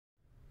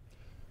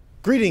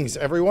Greetings,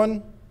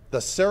 everyone.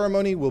 The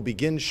ceremony will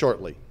begin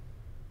shortly.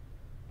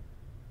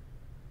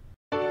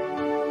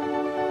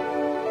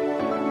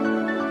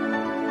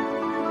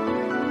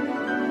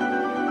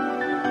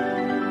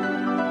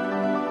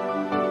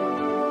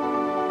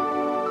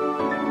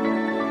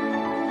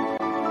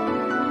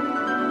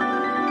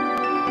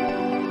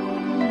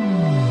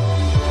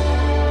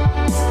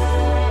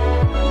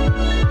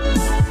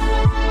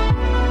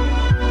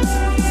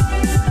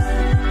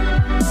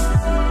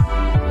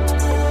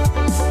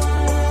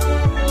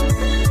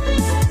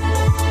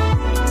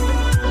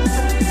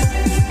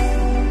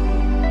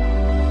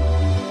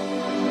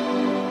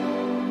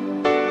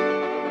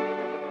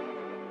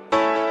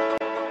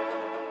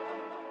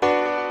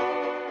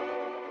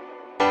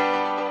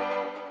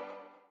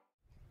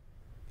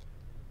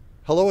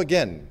 Hello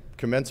again,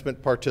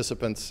 commencement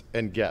participants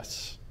and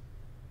guests.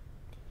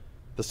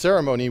 The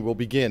ceremony will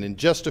begin in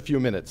just a few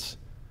minutes.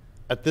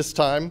 At this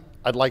time,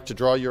 I'd like to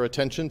draw your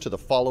attention to the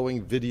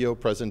following video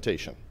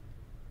presentation.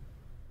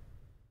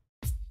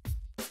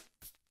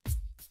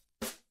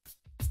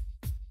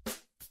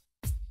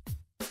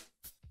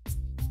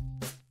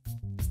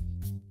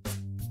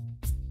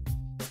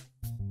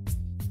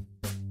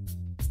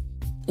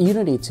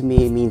 Unity to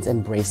me means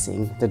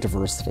embracing the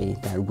diversity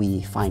that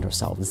we find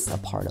ourselves a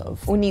part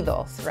of.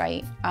 Unidos,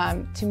 right?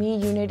 To me,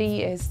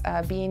 unity is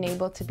being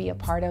able to be a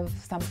part of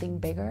something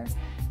bigger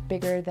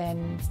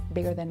than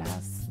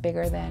us,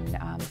 bigger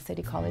than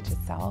City College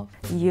itself.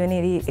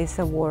 Unity is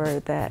a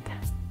word that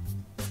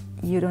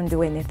you don't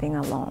do anything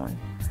alone,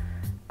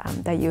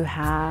 that you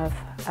have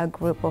a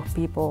group of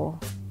people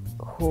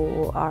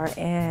who are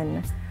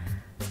in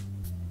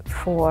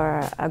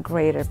for a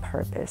greater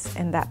purpose,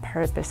 and that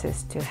purpose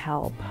is to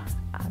help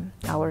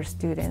our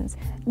students.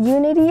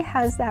 Unity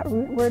has that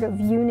root word of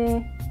uni,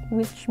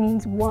 which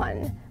means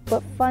one,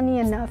 but funny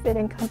enough, it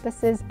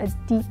encompasses a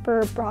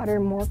deeper, broader,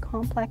 more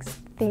complex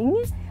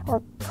thing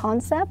or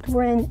concept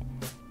wherein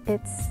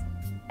it's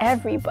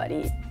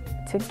everybody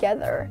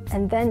together,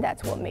 and then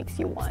that's what makes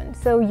you one.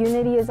 So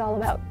unity is all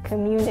about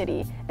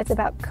community. It's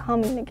about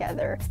coming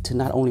together. To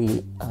not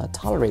only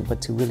tolerate,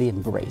 but to really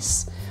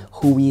embrace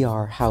who we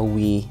are, how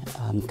we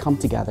come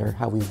together,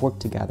 how we work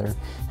together,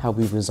 how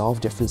we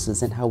resolve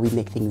differences, and how we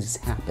make things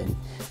happen,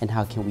 and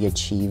how can we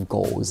achieve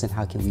goals, and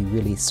how can we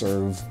really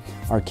serve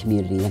our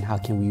community, and how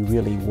can we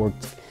really work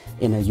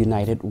in a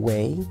united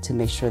way to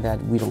make sure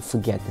that we don't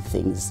forget the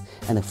things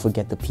and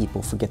forget the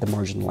people, forget the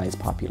marginalized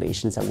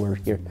populations that we're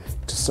here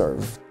to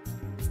serve.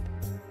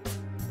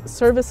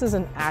 Service is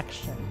an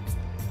action,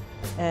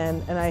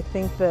 and I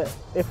think that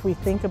if we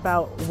think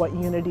about what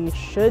unity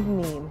should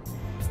mean,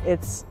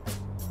 it's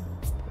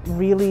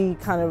really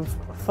kind of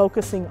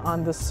focusing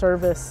on the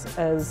service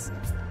as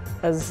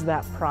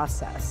that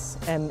process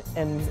and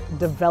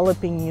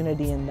developing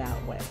unity in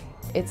that way.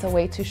 It's a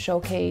way to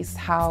showcase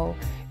how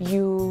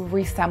you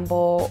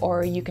resemble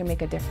or you can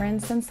make a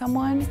difference in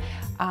someone,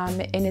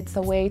 and it's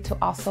a way to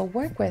also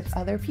work with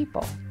other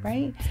people,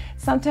 right?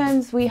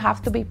 Sometimes we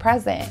have to be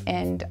present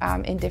and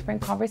in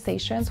different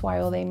conversations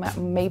while they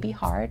may be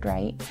hard,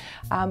 right?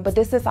 But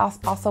this is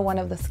also one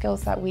of the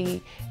skills that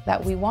we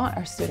want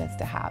our students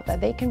to have,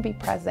 that they can be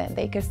present,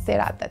 they can sit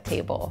at the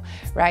table,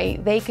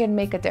 right? They can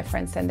make a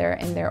difference in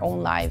their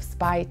own lives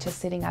by just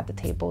sitting at the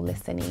table,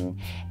 listening,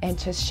 and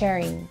just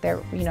sharing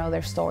their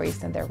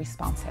stories and their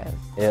responses.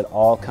 It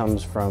all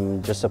comes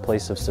from just a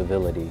place of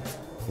civility,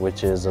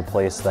 which is a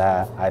place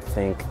that I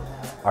think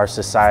our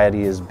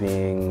society is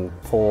being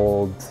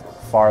pulled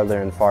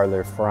farther and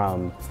farther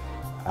from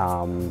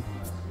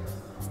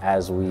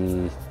as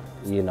we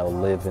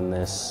live in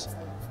this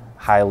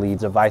highly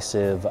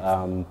divisive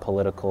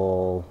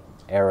political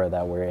era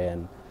that we're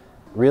in.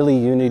 Really,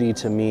 unity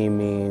to me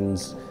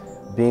means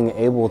being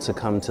able to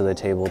come to the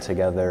table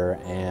together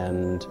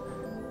and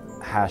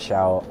hash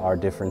out our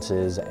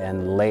differences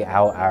and lay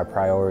out our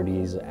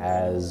priorities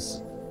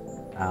as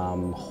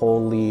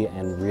wholly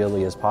and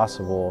really as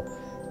possible,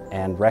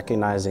 and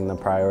recognizing the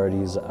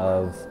priorities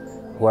of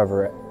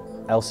whoever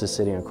else is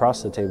sitting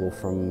across the table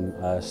from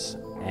us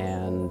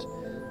and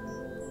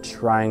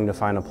trying to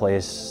find a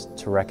place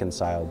to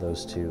reconcile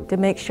those two. To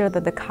make sure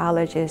that the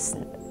college is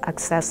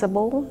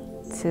accessible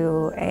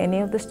to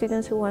any of the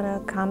students who want to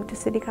come to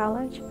City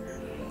College,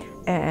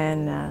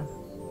 and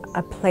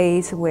a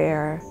place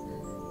where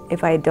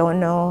if I don't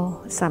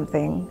know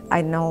something,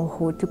 I know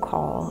who to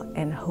call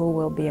and who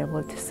will be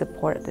able to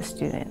support the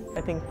student.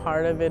 I think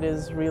part of it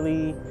is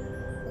really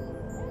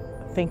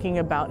thinking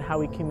about how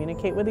we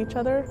communicate with each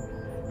other,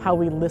 how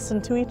we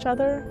listen to each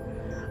other,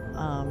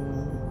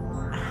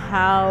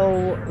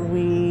 how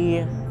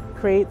we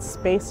create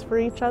space for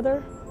each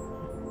other,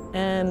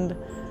 and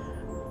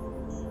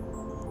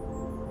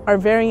are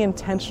very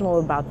intentional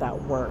about that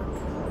work.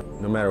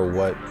 No matter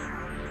what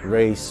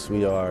race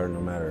we are, no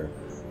matter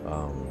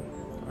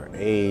our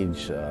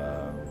age,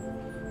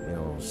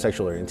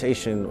 sexual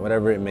orientation,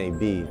 whatever it may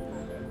be,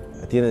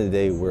 At the end of the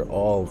day, we're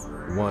all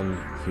one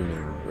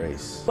human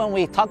race. When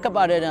we talk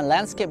about it in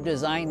landscape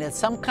design, it's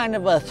some kind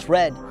of a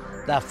thread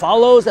that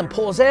follows and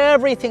pulls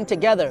everything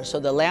together. So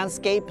the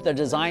landscape, the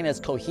design is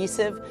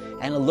cohesive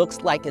and it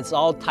looks like it's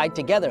all tied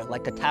together,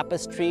 like a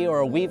tapestry or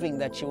a weaving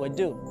that you would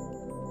do.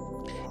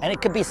 And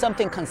it could be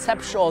something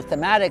conceptual,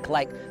 thematic,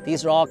 like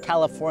these are all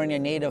California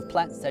native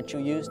plants that you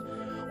used.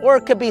 Or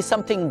it could be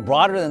something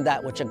broader than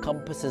that, which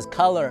encompasses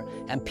color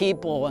and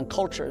people and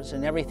cultures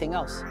and everything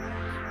else.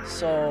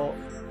 So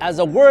as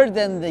a word,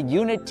 then the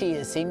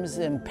unity seems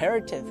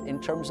imperative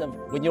in terms of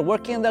when you're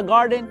working in the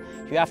garden,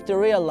 you have to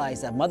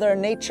realize that Mother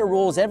Nature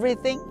rules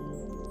everything,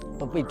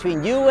 but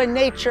between you and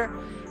nature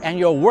and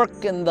your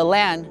work in the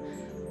land,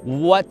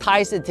 what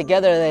ties it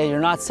together, that you're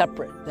not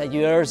separate, that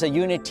there's a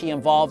unity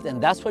involved,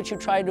 and that's what you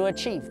try to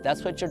achieve.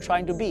 That's what you're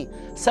trying to be.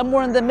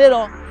 Somewhere in the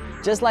middle,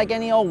 just like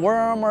any old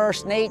worm or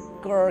snake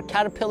or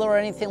caterpillar or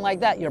anything like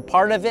that, you're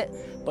part of it,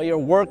 but you're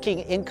working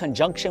in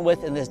conjunction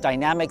with in this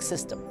dynamic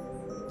system.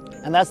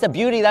 And that's the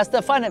beauty, that's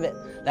the fun of it,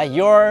 that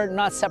you're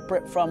not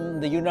separate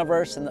from the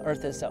universe and the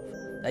earth itself,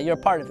 that you're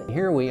part of it.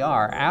 Here we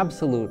are,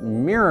 absolute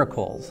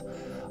miracles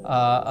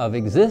of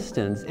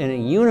existence in a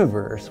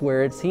universe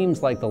where it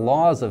seems like the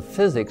laws of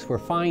physics were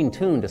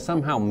fine-tuned to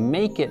somehow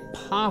make it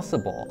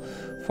possible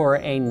for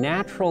a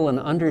natural and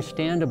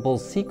understandable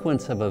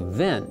sequence of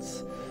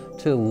events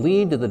to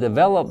lead to the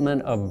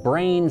development of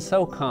brains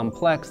so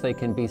complex they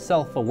can be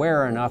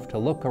self-aware enough to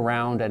look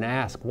around and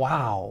ask,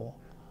 wow,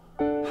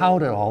 how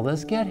did all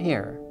this get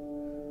here?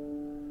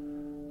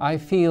 I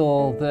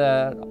feel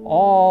that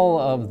all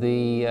of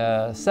the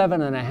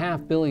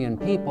 7.5 billion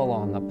people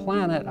on the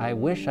planet, I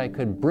wish I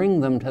could bring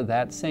them to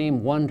that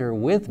same wonder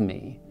with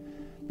me,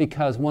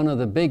 because one of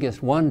the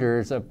biggest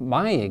wonders of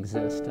my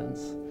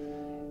existence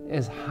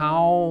is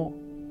how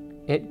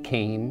it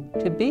came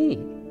to be.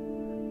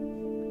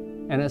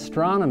 And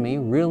astronomy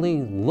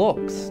really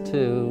looks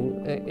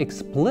to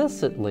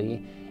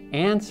explicitly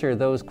answer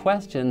those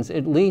questions,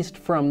 at least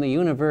from the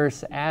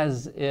universe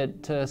as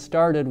it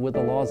started with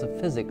the laws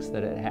of physics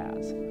that it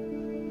has.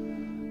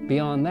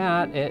 Beyond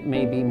that, it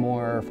may be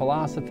more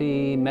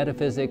philosophy,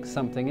 metaphysics,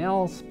 something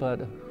else,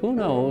 but who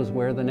knows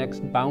where the next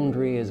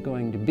boundary is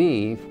going to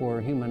be for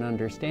human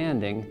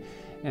understanding.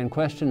 And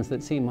questions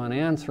that seem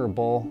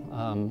unanswerable,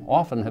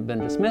 often have been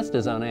dismissed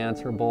as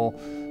unanswerable,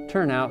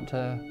 turn out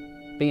to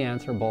be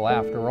answerable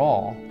after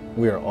all.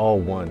 We are all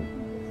one,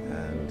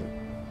 and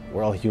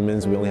we're all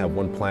humans. We only have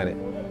one planet,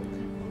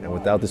 and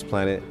without this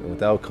planet,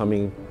 without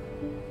coming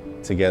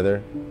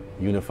together,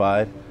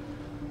 unified,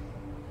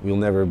 we'll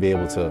never be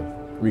able to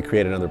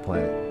recreate another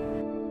planet.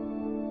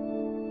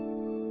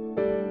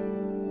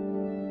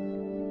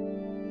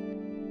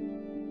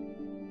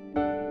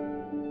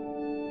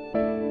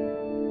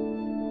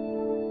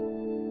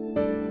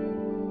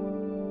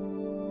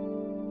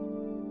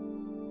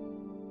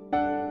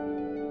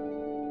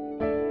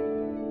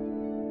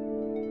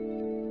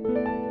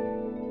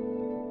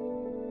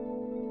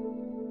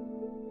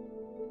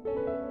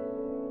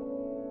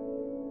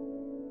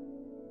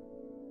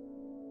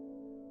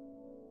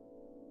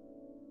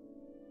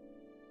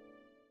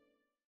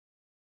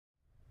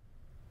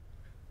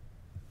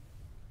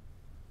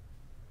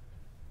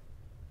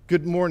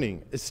 Good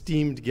morning,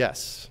 esteemed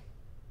guests.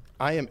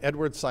 I am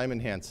Edward Simon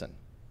Hansen,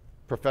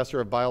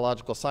 Professor of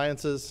Biological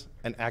Sciences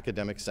and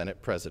Academic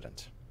Senate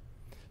President.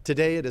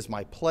 Today it is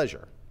my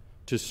pleasure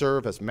to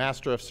serve as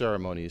Master of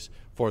Ceremonies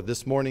for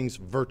this morning's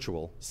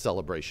virtual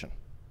celebration.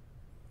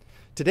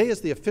 Today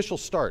is the official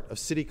start of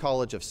City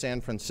College of San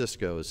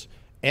Francisco's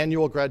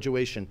annual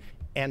graduation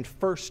and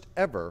first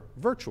ever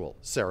virtual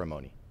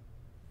ceremony.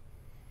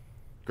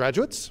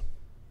 Graduates,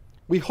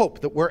 we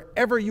hope that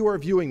wherever you are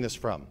viewing this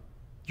from,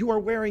 you are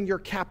wearing your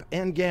cap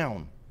and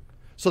gown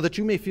so that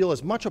you may feel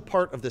as much a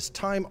part of this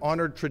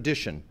time-honored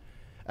tradition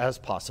as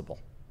possible.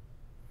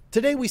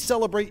 Today we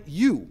celebrate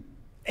you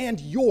and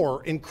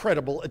your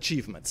incredible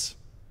achievements.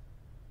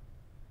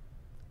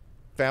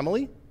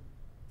 Family,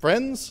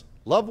 friends,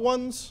 loved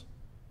ones,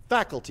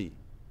 faculty,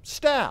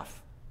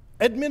 staff,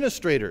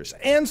 administrators,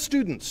 and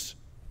students,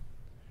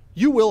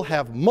 you will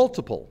have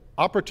multiple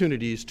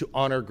opportunities to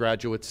honor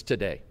graduates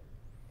today.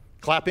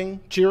 Clapping,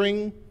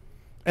 cheering,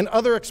 and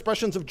other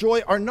expressions of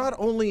joy are not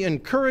only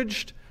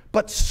encouraged,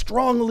 but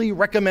strongly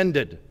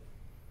recommended.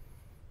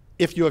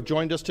 If you have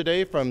joined us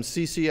today from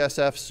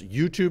CCSF's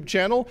YouTube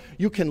channel,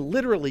 you can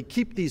literally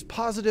keep these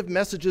positive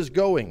messages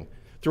going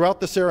throughout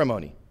the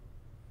ceremony.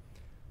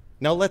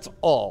 Now let's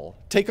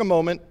all take a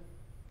moment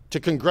to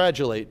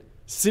congratulate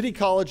City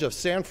College of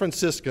San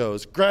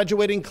Francisco's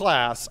graduating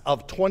class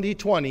of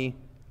 2020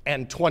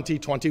 and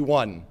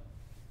 2021.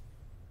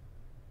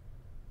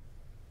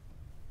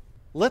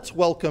 Let's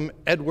welcome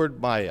Edward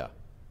Maya,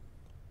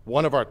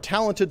 one of our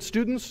talented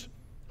students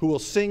who will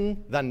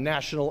sing the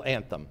national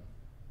anthem.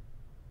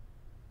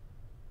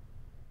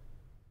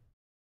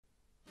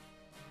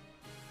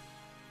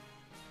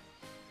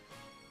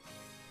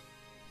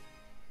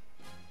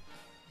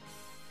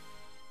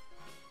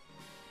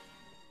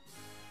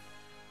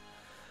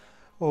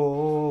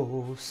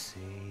 Oh,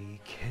 say,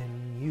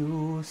 can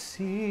you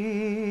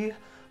see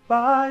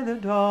by the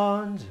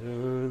dawn's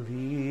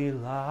early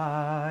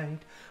light,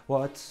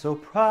 what so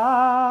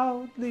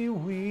proudly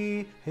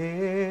we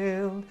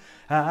hailed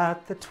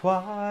at the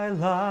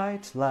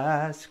twilight's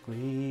last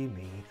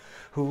gleaming,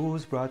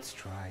 whose broad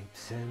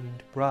stripes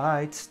and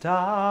bright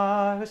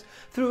stars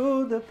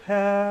through the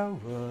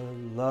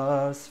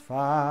perilous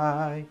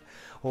fight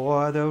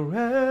o'er the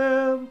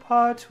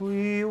rampart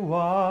we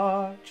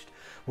watched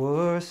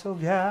were so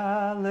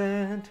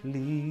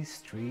gallantly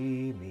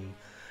streaming,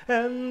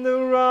 and the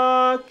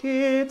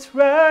rocket's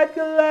red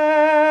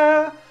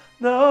glare,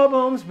 the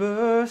bombs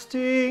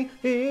bursting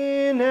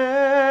in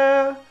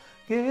air,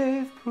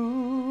 gave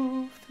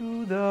proof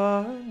through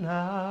the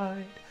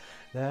night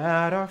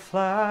that our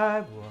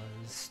flag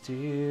was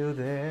still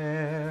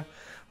there.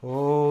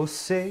 Oh,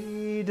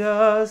 say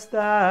does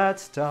that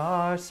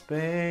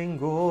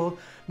star-spangled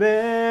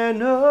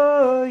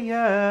banner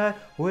yet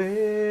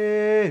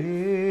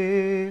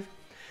wave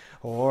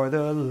o'er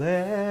the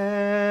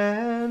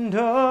land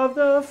of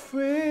the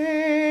free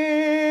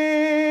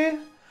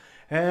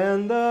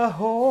and the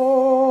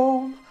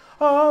home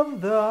of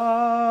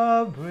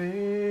the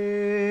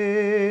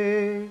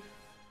brave?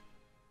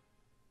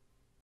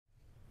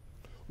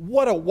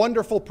 What a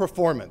wonderful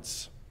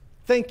performance.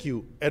 Thank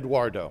you,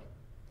 Eduardo.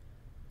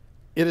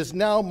 It is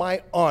now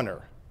my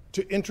honor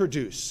to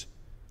introduce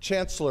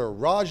Chancellor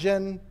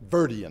Rajan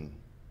Verdian.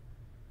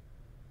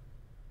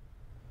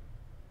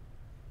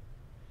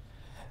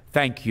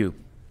 Thank you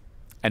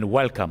and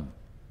welcome.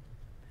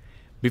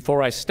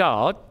 Before I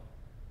start,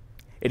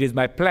 it is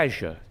my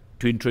pleasure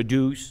to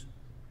introduce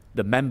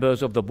the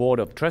members of the Board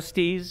of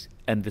Trustees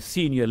and the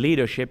senior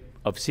leadership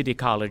of City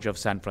College of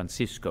San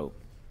Francisco.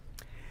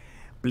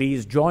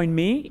 Please join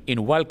me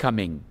in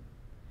welcoming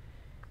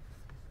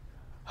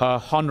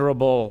Her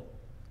Honorable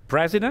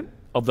President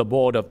of the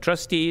Board of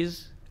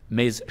Trustees,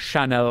 Ms.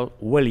 Chanel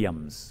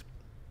Williams,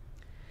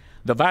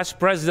 the Vice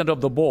President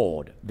of the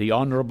Board, the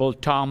Honorable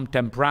Tom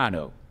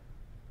Temprano,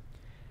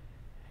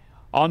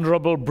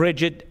 Honorable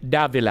Bridget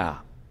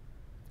Davila,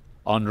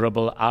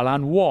 Honorable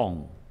Alan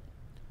Wong,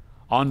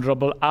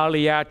 Honorable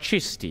Alia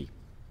Chisti,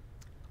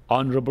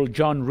 Honorable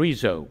John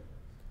Rizzo,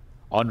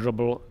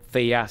 Honorable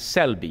Thea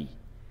Selby,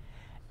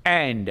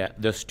 and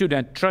the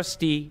Student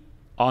Trustee,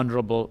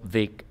 Honorable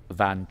Vic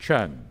Van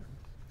Chung.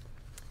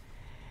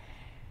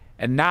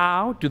 And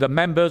now to the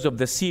members of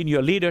the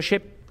senior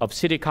leadership of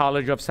City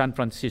College of San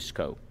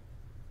Francisco.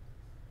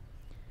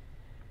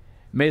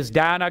 Ms.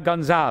 Diana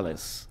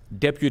Gonzalez,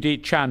 Deputy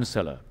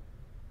Chancellor.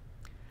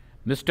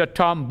 Mr.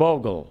 Tom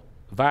Bogle,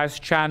 Vice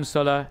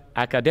Chancellor,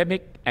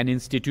 Academic and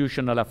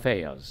Institutional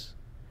Affairs.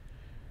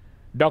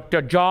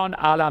 Dr. John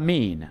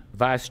Alamin,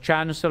 Vice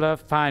Chancellor,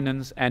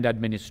 Finance and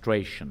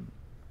Administration.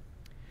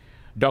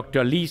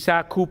 Dr.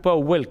 Lisa Cooper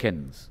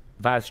Wilkins,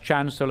 Vice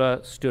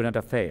Chancellor, Student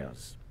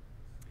Affairs.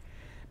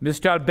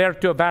 Mr.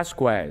 Alberto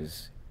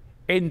Vasquez,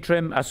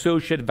 Interim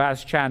Associate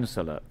Vice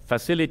Chancellor,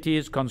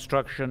 Facilities,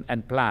 Construction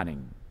and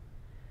Planning.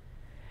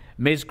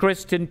 Ms.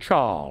 Kristen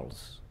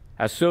Charles,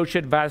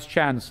 Associate Vice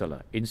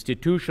Chancellor,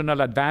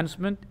 Institutional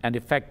Advancement and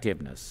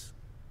Effectiveness.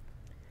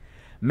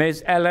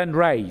 Ms. Ellen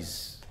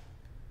Reyes,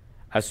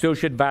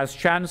 Associate Vice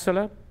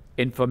Chancellor,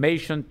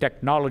 Information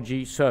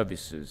Technology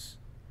Services.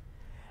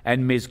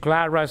 And Ms.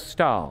 Clara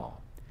Starr,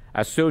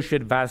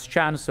 Associate Vice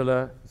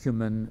Chancellor,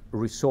 Human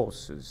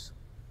Resources.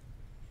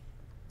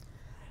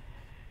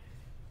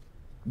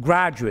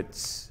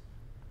 Graduates,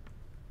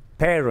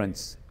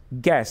 parents,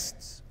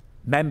 guests,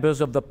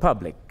 members of the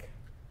public,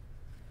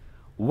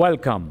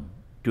 welcome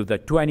to the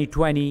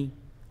 2020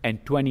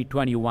 and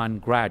 2021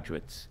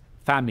 graduates,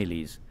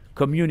 families,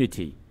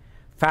 community,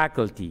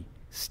 faculty,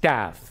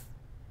 staff,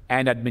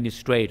 and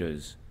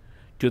administrators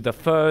to the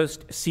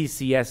first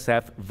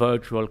CCSF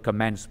virtual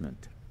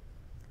commencement.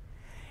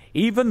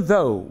 Even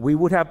though we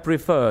would have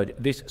preferred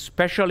this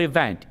special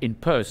event in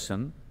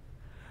person,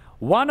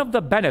 one of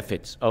the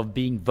benefits of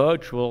being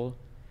virtual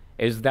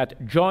is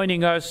that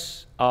joining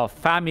us are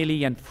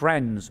family and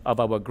friends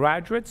of our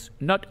graduates,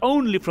 not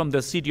only from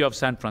the city of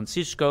San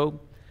Francisco,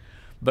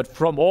 but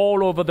from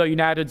all over the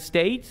United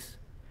States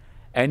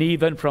and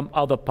even from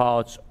other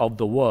parts of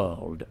the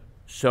world.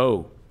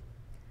 So,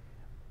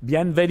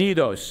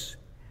 bienvenidos,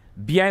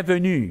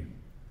 bienvenue,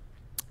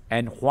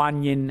 and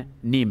Huanyin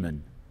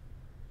Niemen.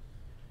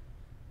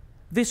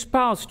 This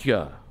past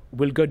year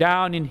will go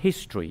down in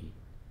history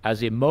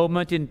as a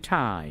moment in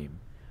time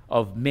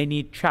of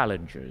many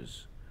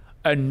challenges,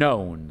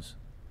 unknowns,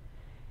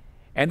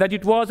 and that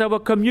it was our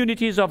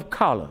communities of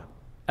color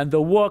and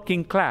the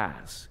working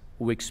class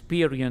who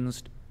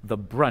experienced the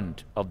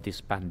brunt of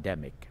this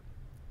pandemic.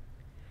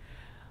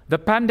 The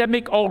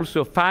pandemic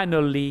also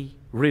finally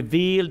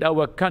revealed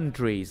our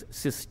country's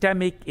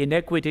systemic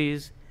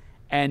inequities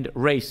and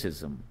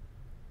racism.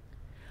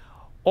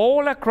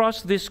 All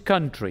across this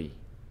country,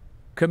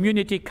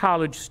 community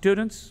college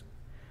students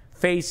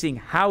facing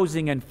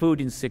housing and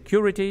food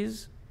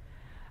insecurities,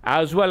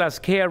 as well as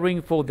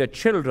caring for their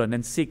children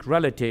and sick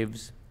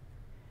relatives,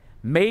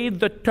 made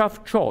the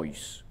tough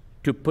choice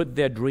to put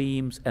their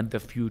dreams and their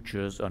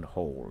futures on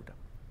hold.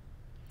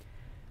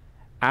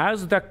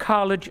 as the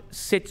college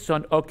sits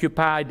on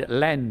occupied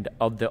land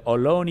of the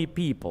Ohlone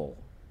people,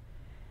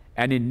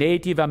 and in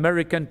Native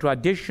American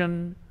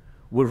tradition,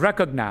 we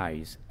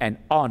recognize and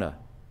honor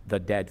the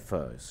dead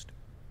first.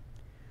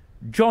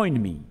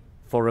 Join me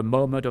for a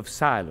moment of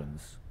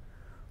silence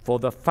for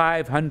the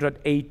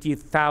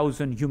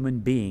 580,000 human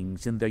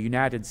beings in the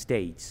United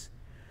States,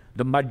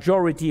 the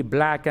majority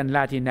Black and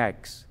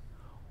Latinx,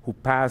 who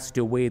passed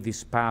away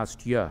this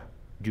past year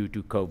due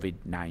to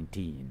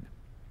COVID-19.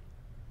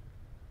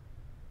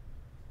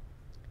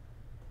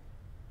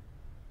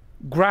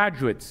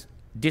 Graduates,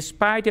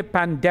 despite a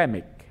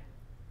pandemic,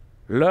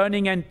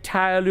 learning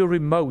entirely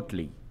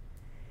remotely,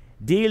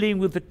 dealing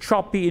with the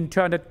choppy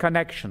internet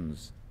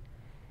connections,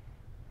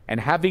 and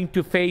having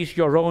to face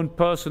your own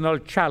personal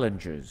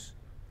challenges,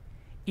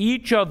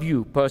 each of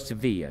you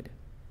persevered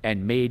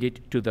and made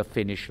it to the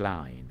finish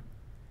line.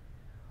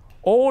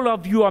 All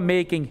of you are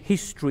making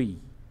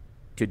history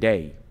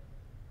today.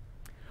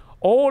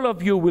 All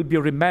of you will be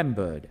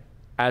remembered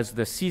as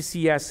the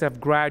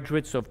CCSF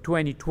graduates of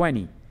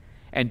 2020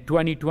 and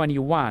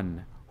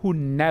 2021 who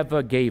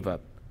never gave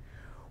up,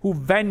 who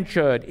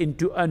ventured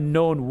into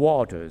unknown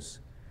waters,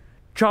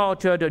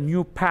 charted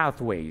new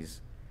pathways,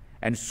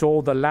 and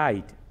saw the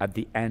light at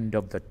the end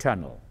of the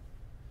tunnel.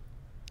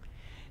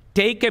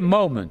 Take a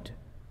moment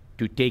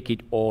to take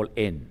it all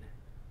in,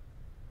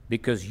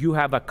 because you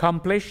have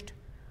accomplished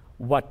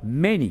what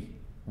many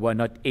were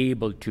not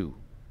able to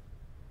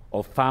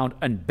or found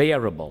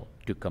unbearable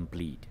to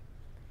complete.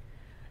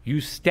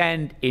 You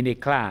stand in a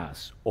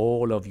class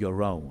all of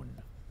your own.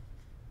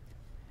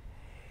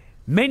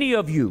 Many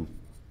of you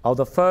are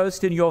the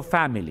first in your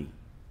family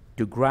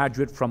to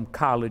graduate from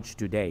college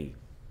today,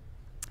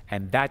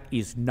 and that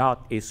is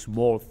not a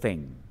small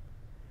thing,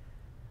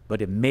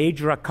 but a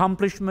major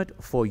accomplishment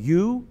for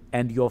you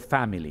and your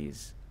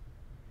families.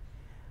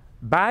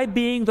 By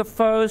being the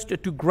first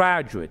to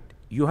graduate,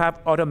 you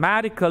have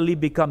automatically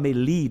become a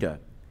leader,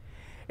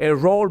 a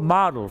role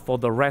model for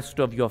the rest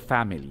of your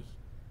family.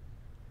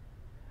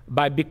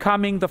 By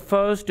becoming the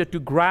first to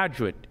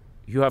graduate,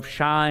 you have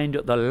shined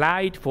the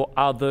light for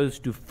others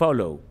to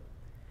follow,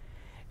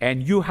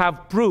 and you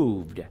have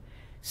proved,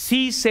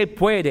 si se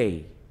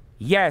puede,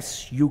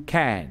 yes, you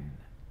can.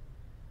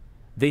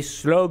 This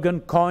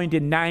slogan, coined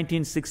in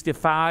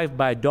 1965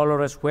 by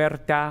Dolores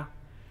Huerta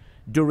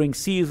during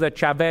Cesar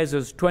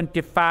Chavez's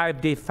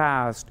 25-day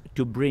fast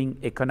to bring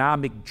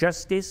economic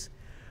justice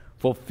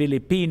for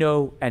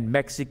Filipino and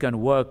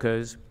Mexican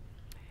workers,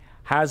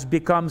 has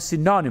become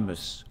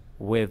synonymous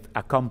with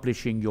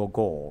accomplishing your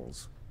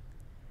goals.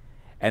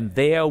 And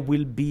there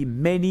will be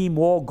many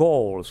more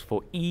goals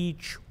for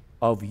each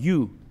of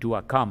you to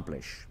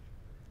accomplish.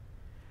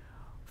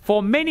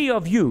 For many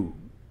of you,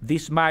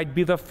 this might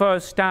be the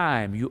first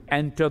time you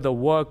enter the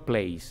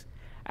workplace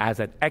as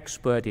an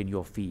expert in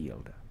your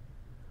field.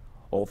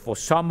 Or for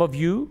some of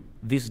you,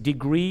 this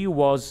degree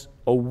was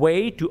a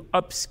way to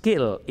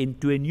upskill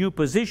into a new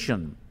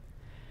position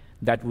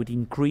that would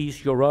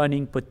increase your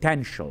earning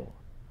potential,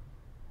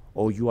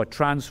 or you are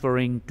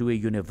transferring to a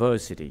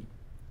university.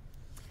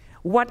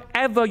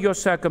 Whatever your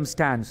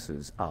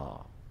circumstances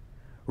are,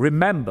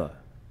 remember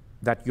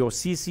that your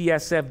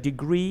CCSF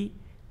degree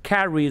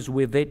carries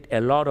with it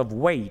a lot of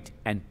weight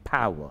and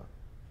power.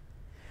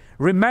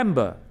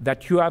 Remember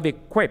that you are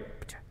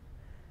equipped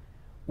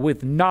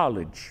with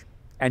knowledge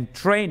and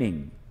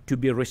training to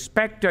be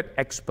respected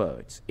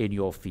experts in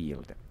your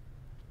field.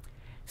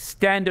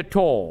 Stand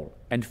tall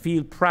and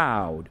feel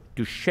proud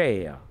to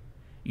share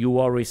you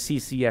are a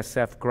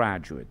CCSF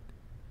graduate.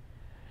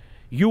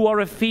 You are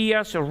a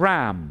fierce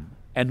ram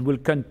and will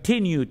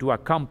continue to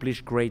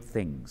accomplish great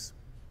things.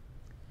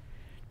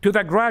 To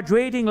the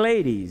graduating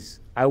ladies,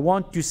 I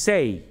want to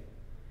say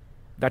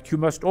that you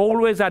must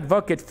always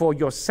advocate for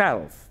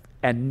yourself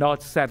and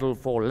not settle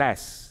for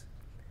less.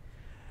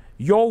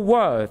 Your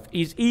worth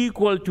is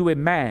equal to a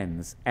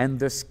man's, and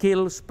the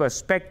skills,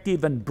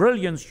 perspective, and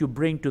brilliance you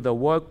bring to the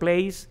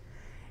workplace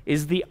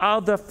is the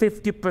other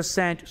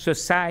 50%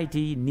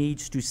 society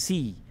needs to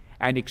see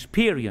and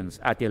experience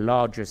at a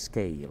larger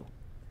scale.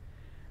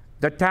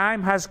 The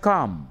time has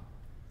come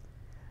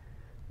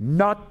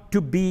not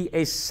to be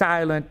a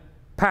silent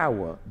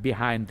power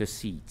behind the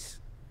seats.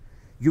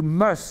 You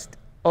must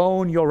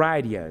own your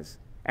ideas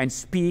and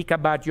speak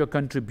about your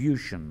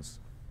contributions.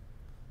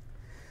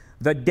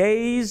 The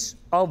days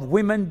of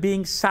women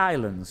being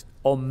silenced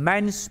or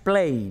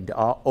mansplained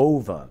are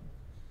over.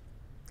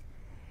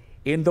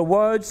 In the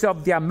words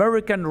of the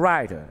American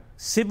writer,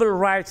 civil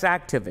rights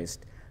activist,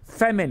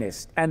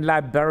 feminist, and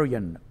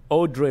librarian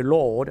Audre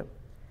Lorde,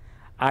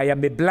 I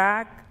am a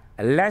black,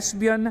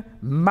 lesbian,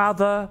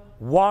 mother,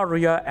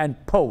 warrior,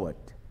 and poet.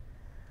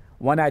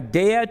 When I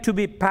dare to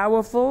be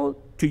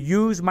powerful, to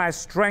use my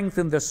strength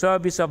in the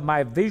service of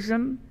my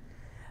vision,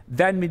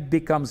 then it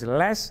becomes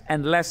less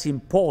and less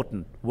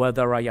important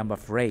whether I am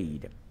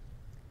afraid.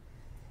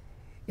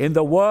 In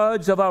the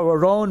words of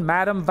our own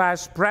Madam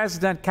Vice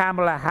President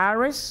Kamala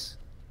Harris,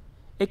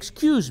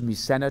 excuse me,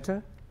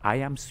 Senator, I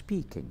am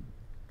speaking.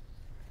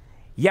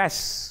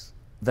 Yes,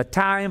 the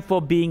time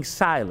for being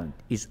silent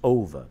is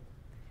over.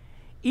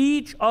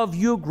 Each of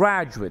you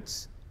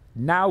graduates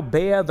now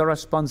bear the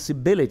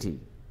responsibility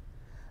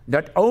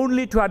not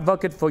only to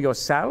advocate for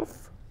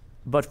yourself,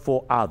 but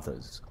for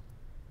others.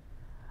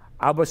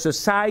 Our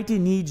society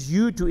needs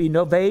you to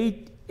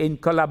innovate in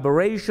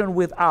collaboration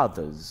with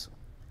others.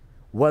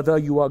 Whether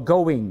you are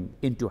going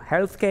into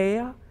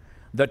healthcare,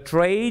 the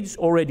trades,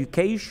 or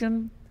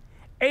education,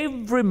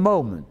 every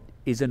moment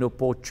is an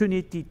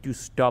opportunity to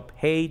stop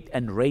hate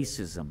and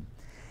racism.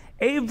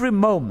 Every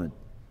moment,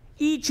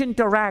 each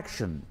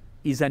interaction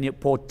is an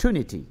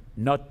opportunity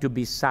not to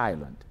be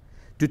silent,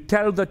 to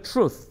tell the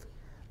truth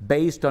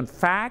based on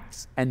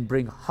facts and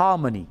bring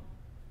harmony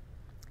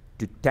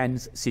to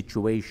tense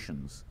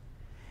situations.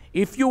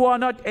 If you are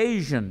not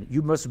Asian,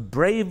 you must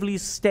bravely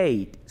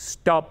state,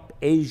 "Stop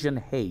Asian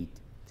hate."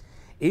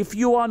 If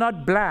you are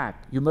not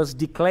black, you must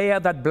declare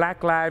that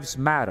Black Lives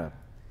Matter.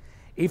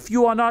 If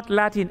you are not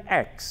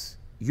Latinx,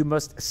 you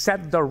must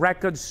set the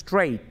record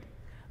straight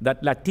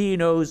that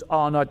Latinos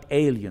are not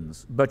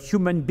aliens, but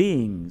human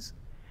beings,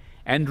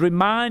 and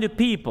remind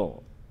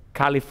people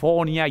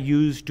California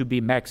used to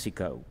be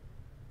Mexico.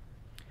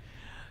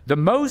 The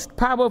most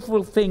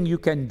powerful thing you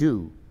can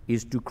do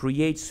is to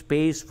create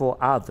space for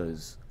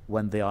others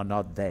when they are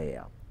not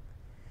there.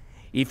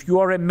 If you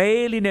are a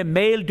male in a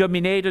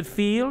male-dominated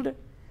field,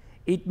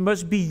 it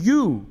must be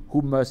you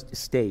who must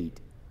state,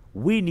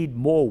 "We need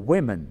more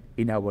women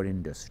in our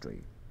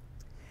industry."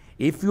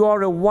 If you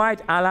are a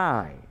white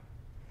ally,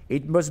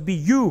 it must be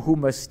you who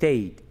must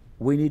state,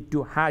 "We need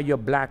to hire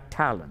black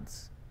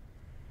talents."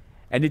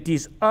 And it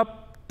is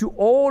up to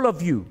all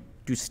of you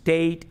to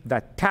state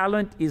that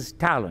talent is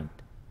talent,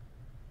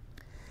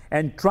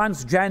 and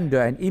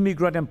transgender and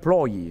immigrant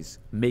employees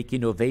make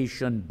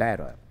innovation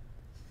better.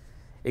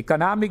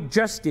 Economic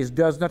justice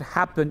does not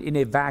happen in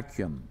a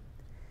vacuum.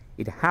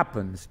 It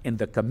happens in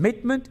the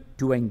commitment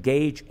to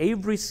engage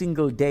every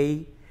single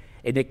day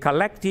in a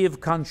collective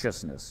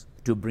consciousness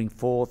to bring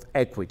forth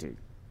equity.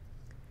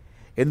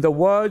 In the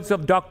words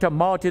of Dr.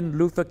 Martin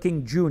Luther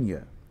King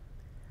Jr.,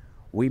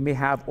 we may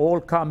have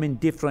all come in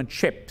different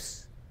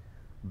ships,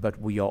 but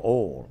we are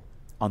all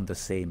on the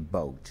same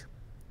boat.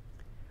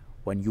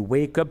 When you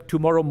wake up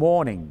tomorrow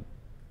morning,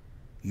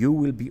 you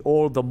will be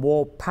all the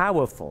more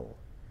powerful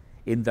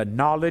in the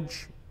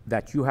knowledge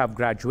that you have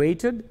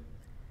graduated,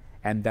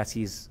 and this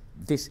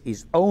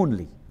is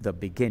only the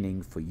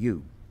beginning for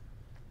you.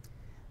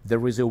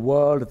 There is a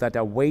world that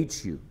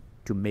awaits you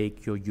to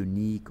make your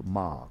unique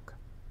mark.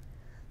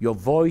 Your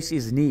voice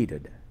is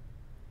needed.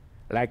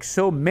 Like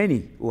so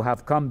many who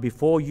have come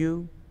before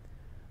you,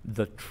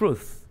 the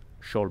truth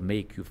shall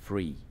make you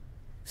free.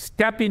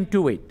 Step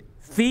into it,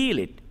 feel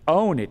it,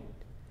 own it.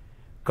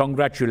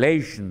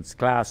 Congratulations,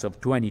 class of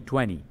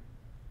 2020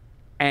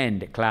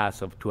 and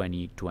class of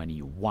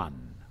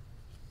 2021.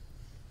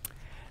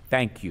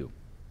 Thank you.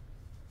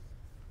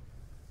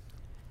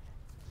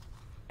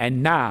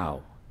 And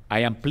now, I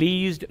am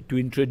pleased to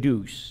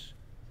introduce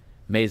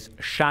Ms.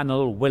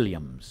 Chanel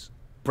Williams,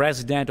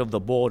 President of the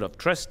Board of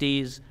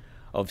Trustees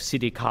of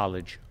City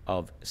College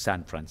of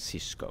San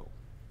Francisco.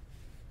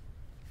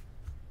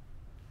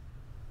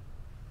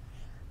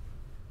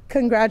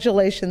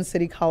 Congratulations,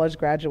 City College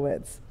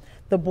graduates.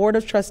 The Board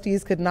of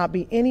Trustees could not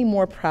be any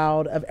more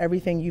proud of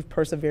everything you've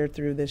persevered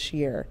through this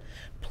year.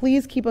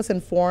 Please keep us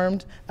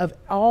informed of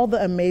all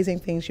the amazing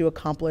things you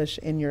accomplish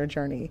in your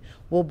journey.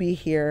 We'll be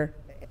here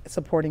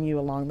supporting you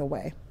along the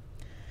way.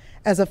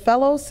 As a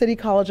fellow City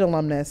College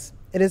alumnus,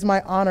 it is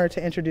my honor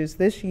to introduce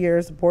this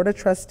year's Board of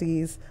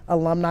Trustees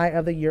Alumni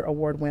of the Year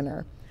Award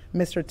winner,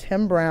 Mr.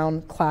 Tim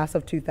Brown, class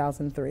of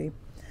 2003.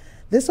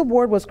 This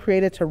award was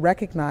created to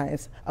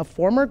recognize a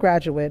former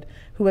graduate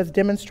who has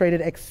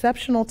demonstrated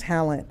exceptional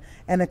talent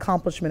and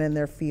accomplishment in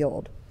their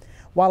field.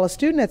 While a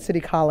student at City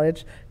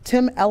College,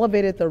 Tim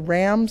elevated the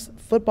Rams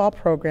football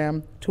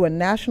program to a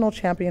national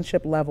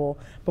championship level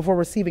before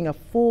receiving a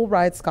full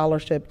ride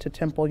scholarship to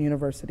Temple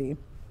University.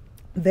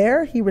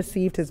 There, he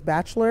received his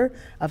Bachelor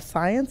of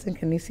Science in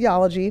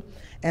Kinesiology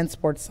and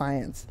Sports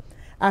Science.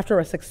 After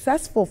a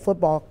successful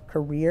football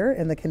career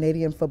in the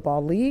Canadian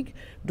Football League,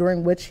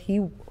 during which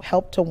he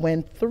helped to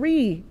win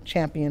 3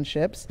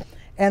 championships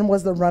and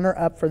was the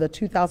runner-up for the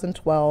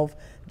 2012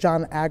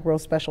 John Agro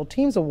Special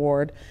Teams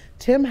Award,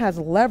 Tim has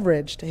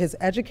leveraged his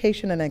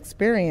education and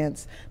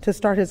experience to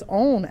start his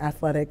own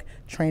athletic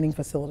training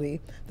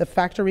facility, the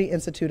Factory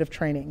Institute of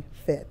Training,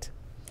 FIT,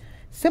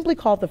 simply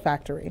called the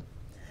Factory.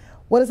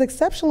 What is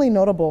exceptionally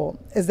notable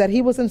is that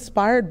he was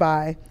inspired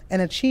by and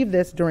achieved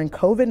this during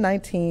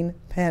COVID-19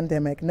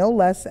 pandemic, no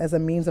less as a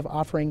means of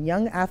offering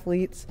young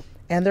athletes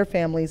and their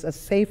families a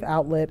safe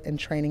outlet and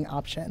training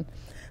option.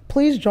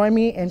 Please join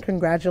me in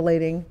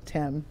congratulating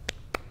Tim.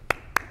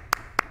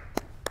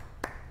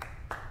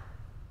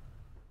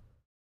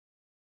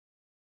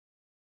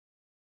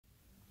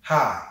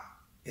 Hi,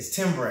 it's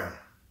Tim Brown.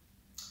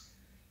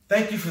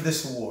 Thank you for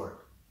this award.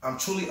 I'm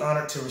truly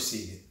honored to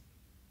receive it.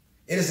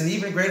 It is an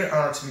even greater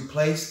honor to be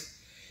placed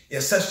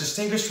in such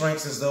distinguished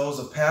ranks as those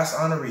of past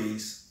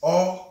honorees,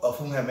 all of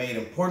whom have made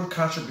important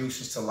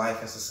contributions to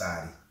life and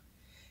society.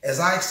 As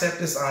I accept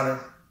this honor,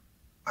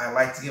 I'd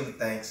like to give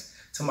thanks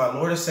to my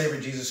Lord and Savior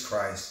Jesus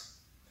Christ,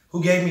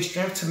 who gave me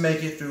strength to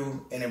make it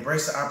through and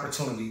embrace the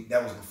opportunity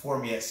that was before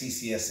me at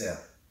CCSF.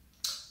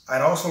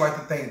 I'd also like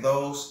to thank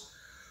those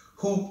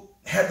who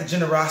had the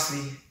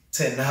generosity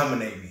to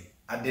nominate me.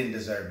 I didn't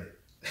deserve it.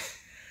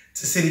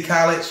 To City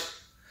College,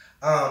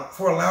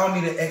 for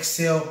allowing me to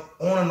excel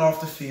on and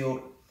off the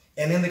field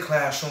and in the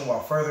classroom while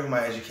furthering my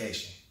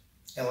education.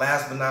 And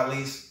last but not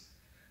least,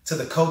 to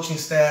the coaching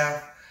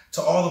staff,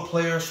 to all the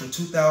players from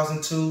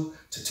 2002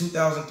 to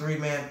 2003,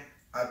 man,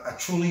 I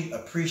truly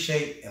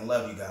appreciate and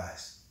love you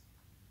guys.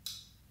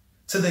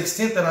 To the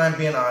extent that I'm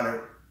being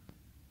honored,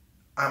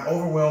 I'm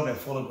overwhelmed and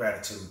full of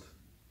gratitude.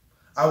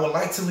 I would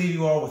like to leave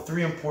you all with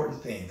 3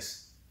 important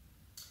things.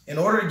 In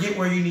order to get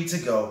where you need to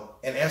go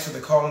and answer the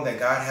calling that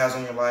God has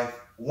on your life,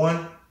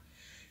 1,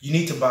 you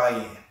need to buy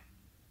in.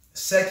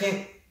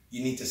 2nd,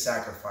 you need to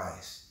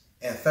sacrifice.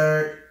 And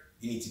 3rd,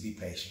 you need to be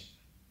patient.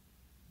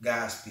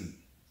 Godspeed.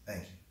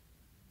 Thank you.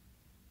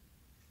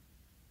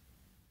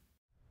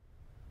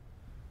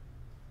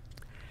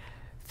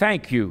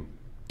 Thank you,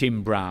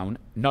 Tim Brown,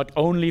 not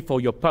only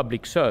for your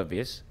public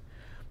service,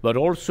 but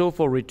also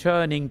for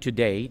returning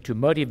today to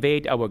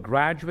motivate our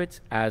graduates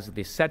as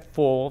they set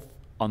forth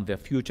on their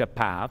future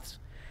paths,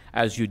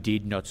 as you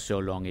did not so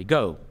long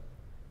ago.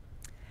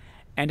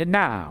 And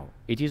now,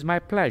 it is my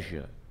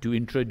pleasure to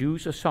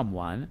introduce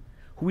someone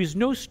who is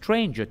no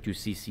stranger to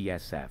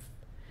CCSF,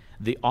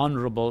 the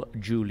Honorable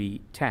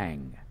Julie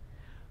Tang,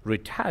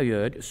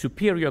 retired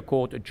Superior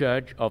Court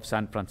Judge of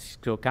San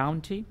Francisco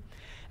County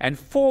and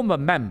former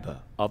member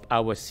of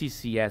our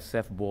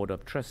CCSF Board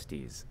of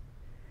Trustees.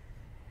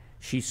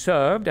 She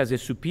served as a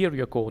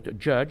Superior Court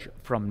Judge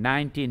from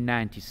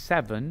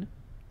 1997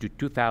 to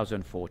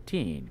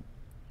 2014.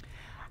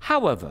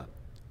 However,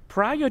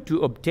 prior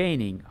to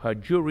obtaining her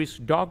Juris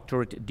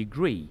Doctorate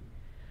degree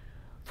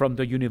from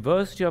the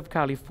University of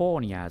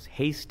California's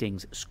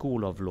Hastings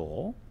School of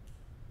Law,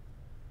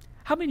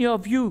 how many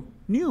of you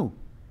knew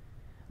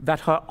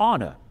that Her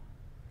Honor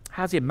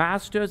has a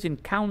Master's in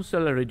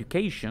Counselor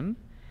Education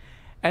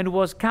and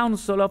was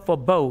counselor for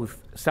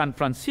both San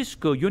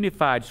Francisco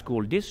Unified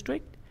School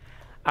District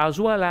as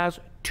well as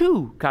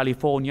 2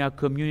 California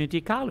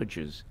community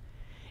colleges,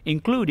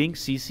 including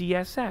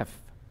CCSF.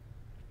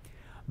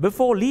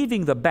 Before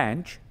leaving the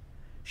bench,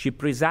 she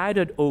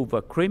presided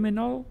over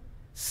criminal,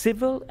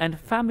 civil, and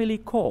family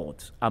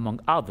courts, among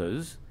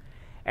others,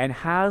 and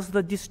has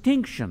the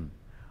distinction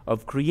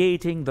of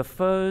creating the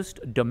first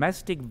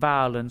domestic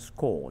violence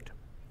court.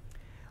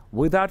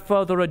 Without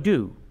further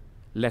ado,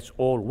 let's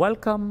all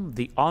welcome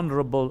the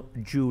Honorable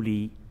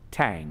Julie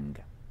Tang.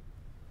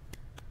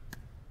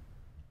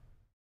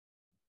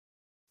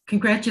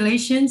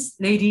 Congratulations,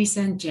 ladies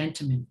and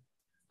gentlemen,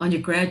 on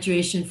your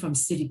graduation from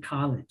City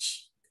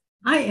College.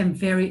 I am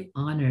very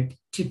honored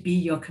to be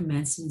your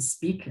commencement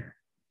speaker.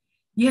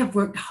 You have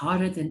worked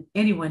harder than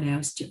anyone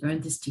else to earn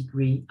this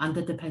degree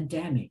under the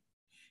pandemic.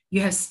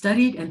 You have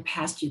studied and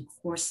passed your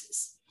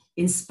courses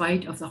in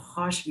spite of the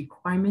harsh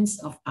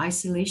requirements of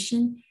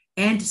isolation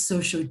and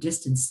social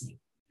distancing.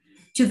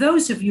 To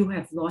those of you who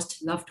have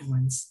lost loved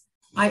ones,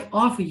 I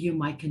offer you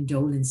my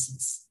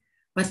condolences.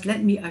 But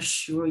let me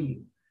assure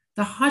you,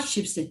 the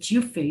hardships that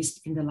you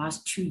faced in the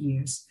last 2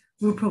 years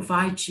will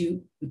provide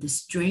you with the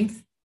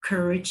strength,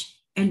 courage,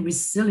 and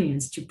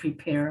resilience to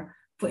prepare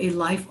for a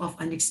life of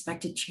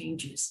unexpected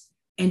changes,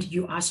 and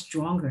you are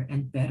stronger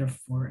and better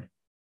for it.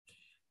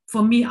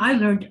 For me, I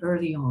learned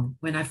early on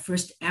when I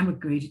first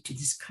emigrated to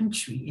this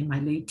country in my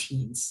late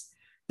teens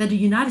that the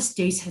United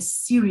States has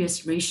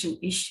serious racial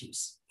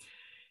issues.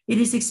 It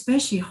is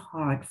especially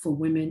hard for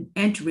women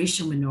and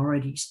racial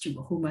minorities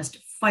who must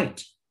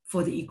fight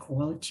for the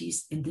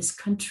equalities in this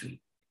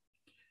country.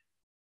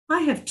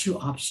 I have 2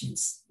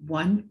 options.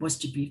 One was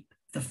to be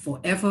the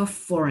forever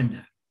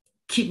foreigner,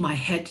 keep my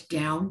head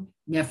down,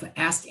 never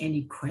ask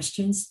any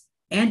questions,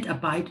 and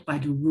abide by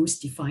the rules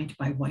defined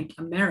by white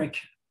America.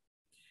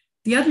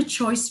 The other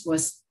choice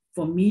was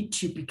for me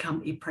to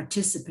become a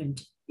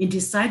participant in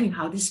deciding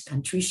how this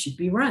country should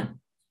be run.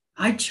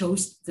 I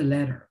chose the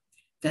latter.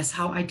 That's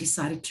how I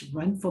decided to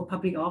run for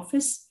public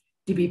office,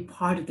 to be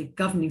part of the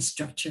governing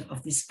structure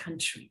of this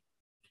country.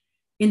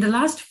 In the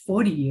last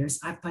 40 years,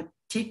 I've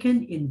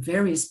partaken in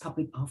various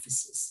public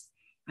offices.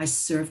 I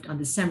served on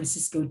the San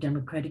Francisco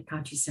Democratic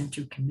County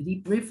Central Committee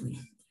briefly.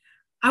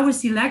 I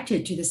was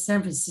elected to the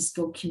San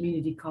Francisco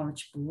Community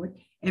College Board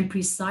and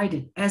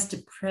presided as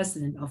the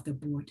president of the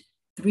board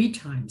 3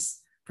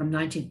 times from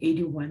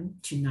 1981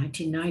 to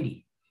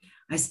 1990.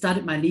 I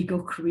started my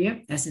legal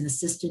career as an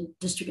assistant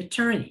district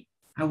attorney.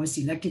 I was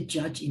elected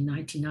judge in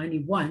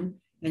 1991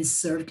 and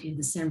served in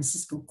the San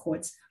Francisco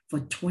courts for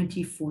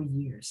 24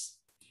 years.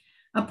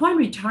 Upon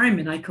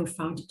retirement, I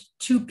co-founded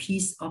 2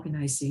 peace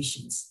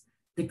organizations,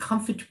 the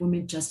Comfort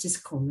Women Justice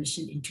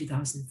Coalition in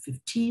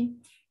 2015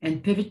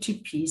 and Pivot to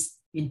Peace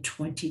in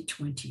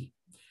 2020.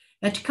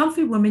 At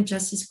Comfort Women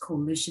Justice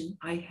Coalition,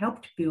 I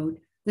helped build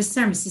the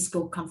San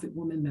Francisco Comfort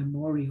Women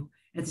Memorial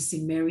at the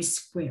St. Mary's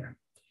Square.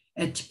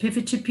 At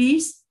Pivot to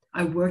Peace,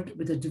 I worked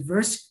with a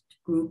diverse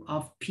group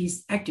of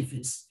peace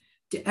activists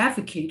to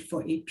advocate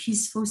for a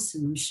peaceful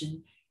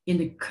solution in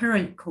the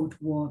current Cold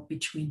War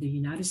between the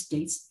United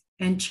States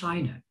and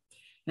China.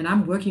 And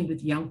I'm working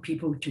with young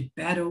people to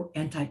battle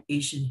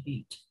anti-Asian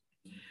hate.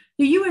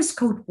 The US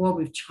Cold War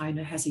with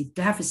China has a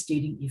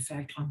devastating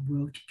effect on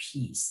world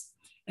peace.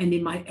 And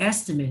in my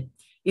estimate,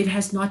 it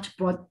has not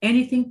brought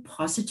anything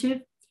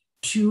positive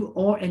to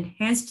or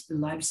enhanced the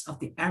lives of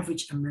the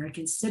average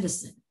American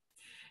citizen.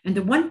 And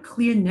the one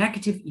clear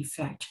negative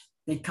effect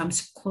that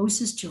comes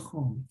closest to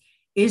home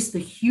is the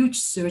huge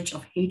surge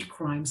of hate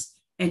crimes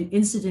and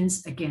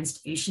incidents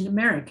against Asian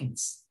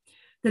Americans.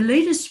 The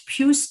latest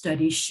Pew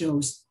study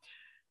shows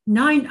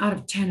 9 out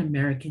of 10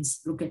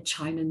 Americans look at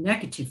China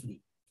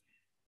negatively.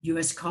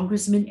 US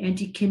Congressman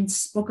Andy Kim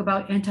spoke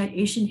about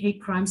anti-Asian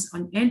hate crimes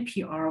on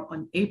NPR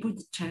on April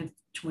 10th,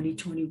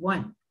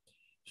 2021.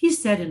 He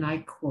said, and I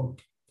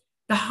quote,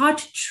 "The hard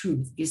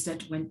truth is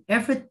that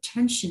whenever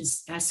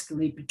tensions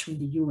escalate between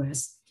the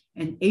US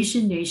and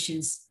Asian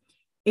nations,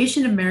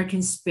 Asian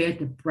Americans bear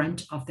the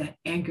brunt of that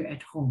anger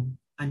at home,"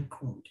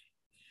 unquote.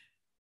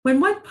 When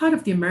one part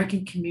of the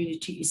American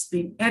community is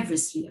being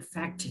adversely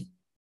affected,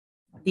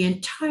 the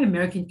entire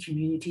American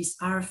communities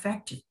are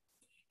affected.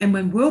 And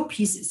when world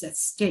peace is at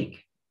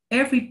stake,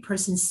 every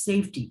person's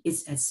safety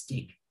is at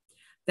stake.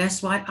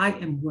 That's why I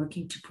am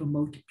working to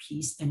promote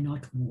peace and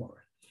not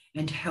war,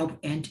 and help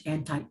end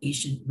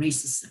anti-Asian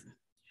racism.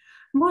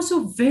 I'm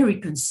also very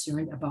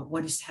concerned about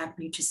what is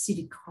happening to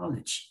City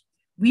College.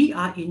 We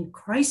are in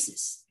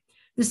crisis.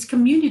 This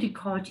community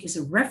college is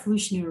a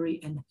revolutionary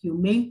and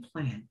humane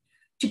plan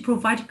to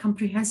provide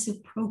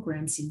comprehensive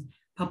programs in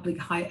public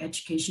higher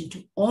education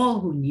to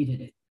all who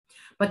needed it.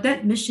 But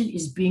that mission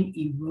is being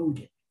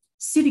eroded.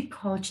 City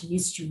College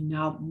needs you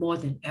now more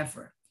than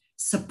ever.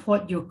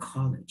 Support your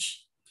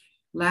college.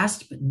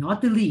 Last but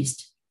not the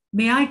least,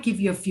 may I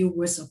give you a few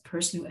words of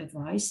personal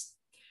advice?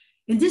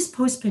 In this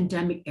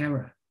post-pandemic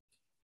era,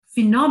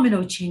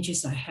 phenomenal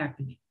changes are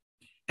happening.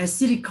 As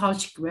City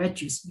College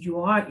graduates, you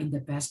are in the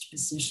best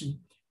position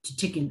to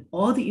take in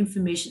all the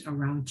information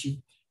around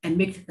you and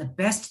make the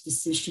best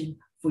decision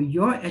for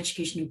your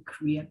educational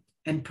career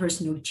and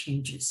personal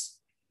changes.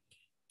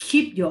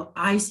 Keep your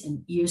eyes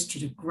and ears to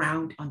the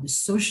ground on the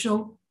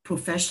social,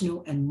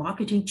 professional, and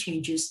marketing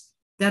changes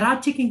that are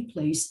taking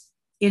place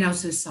in our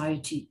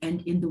society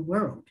and in the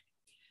world.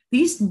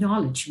 These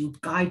knowledge will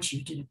guide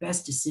you to the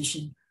best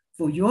decision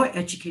for your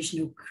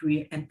educational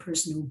career and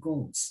personal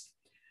goals.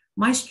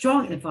 My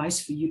strong advice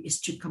for you is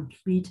to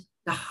complete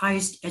the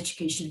highest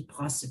education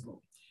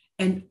possible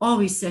and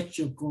always set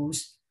your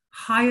goals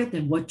higher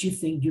than what you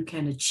think you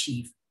can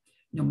achieve.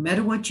 No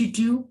matter what you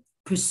do,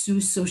 pursue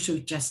social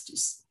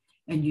justice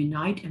and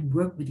unite and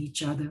work with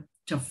each other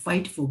to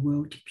fight for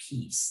world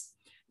peace.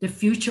 The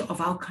future of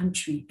our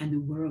country and the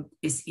world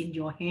is in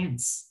your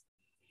hands.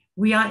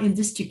 We are in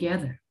this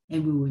together,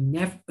 and we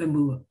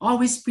will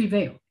always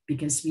prevail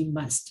because we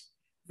must.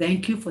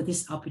 Thank you for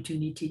this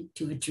opportunity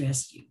to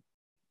address you.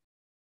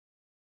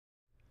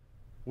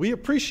 We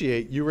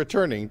appreciate you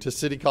returning to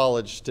City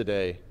College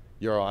today,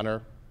 Your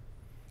Honor,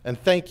 and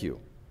thank you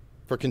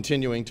for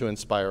continuing to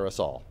inspire us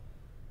all.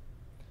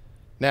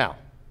 Now,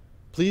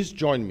 please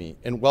join me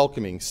in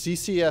welcoming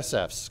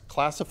CCSF's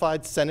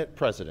Classified Senate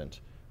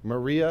President,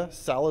 Maria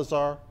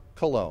Salazar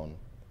Colon,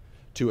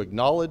 to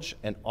acknowledge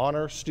and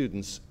honor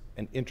students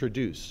and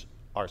introduce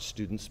our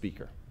student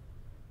speaker.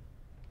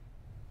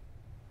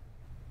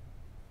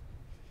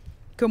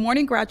 Good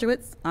morning,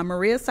 graduates. I'm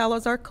Maria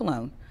Salazar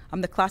Colon.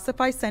 I'm the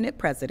Classified Senate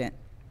President.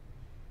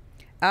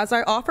 As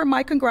I offer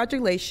my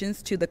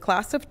congratulations to the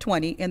Class of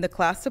 20 and the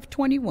Class of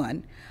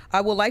 21,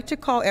 I would like to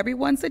call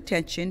everyone's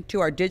attention to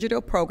our digital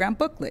program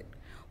booklet,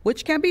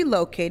 which can be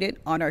located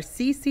on our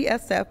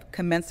CCSF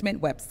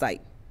Commencement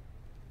website.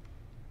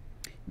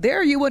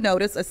 There you will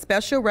notice a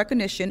special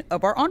recognition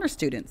of our honor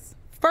students.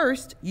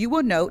 First, you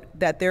will note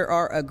that there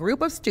are a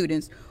group of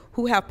students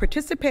who have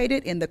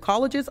participated in the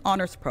college's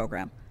honors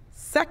program.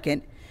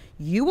 Second,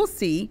 you will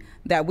see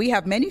that we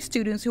have many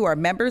students who are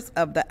members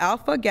of the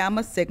Alpha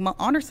Gamma Sigma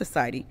Honor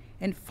Society.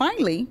 And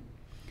finally,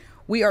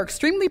 we are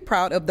extremely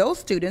proud of those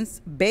students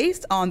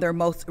based on their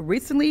most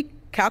recently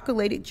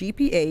calculated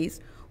GPAs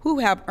who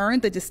have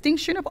earned the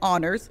distinction of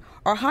honors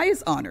or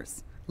highest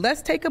honors.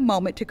 Let's take a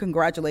moment to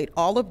congratulate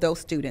all of those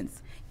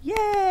students.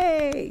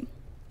 Yay!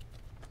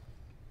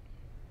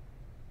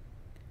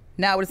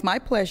 Now it is my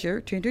pleasure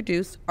to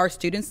introduce our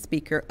student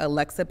speaker,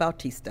 Alexa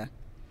Bautista.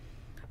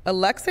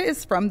 Alexa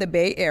is from the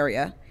Bay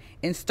Area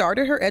and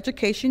started her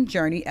education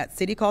journey at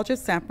City College of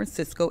San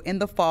Francisco in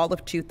the fall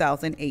of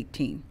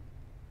 2018.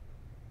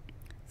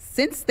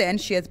 Since then,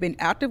 she has been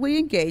actively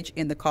engaged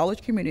in the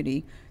college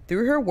community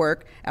through her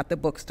work at the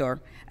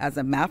bookstore as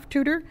a math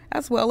tutor,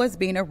 as well as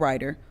being a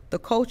writer, the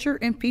culture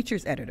and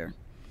features editor,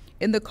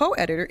 and the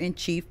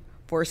co-editor-in-chief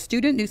for a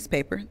student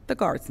newspaper, The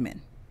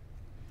Guardsman.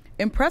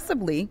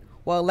 Impressively,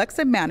 while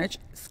Alexa managed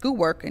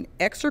schoolwork and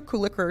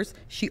extracurriculars,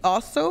 she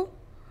also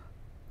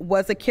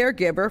was a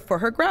caregiver for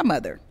her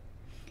grandmother.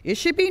 It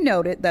should be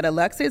noted that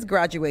Alexa is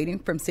graduating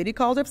from City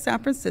College of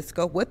San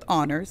Francisco with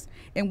honors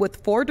and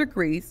with 4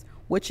 degrees,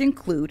 which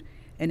include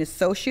an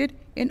associate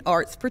in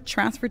Arts for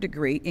Transfer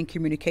degree in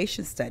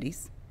Communication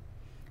Studies,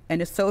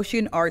 an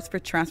Associate in Arts for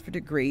Transfer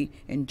degree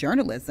in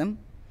Journalism,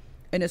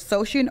 an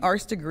Associate in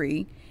Arts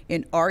degree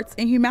in Arts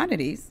and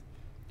Humanities,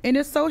 an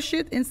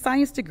Associate in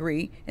Science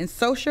degree in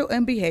Social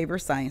and Behavior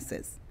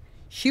Sciences.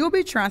 She will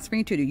be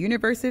transferring to the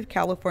University of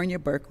California,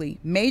 Berkeley,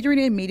 majoring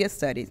in Media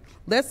Studies.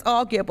 Let's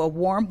all give a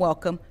warm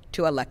welcome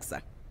to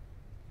Alexa.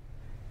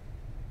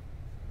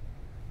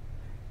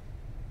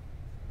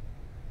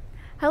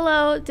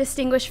 Hello,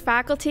 distinguished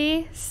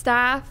faculty,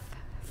 staff,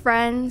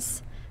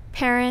 friends,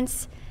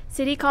 parents,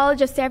 City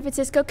College of San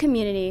Francisco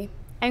community,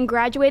 and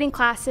graduating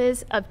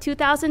classes of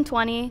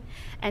 2020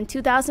 and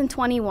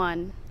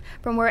 2021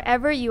 from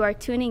wherever you are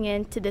tuning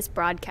in to this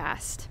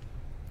broadcast.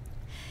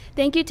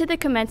 Thank you to the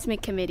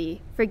Commencement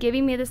Committee for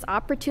giving me this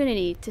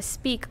opportunity to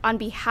speak on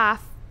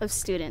behalf of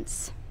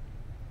students.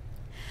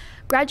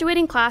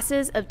 Graduating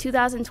classes of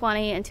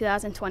 2020 and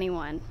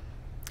 2021.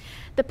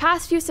 The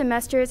past few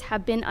semesters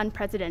have been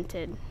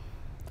unprecedented,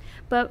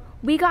 but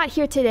we got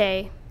here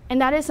today, and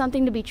that is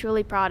something to be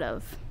truly proud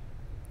of.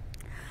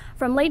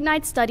 From late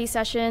night study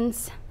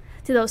sessions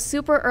to those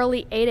super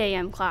early 8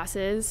 a.m.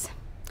 classes,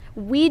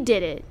 we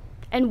did it,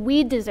 and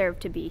we deserve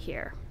to be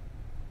here.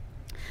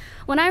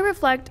 When I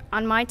reflect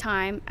on my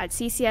time at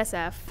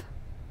CCSF,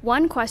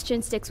 one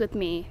question sticks with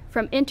me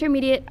from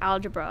intermediate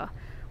algebra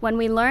when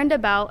we learned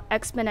about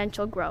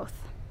exponential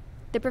growth.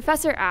 The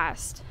professor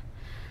asked,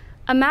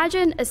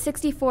 imagine a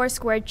 64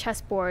 squared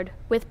chessboard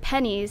with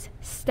pennies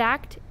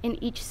stacked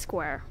in each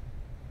square.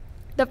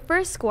 The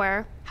first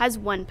square has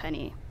 1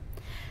 penny.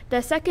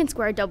 The second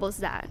square doubles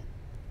that,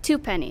 2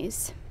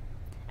 pennies.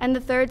 And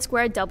the third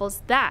square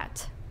doubles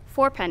that,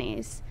 4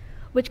 pennies,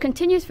 which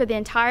continues for the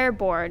entire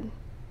board.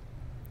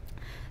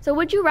 So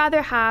would you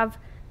rather have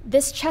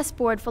this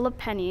chessboard full of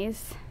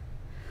pennies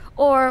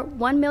or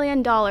 $1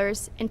 million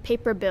in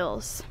paper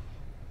bills?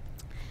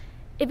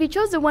 If you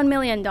chose the $1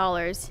 million,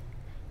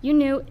 you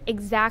knew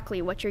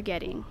exactly what you're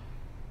getting.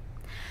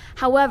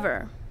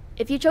 However,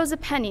 if you chose the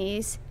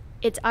pennies,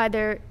 it's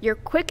either you're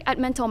quick at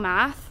mental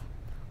math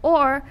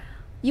or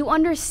you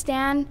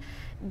understand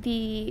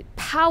the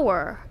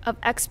power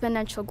of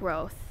exponential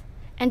growth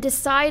and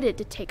decided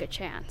to take a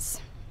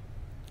chance.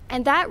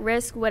 And that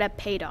risk would have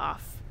paid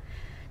off.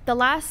 The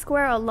last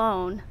square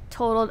alone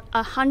totaled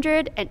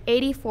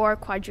 $184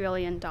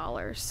 quadrillion.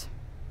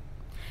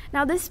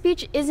 Now, this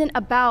speech isn't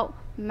about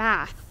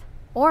math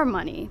or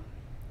money.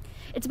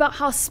 It's about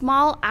how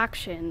small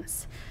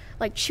actions,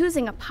 like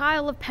choosing a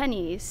pile of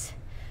pennies,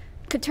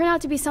 could turn out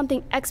to be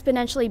something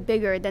exponentially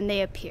bigger than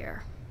they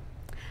appear.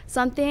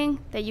 Something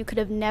that you could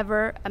have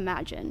never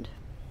imagined.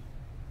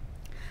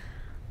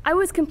 I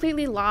was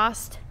completely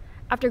lost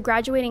after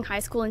graduating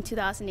high school in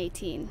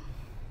 2018.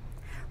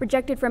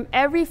 Rejected from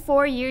every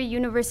 4-year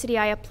university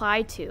I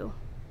applied to,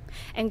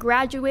 and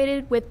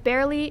graduated with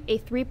barely a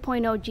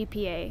 3.0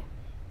 GPA.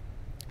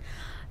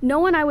 No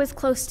one I was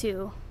close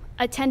to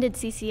attended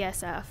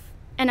CCSF,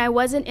 and I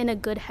wasn't in a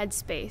good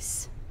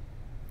headspace.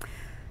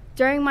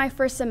 During my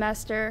first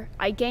semester,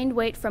 I gained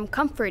weight from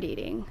comfort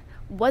eating,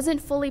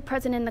 wasn't fully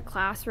present in the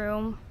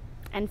classroom,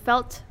 and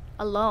felt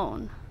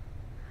alone.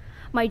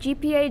 My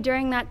GPA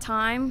during that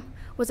time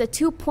was a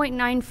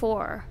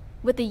 2.94,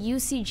 with a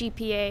UC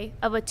GPA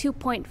of a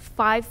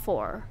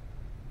 2.54.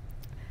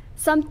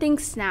 Something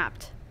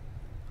snapped.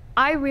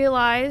 I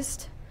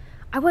realized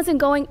I wasn't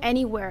going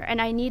anywhere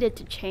and I needed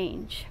to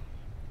change.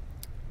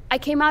 I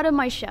came out of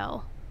my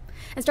shell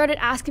and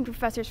started asking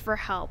professors for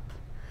help.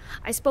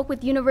 I spoke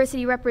with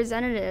university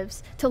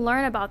representatives to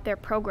learn about their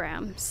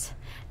programs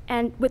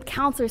and with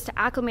counselors to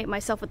acclimate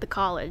myself with the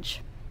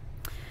college.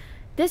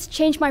 This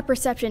changed my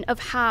perception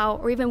of how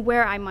or even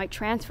where I might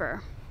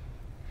transfer.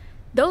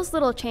 Those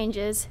little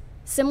changes,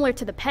 similar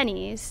to the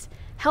pennies,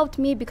 helped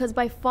me because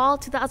by fall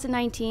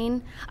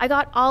 2019, I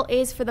got all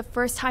A's for the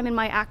first time in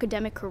my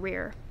academic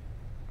career.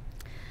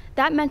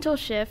 That mental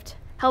shift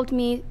helped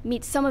me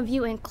meet some of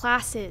you in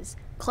classes,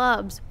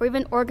 clubs, or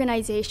even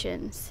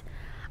organizations.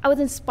 I was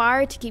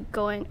inspired to keep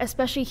going,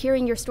 especially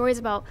hearing your stories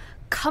about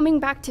coming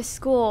back to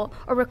school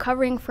or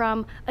recovering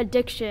from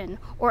addiction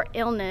or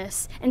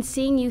illness and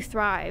seeing you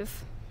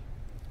thrive.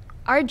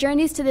 Our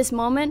journeys to this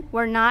moment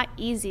were not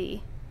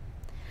easy.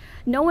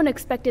 No one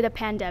expected a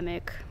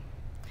pandemic.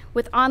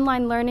 With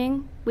online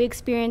learning, we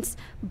experienced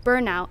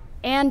burnout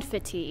and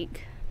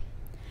fatigue.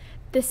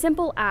 The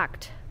simple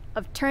act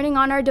of turning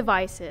on our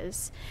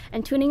devices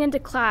and tuning into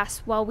class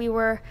while we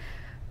were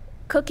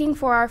cooking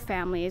for our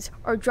families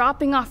or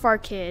dropping off our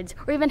kids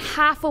or even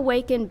half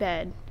awake in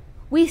bed,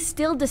 we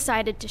still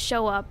decided to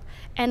show up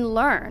and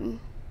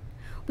learn.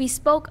 We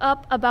spoke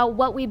up about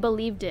what we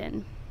believed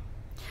in,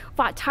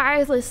 fought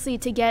tirelessly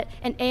to get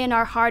an A in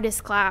our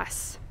hardest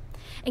class,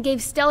 and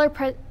gave stellar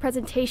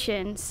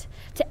presentations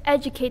to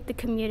educate the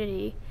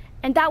community,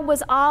 and that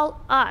was all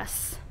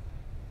us.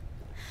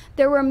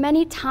 There were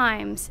many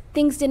times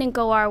things didn't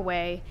go our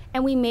way,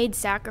 and we made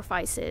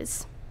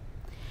sacrifices.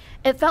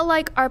 It felt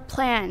like our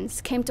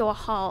plans came to a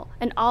halt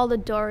and all the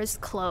doors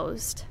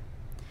closed.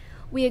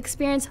 We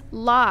experienced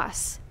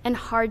loss and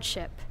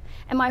hardship,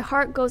 and my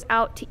heart goes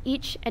out to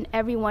each and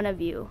every one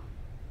of you.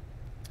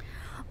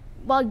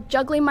 While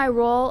juggling my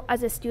role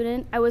as a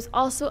student, I was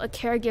also a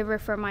caregiver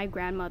for my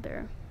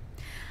grandmother.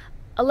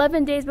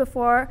 11 days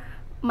before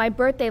my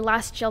birthday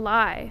last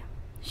July,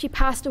 she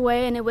passed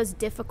away, and it was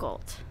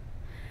difficult.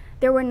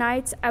 There were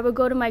nights I would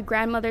go to my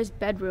grandmother's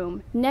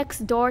bedroom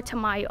next door to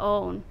my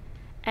own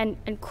and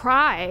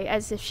cry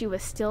as if she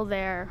was still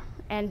there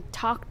and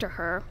talk to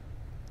her.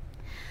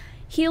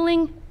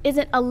 Healing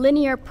isn't a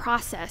linear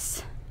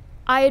process.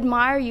 I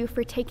admire you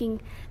for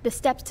taking the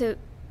steps to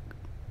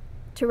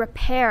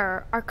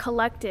repair our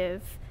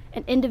collective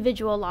and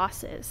individual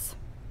losses.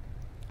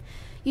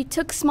 You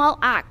took small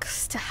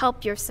acts to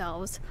help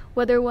yourselves,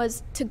 whether it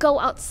was to go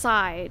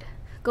outside,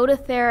 go to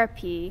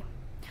therapy,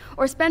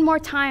 or spend more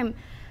time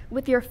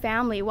with your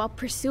family while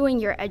pursuing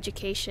your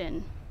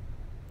education.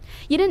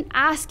 You didn't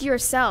ask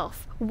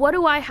yourself, what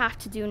do I have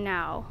to do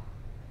now?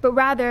 But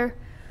rather,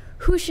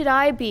 who should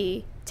I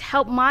be to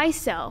help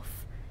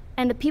myself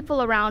and the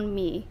people around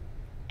me?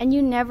 And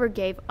you never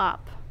gave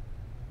up.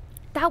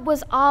 That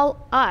was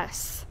all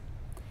us.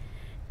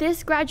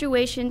 This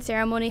graduation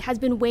ceremony has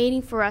been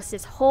waiting for us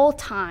this whole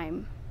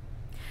time.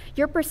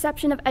 Your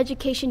perception of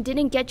education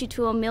didn't get you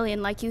to 1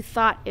 million like you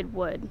thought it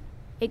would.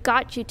 It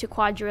got you to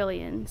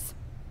quadrillions.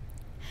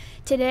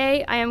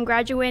 Today, I am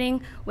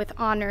graduating with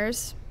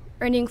honors,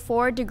 earning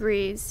 4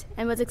 degrees,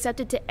 and was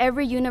accepted to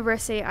every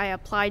university I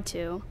applied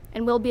to,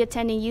 and will be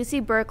attending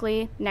UC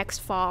Berkeley next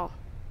fall.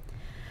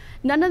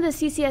 None of the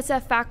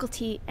CCSF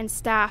faculty and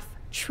staff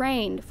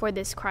trained for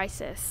this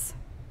crisis,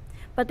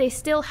 but they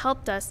still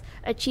helped us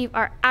achieve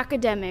our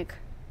academic,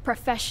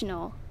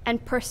 professional,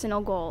 and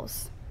personal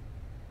goals.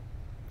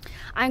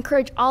 I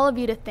encourage all of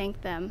you to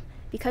thank them,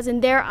 because in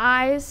their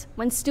eyes,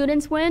 when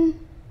students win,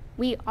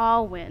 we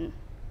all win.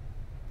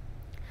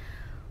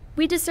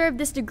 We deserve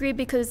this degree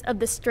because of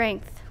the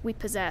strength we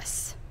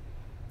possess.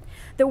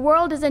 The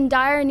world is in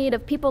dire need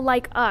of people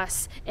like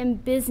us in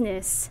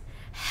business,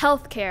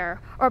 healthcare,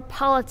 or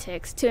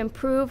politics to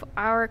improve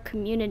our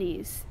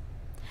communities,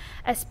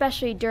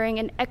 especially during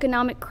an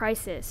economic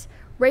crisis,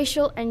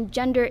 racial and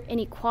gender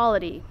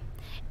inequality,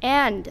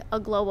 and a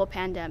global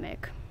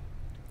pandemic.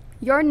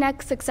 Your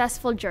next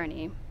successful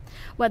journey,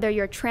 whether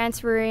you're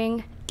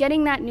transferring,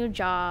 getting that new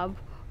job,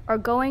 or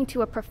going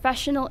to a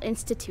professional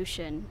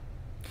institution,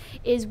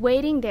 is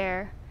waiting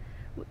there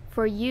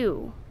for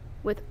you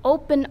with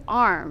open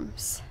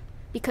arms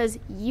because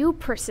you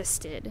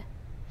persisted.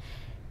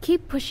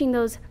 Keep pushing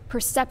those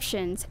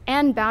perceptions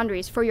and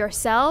boundaries for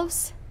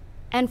yourselves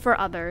and for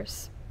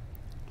others.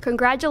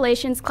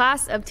 Congratulations,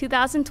 class of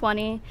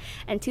 2020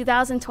 and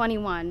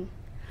 2021.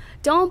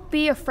 Don't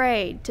be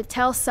afraid to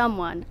tell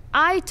someone,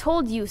 I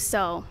told you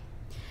so.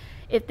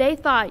 If they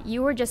thought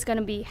you were just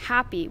gonna be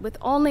happy with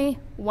only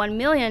 $1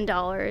 million,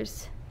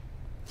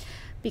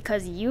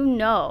 because you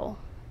know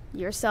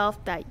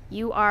yourself that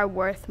you are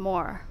worth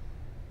more.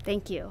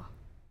 Thank you.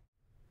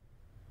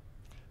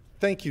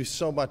 Thank you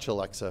so much,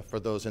 Alexa, for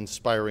those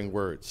inspiring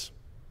words.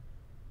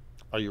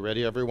 Are you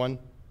ready, everyone?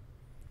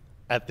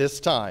 At this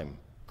time,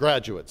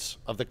 graduates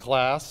of the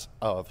class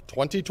of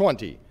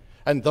 2020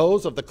 and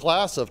those of the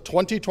class of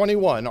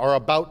 2021 are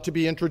about to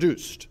be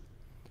introduced.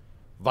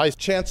 Vice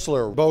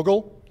Chancellor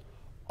Bogle,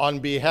 on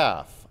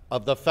behalf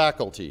of the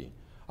faculty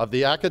of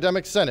the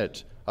Academic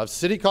Senate of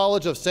City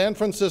College of San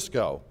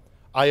Francisco,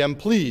 I am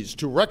pleased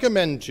to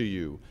recommend to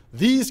you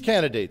these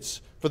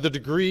candidates for the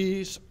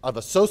degrees of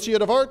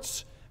Associate of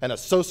Arts and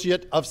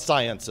Associate of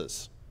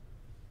Sciences.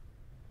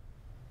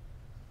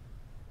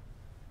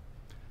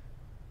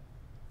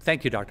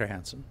 Thank you, Dr.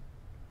 Hansen.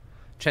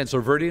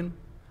 Chancellor Verdien,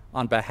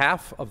 on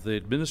behalf of the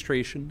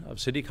administration of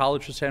City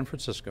College of San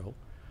Francisco,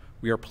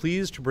 we are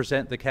pleased to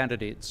present the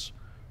candidates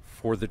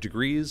for the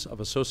degrees of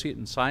Associate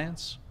in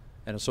Science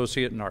and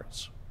Associate in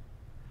Arts.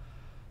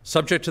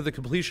 Subject to the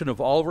completion of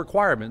all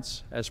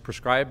requirements as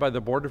prescribed by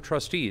the Board of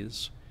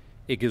Trustees,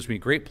 it gives me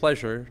great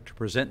pleasure to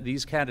present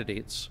these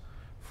candidates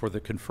for the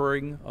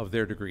conferring of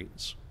their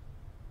degrees.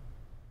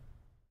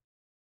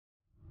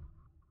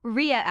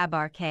 Ria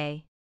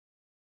Abarque,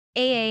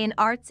 AA in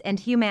Arts and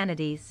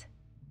Humanities,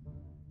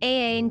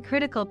 AA in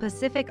Critical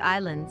Pacific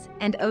Islands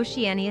and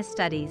Oceania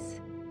Studies.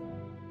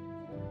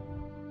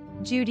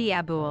 Judy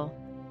Abul,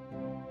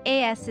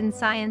 AS in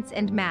Science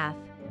and Math.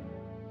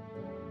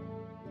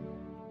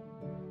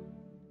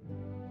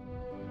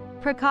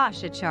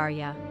 Prakash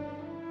Acharya,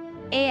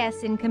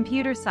 AS in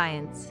Computer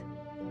Science.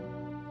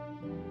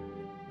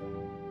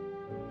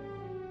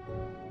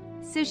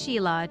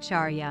 Sushila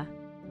Acharya,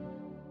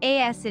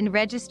 AS in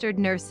Registered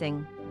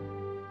Nursing.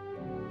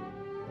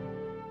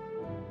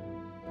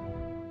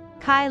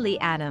 Kylie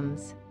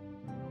Adams,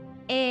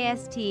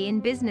 AST in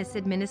Business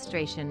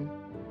Administration.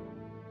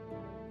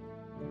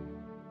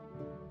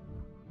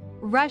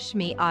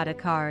 Rashmi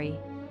Adhikari,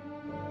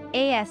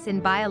 AS in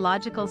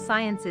Biological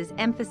Sciences,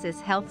 emphasis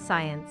Health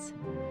Science.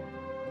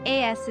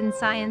 AS in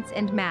Science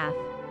and Math.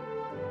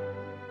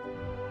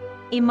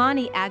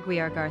 Imani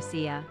Aguiar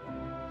Garcia,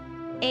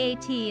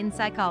 AAT in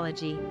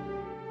Psychology.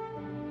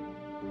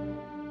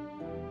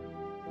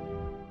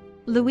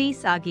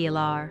 Luis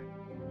Aguilar,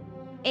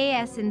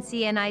 AS in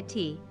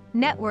CNIT,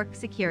 Network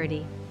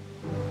Security.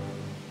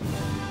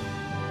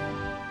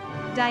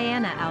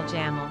 Diana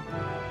Aljamal,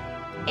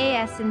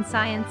 AS in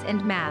Science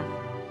and Math.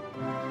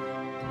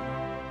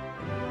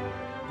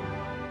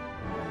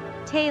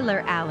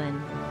 Taylor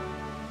Allen,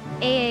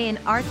 AA in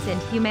Arts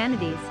and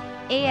Humanities,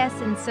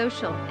 AS in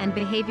Social and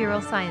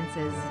Behavioral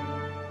Sciences.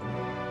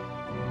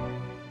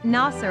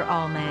 Nasser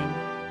Almang,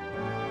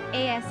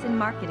 AS in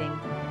Marketing.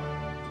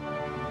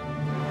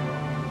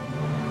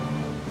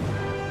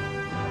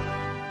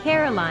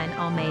 Caroline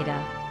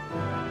Almeida,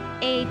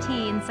 AAT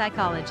in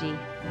Psychology.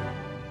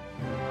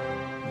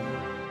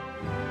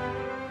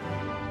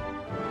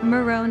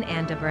 Marone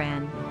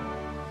Andabran,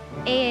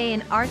 AA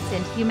in Arts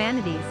and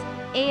Humanities,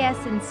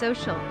 AS in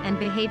Social and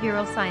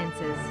Behavioral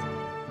Sciences.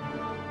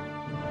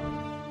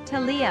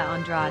 Talia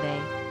Andrade,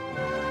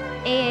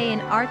 AA in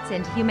Arts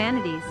and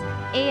Humanities,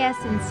 AS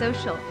in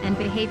Social and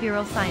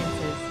Behavioral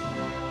Sciences.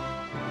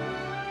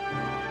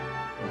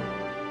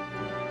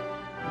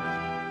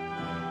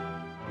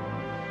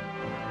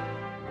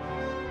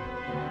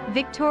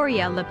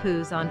 Victoria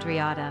Lapuz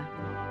Andriata,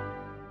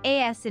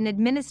 AS in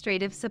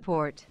Administrative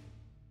Support.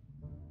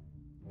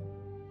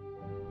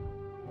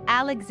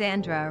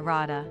 Alexandra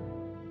Arata,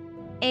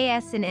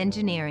 AS in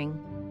Engineering.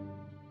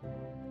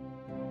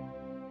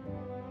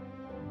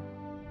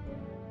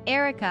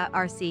 Erica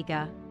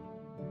Arcega,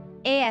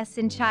 AS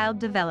in Child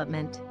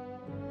Development.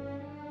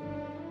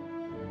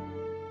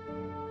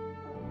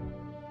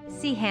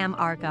 Siham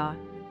Arga,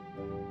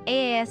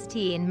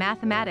 AAST in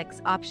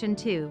Mathematics Option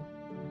 2.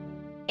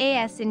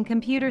 AS in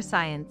Computer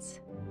Science.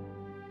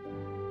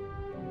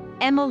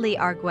 Emily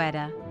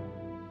Argueta,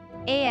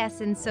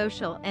 AS in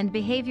Social and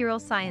Behavioral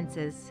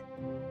Sciences.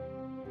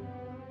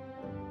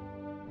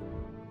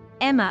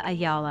 Emma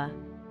Ayala,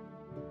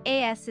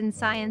 AS in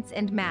Science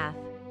and Math.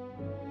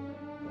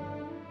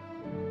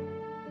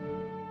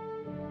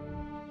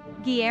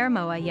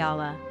 Guillermo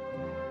Ayala,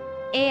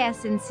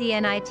 AS in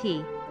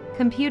CNIT,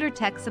 Computer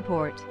Tech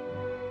Support.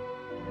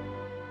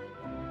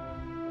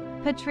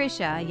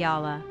 Patricia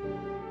Ayala,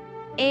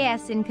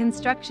 AS in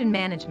Construction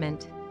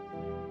Management.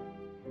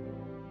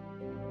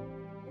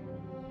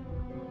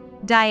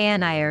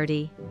 Diane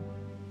Iardi,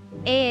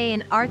 AA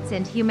in Arts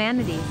and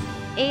Humanities,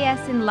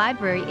 AS in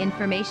Library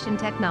Information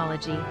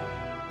Technology.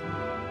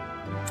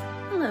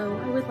 Hello,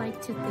 I would like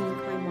to thank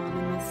my mom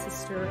and my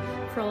sister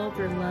for all of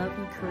their love,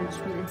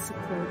 encouragement, and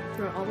support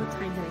throughout all the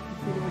time that I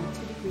completed my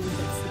 2 degrees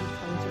at City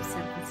College of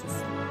San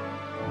Francisco.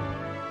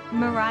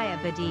 Mariah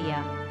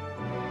Badilla,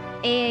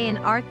 AA in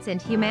Arts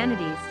and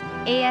Humanities,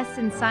 AS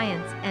in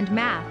Science and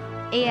Math,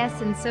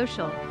 AS in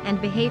Social and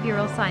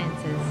Behavioral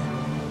Sciences.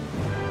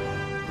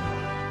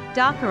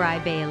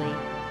 Dakarai Bailey,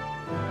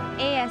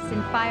 AS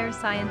in Fire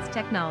Science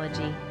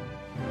Technology.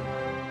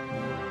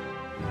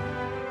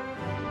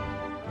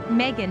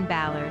 Megan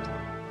Ballard,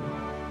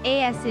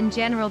 AS in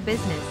General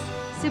Business,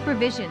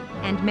 Supervision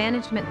and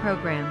Management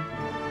Program.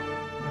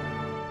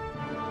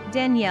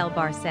 Danielle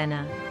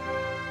Barcena,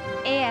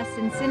 AS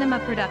in Cinema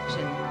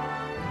Production.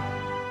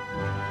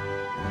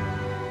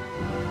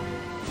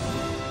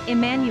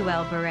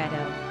 Emmanuel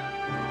Barreto,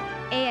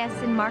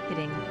 AS in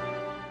Marketing.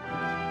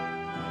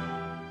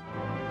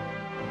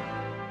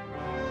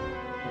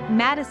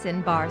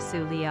 Madison Bar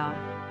Sulia,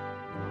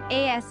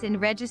 AS in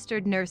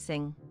Registered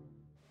Nursing.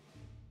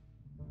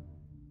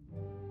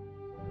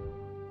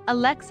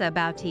 Alexa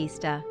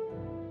Bautista,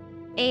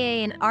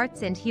 AA in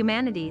Arts and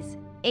Humanities,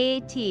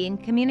 AAT in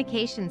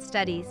Communication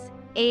Studies,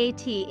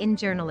 AAT in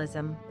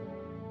Journalism.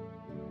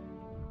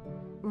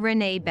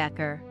 Renee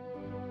Becker,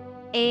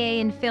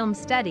 AA in Film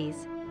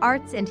Studies,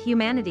 Arts and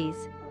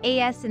Humanities,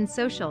 AS in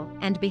Social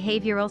and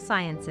Behavioral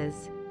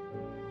Sciences.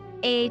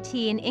 AAT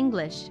in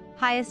English,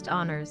 Highest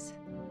Honors.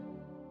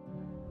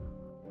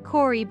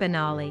 Corey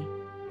Benali,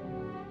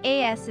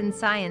 AS in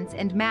Science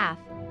and Math,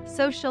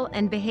 Social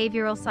and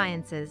Behavioral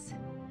Sciences.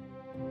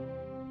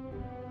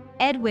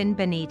 Edwin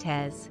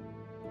Benitez,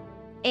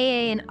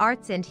 AA in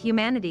Arts and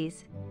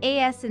Humanities,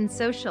 AS in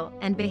Social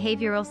and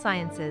Behavioral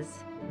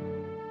Sciences.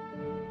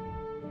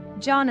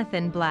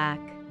 Jonathan Black,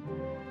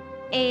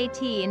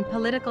 AAT in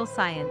Political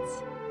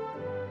Science.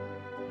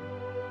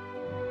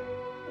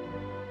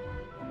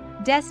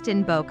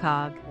 Destin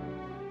Bocog,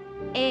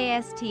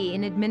 AAST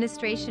in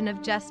Administration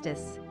of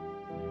Justice.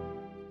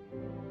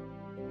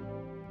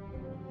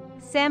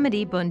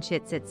 Samadi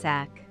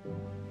Bunchitsitsak,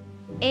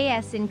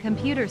 AS in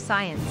Computer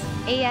Science,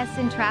 AS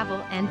in Travel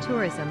and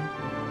Tourism.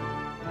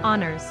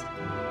 Honors.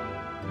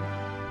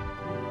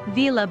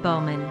 Vila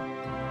Bowman,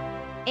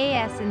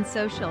 AS in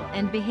Social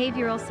and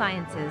Behavioral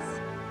Sciences.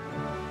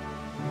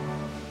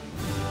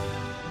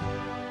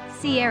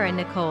 Sierra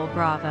Nicole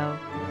Bravo,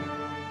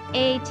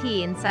 AAT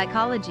in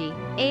Psychology,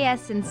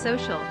 AS in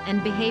Social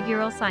and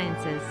Behavioral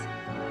Sciences.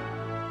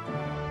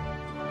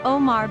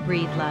 Omar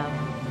Breedlove,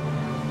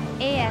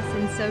 AS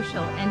in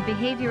Social and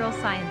Behavioral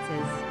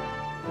Sciences.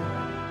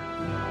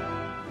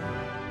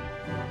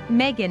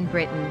 Megan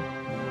Britton,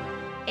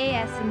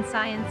 AS in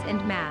Science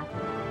and Math.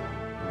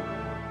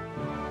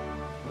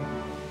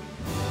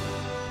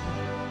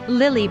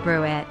 Lily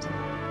Bruette,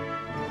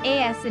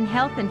 AS in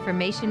Health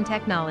Information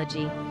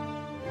Technology.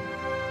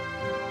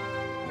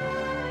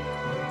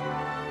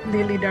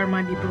 Lily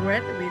Darmadi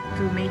Bruet with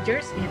 2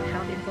 majors in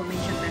Health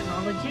Information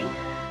Technology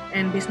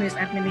and Business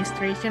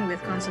Administration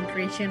with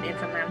concentration in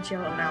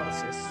Financial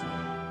Analysis.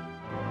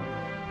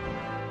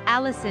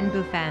 Allison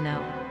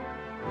Bufano,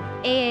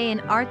 AA in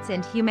Arts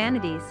and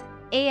Humanities,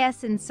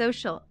 AS in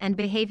Social and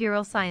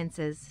Behavioral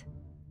Sciences.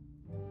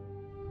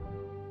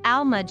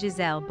 Alma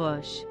Giselle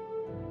Bush,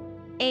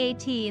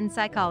 AAT in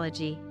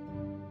Psychology.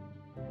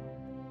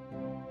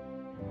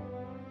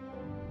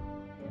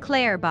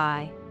 Claire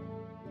Bai,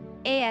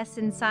 AS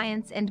in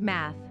Science and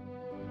Math.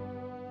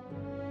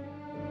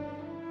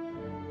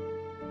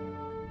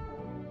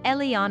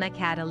 Eliana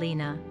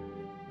Catalina,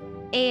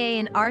 AA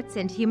in Arts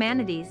and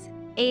Humanities,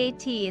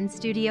 AAT in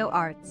Studio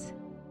Arts.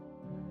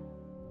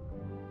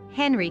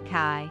 Henry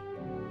Kai,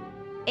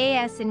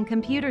 AS in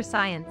Computer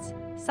Science,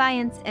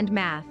 Science and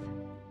Math.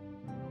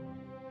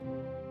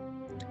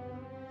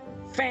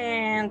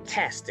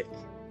 Fantastic.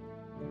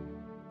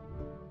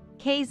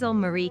 Kazel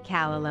Marie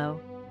Calilo,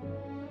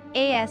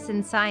 AS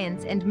in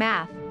Science and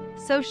Math,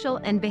 Social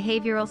and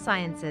Behavioral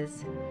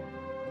Sciences.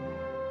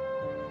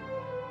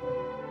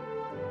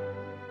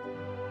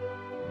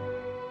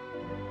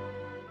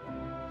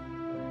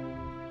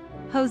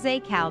 Jose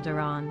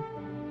Calderon,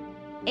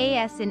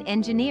 AS in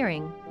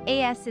Engineering,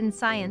 AS in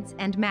Science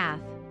and Math.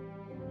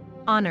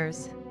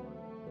 Honors.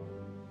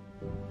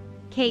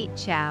 Kate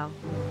Chow,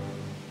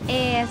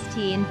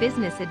 AAST in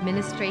Business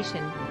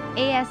Administration,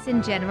 AS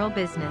in General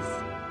Business.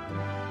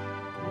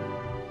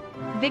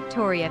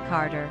 Victoria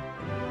Carter,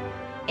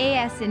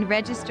 AS in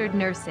Registered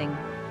Nursing.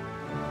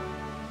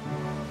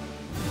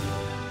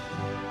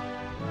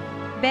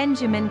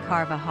 Benjamin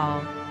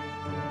Carvajal,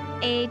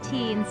 AAT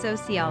in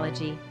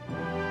Sociology.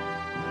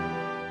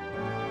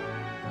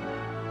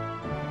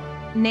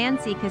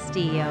 Nancy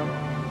Castillo,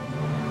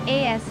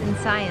 AS in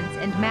Science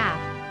and Math,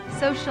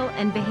 Social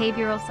and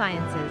Behavioral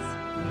Sciences.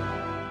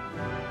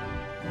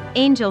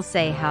 Angel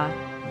Seha,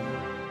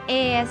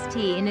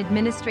 AAST in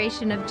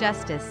Administration of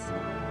Justice.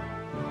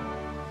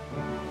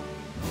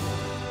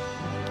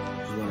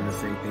 Just wanted to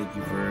say thank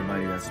you for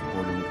everybody that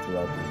supported me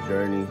throughout this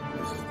journey.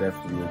 This is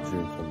definitely a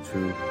dream come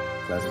true.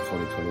 Class of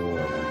 2021, we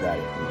got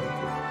it.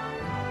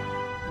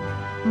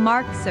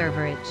 Mark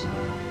Serverich,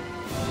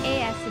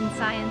 AS in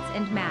Science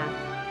and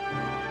Math.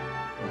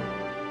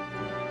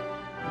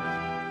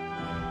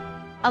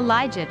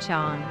 Elijah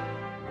Chong,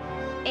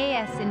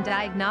 AS in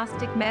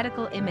Diagnostic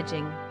Medical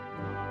Imaging.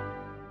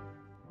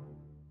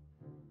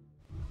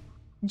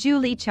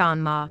 Julie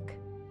Chanmak,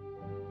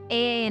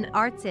 AA in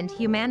Arts and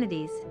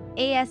Humanities,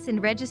 AS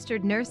in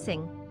Registered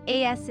Nursing,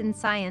 AS in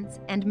Science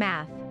and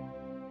Math.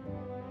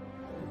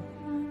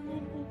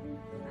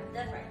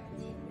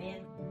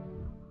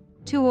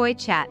 Tuoy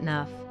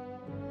Chatnoff,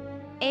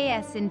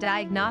 AS in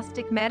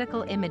Diagnostic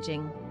Medical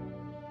Imaging.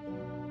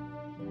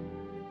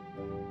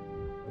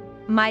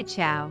 Mai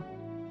Chow,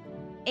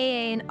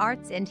 AA in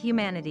Arts and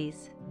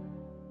Humanities.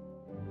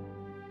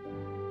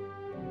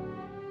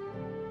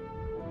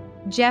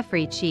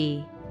 Jeffrey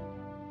Chi,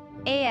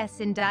 AS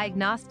in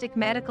Diagnostic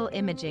Medical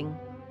Imaging.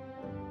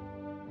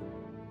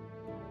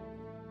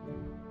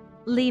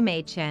 Li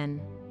Mei Chen,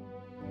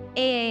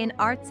 AA in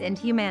Arts and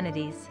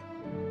Humanities.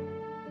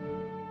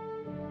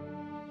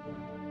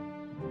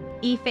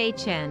 Yifei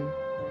Chen,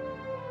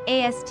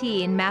 AST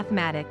in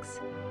Mathematics,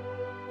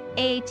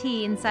 AAT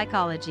in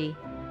Psychology.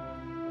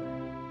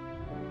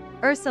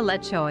 Ursula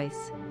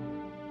Choice,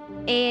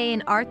 AA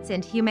in Arts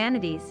and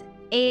Humanities,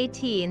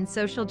 AAT in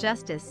Social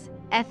Justice,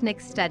 Ethnic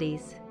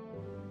Studies.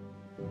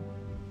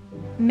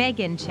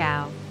 Megan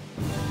Chow,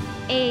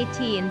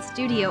 AAT in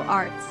Studio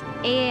Arts,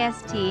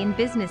 AAST in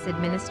Business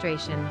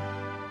Administration.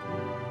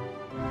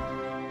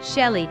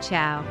 Shelley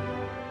Chow,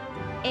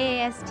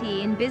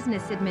 AAST in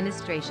Business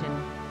Administration.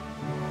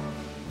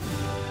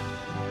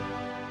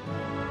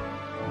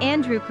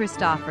 Andrew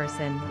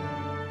Christofferson,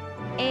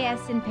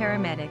 AS in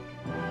Paramedic.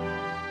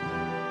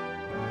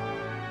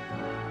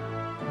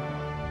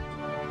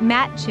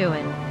 Matt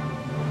Chewin,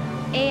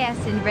 AS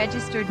in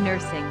Registered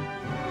Nursing.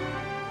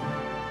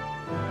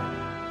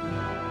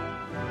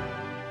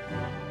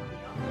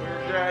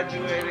 We're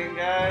graduating,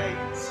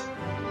 guys.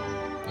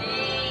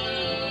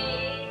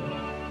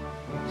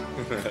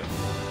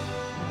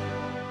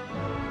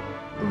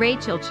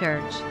 Rachel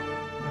Church,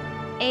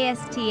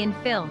 AST in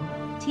Film,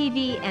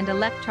 TV and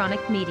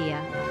Electronic Media.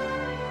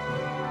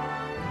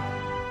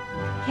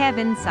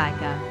 Kevin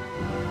Saika,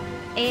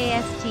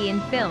 AST in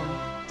Film,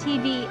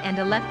 TV and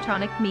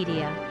Electronic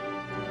Media.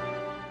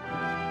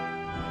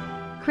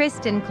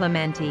 Kristen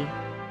Clementi,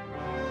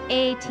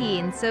 AAT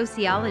in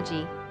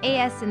Sociology,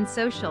 AS in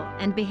Social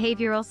and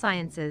Behavioral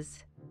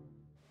Sciences.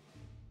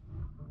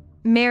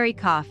 Mary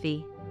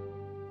Coffey,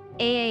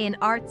 AA in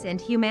Arts and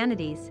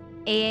Humanities,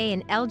 AA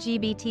in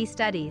LGBT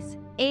Studies,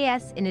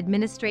 AS in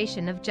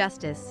Administration of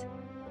Justice.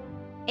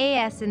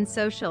 AS in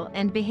Social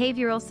and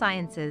Behavioral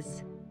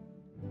Sciences.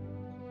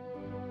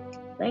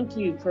 Thank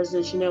you,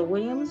 President Chanel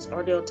Williams,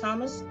 Ardell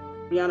Thomas,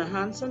 Brianna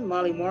Hanson,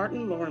 Molly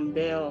Martin, Lauren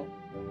Bell.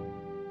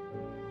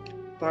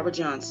 Barbara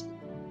Johnson.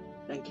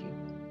 Thank you.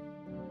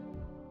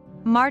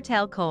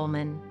 Martel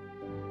Coleman,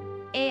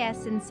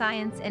 AS in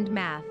Science and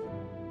Math.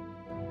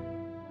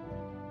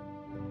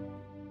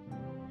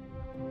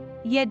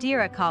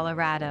 Yadira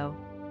Colorado,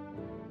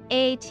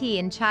 AAT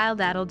in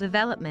Child Adult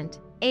Development,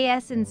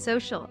 AS in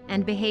Social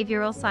and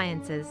Behavioral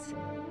Sciences.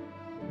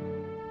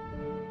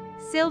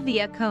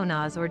 Sylvia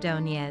Conaz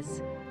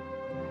Ordonez,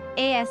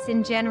 AS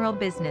in General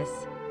Business.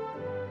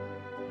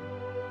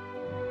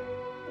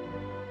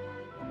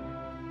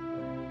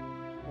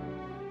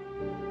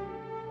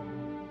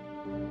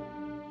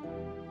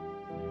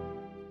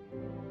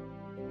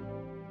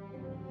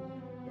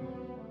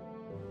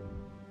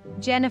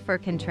 Jennifer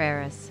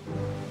Contreras,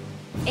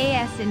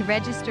 AS in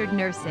Registered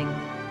Nursing.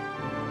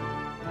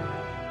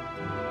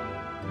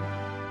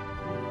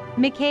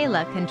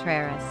 Michaela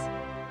Contreras,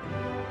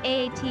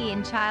 AAT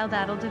in Child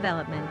Adult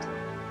Development.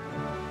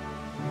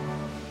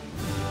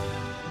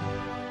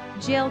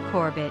 Jill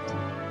Corbett,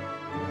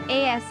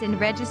 AS in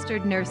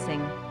Registered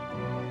Nursing.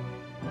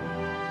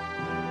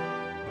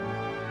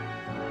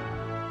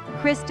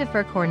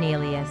 Christopher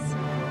Cornelius,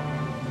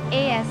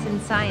 AS in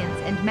Science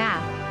and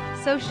Math,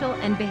 Social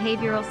and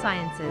Behavioral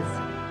Sciences.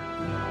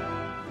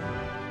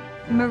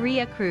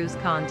 Maria Cruz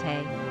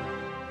Conte,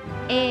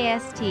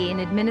 AAST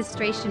in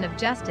Administration of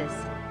Justice,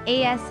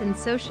 AS in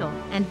Social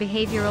and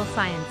Behavioral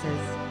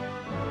Sciences.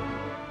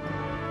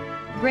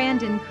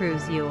 Brandon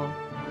Cruz Ewell,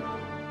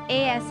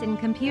 AS in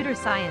Computer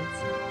Science,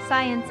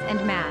 Science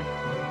and Math.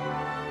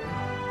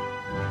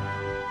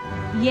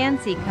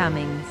 Yancy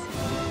Cummings,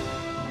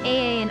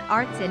 AA in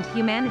Arts and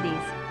Humanities,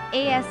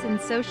 AS in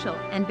Social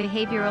and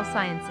Behavioral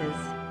Sciences.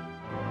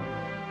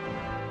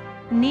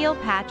 Neil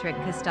Patrick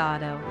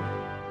Costado,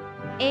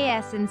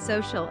 AS in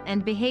Social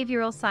and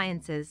Behavioral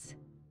Sciences.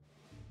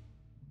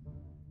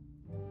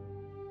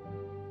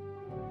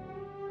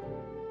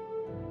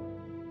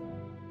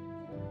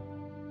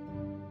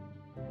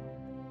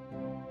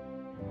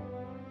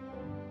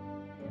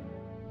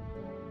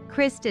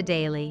 Krista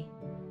Daly,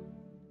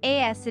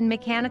 AS in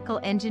Mechanical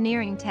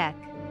Engineering Tech.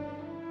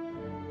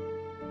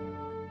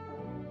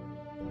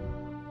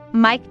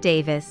 Mike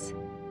Davis,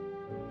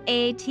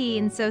 AAT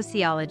in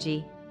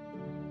Sociology.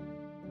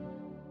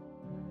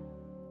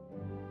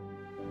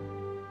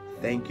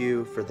 Thank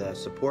you for the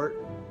support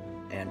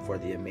and for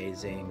the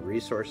amazing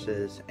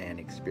resources and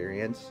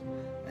experience,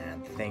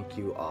 and thank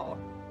you all.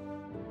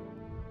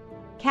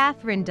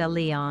 Catherine De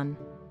Leon,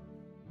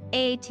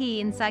 AAT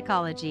in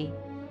Psychology.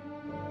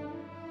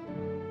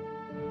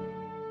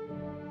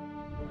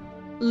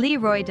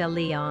 Leroy De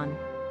Leon,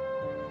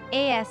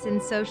 AS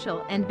in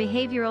Social and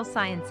Behavioral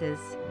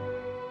Sciences.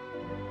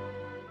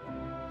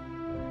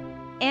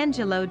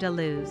 Angelo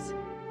DeLuz,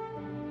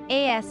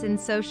 AS in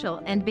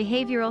Social and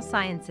Behavioral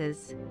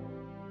Sciences.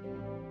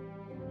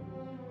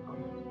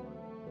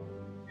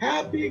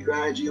 Happy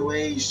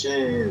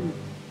graduation!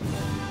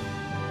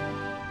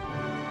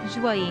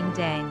 Zhuoying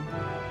Deng,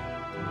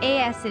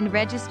 AS in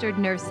Registered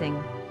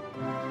Nursing.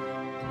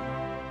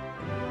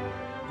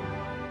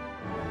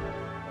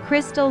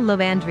 Crystal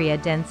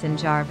Loandria Denson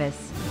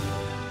Jarvis,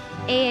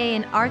 AA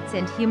in Arts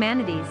and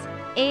Humanities,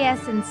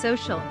 AS in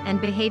Social and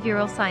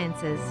Behavioral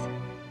Sciences.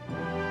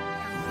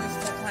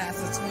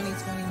 Class of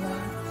 2021,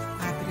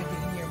 happy to be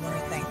here. Want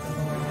to thank the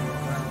Lord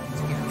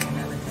for giving me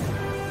another day.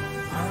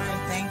 All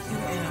right, thank you,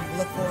 and I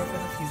look forward for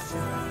the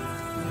future.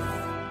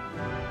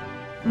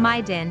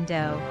 Mai Den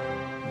Do,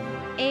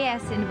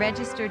 AS in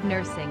Registered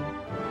Nursing.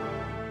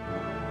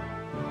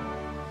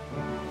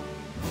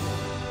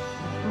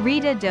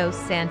 Rita Dos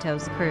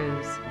Santos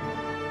Cruz,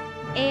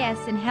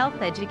 AS in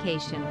Health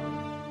Education.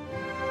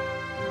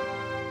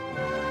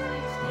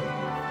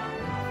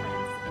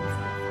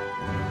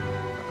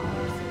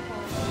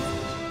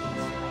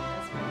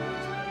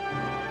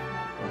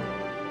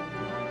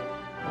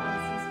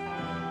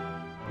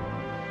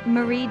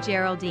 Marie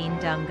Geraldine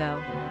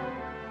Dungo,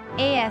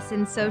 AS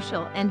in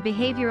Social and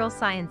Behavioral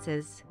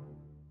Sciences.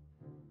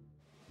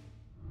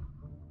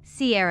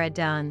 Sierra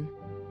Dunn,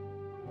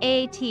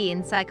 AAT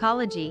in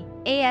Psychology,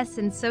 AS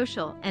in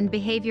Social and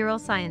Behavioral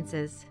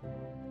Sciences.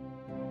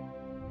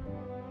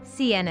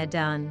 Sienna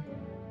Dunn,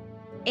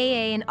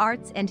 AA in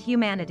Arts and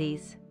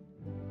Humanities,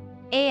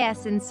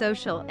 AS in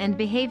Social and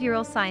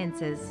Behavioral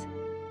Sciences.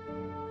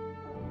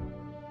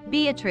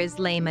 Beatriz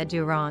Lema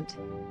Durant,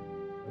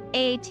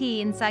 AAT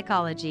in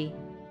Psychology.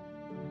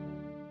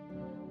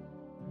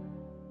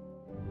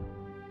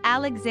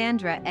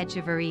 Alexandra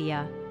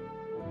Echeverria,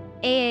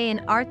 AA in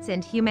Arts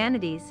and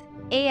Humanities,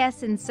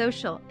 AS in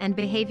Social and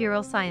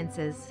Behavioral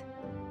Sciences.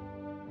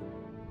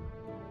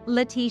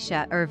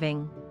 Letitia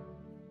Irving,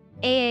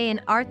 AA in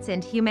Arts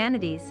and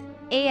Humanities,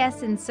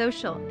 AS in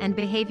Social and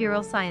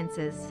Behavioral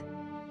Sciences.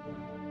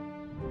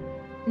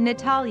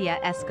 Natalia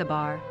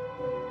Escobar,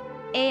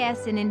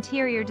 AS in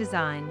Interior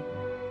Design.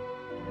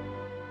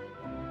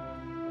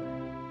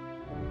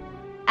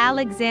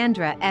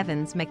 Alexandra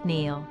Evans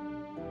McNeil,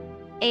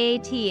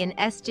 AAT in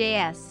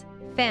SJS,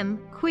 Femme,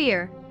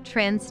 Queer,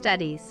 Trans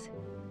Studies.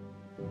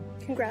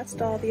 Congrats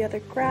to all the other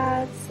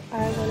grads.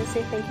 I want to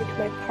say thank you to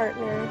my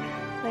partner,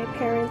 my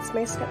parents,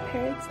 my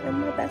step-parents,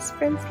 and my best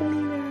friend,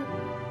 Selena.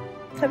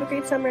 Have a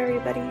great summer,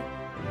 everybody.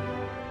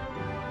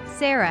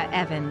 Sarah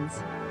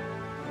Evans,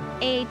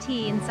 AAT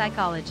in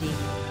Psychology.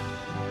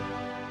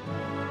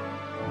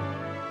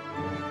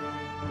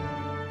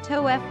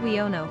 Toef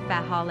Wiono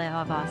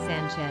Fahaleava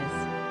Sanchez,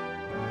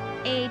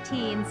 AAT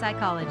in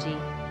Psychology.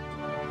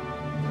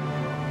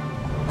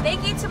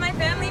 Thank you to my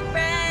family and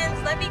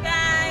friends. Love you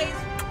guys.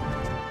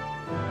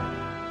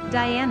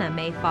 Diana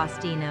May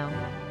Faustino,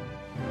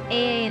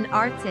 AA in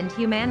Arts and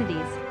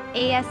Humanities,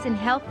 AS in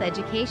Health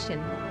Education,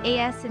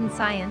 AS in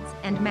Science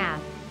and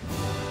Math.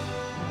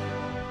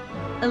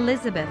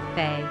 Elizabeth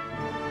Fay,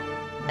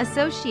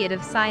 Associate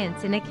of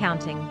Science in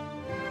Accounting.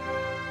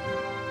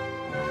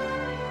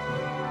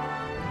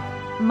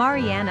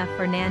 Mariana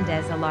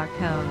Fernandez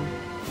Alarcón,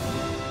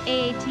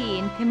 AAT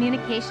in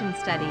Communication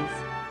Studies.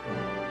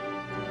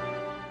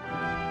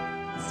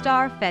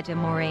 Star Feta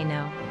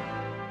Moreno,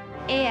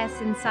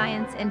 AS in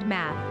Science and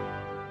Math.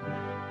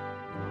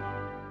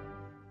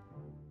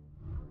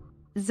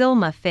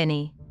 Zulma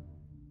Finney,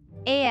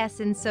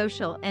 AS in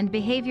Social and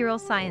Behavioral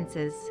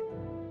Sciences.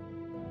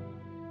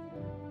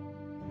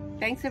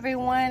 Thanks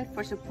everyone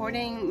for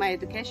supporting my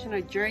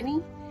educational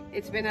journey.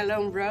 It's been a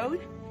long road,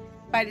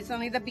 but it's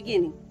only the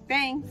beginning.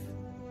 Thanks.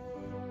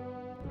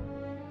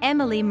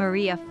 Emily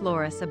Maria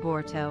Flores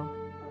Aborto,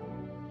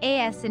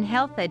 AS in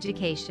Health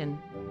Education.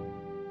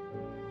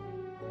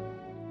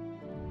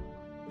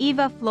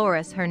 Eva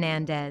Flores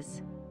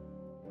Hernandez,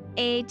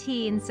 AAT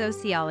in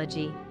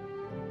Sociology.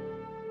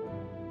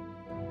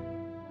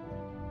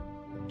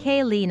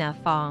 Kaylina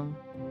Fong,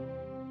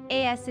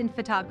 AS in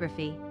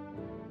Photography.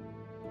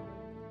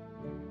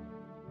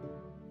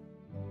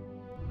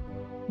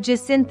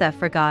 Jacinta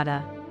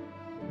Fragata,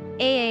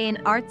 AA in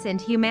Arts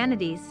and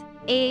Humanities,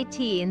 AAT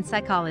in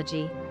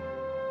Psychology.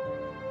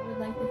 I would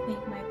like to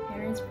thank my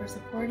parents for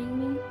supporting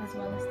me, as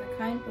well as the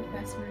kind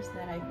professors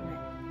that I've met.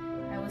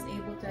 I was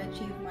able to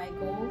achieve my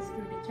goals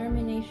through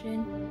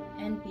determination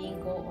and being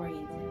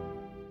goal-oriented.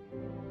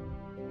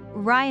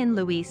 Ryan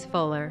Louise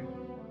Fuller,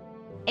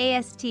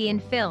 AST in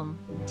Film,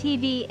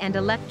 TV and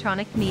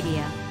Electronic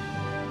Media.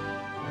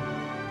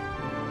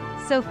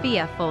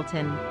 Sophia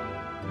Fulton,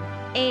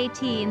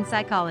 AAT in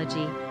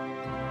Psychology.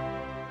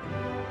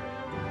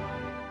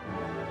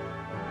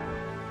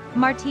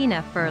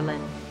 Martina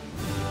Furlan,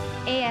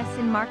 AS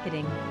in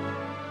Marketing.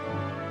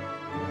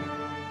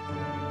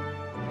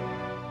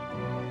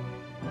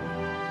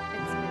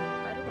 It's been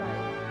quite a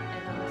ride,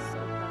 and I'm so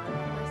proud of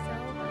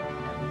myself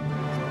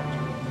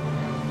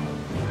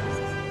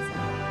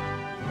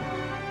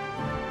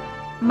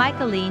and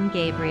Michaeline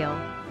Gabriel,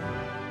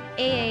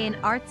 AA in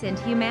Arts and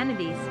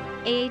Humanities,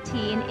 AAT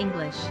in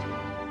English.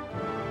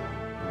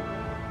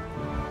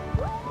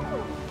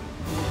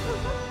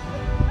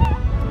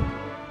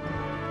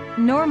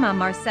 Norma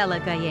Marcela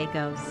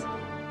Gallegos,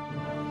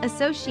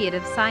 Associate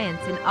of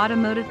Science in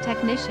Automotive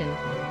Technician,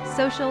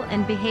 Social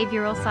and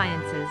Behavioral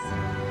Sciences.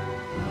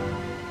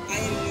 I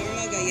am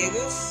Norma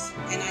Gallegos,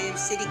 and I am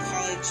City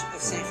College of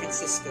San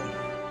Francisco.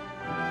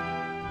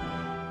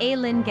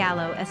 Aylin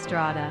Gallo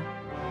Estrada,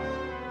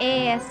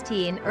 AAST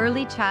in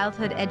Early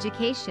Childhood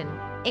Education,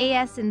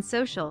 AS in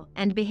Social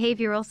and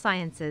Behavioral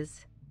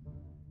Sciences.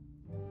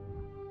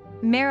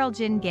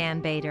 Meryl-Jin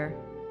Ganbader,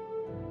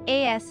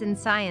 AS in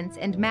Science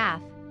and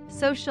Math,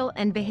 Social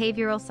and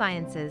Behavioral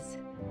Sciences.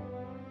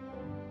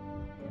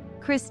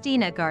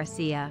 Cristina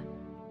Garcia,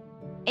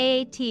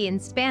 AAT in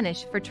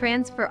Spanish for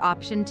Transfer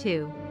Option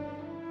 2.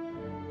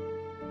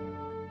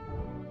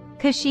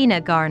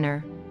 Kashina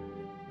Garner,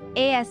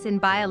 AS in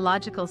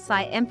Biological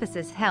Sci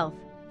Emphasis Health,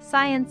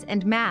 Science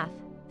and Math,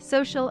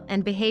 Social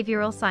and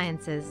Behavioral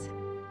Sciences.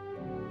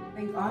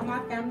 Thank all my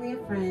family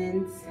and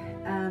friends,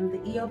 the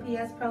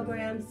EOPS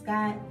program.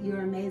 Scott, you're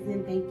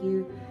amazing. Thank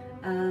you.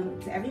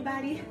 To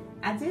everybody,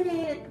 I did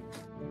it.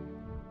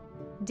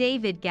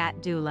 David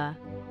Gatdula,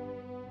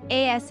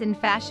 AS in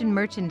Fashion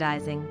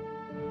Merchandising.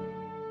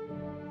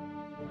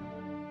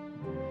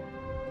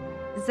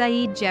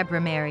 Zaid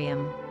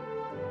Jebramariam,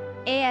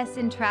 AS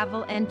in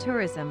Travel and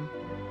Tourism.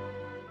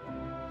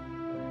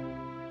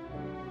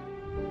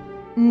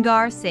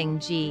 Ngar Singh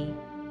G,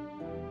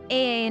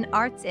 AA in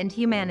Arts and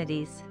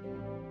Humanities.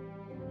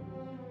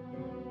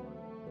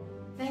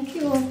 Thank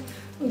you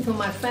to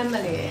my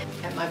family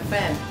and my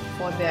friends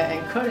for their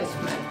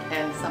encouragement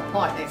and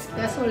support,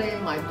 especially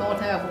my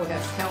daughter who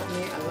has helped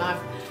me a lot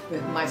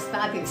with my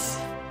studies.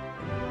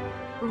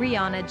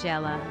 Rihanna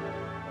Jella,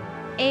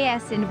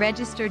 AS in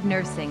Registered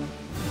Nursing.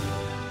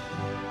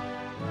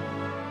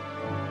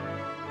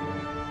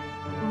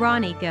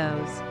 Ronnie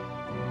Goes,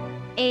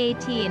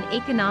 AAT in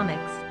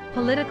Economics,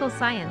 Political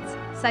Science,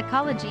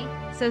 Psychology,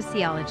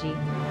 Sociology.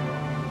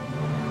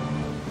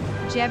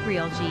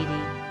 Jebriel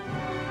Gidi,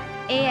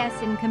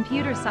 AS in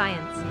Computer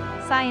Science,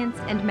 Science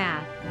and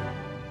Math.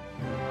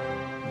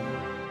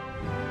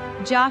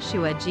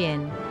 Joshua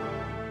Jin,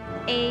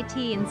 AAT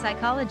in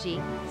Psychology,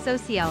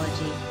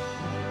 Sociology.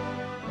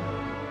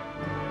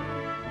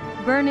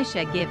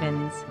 Bernicia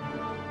Givens,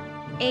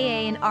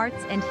 AA in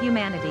Arts and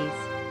Humanities.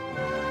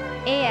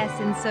 AS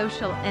in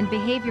Social and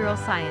Behavioral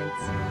Science.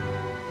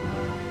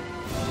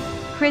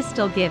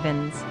 Crystal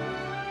Givens,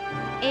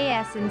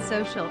 AS in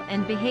Social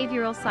and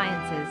Behavioral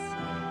Sciences.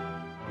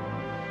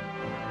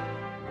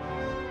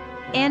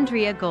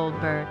 Andrea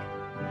Goldberg,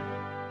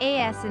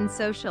 AS in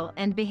Social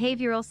and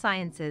Behavioral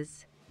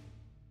Sciences.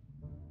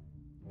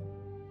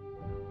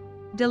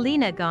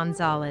 Delina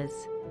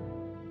Gonzalez,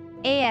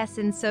 AS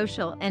in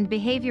Social and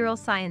Behavioral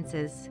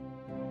Sciences.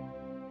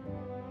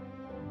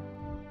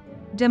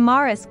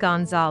 Damaris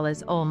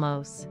Gonzalez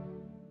Olmos,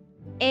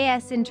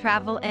 AS in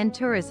Travel and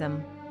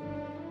Tourism.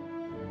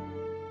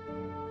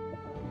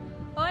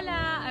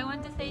 Hola, I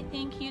want to say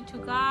thank you to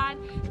God,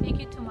 thank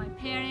you to my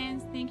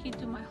parents, thank you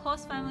to my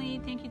host family,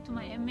 thank you to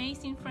my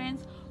amazing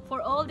friends for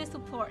all the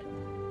support.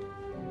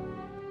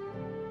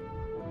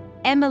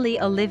 Emily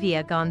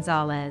Olivia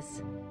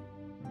Gonzalez,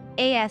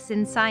 AS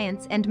in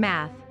Science and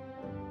Math.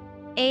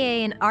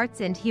 AA in Arts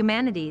and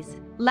Humanities,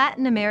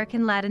 Latin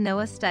American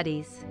Latinoa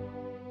Studies.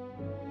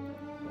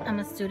 I'm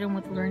a student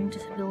with learning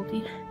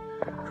disability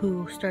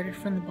who started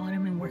from the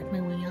bottom and worked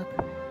my way up.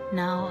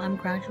 Now I'm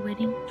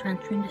graduating,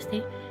 transferring to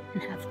state,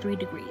 and have 3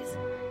 degrees.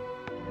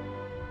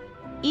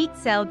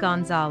 Itzel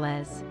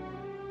Gonzalez,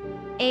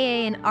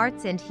 AA in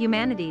Arts and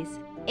Humanities,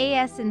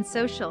 AS in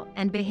Social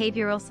and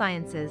Behavioral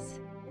Sciences.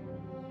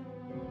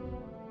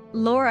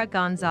 Laura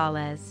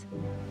Gonzalez,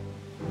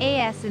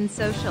 AS in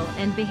Social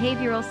and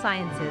Behavioral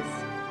Sciences.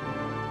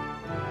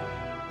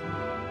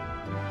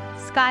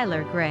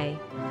 Skylar Gray,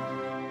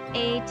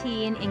 AAT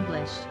in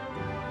English.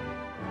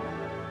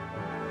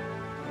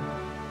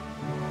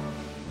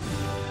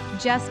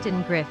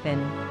 Justin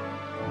Griffin,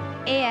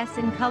 AS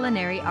in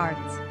Culinary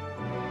Arts.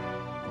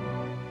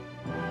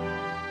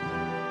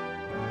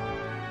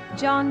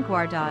 John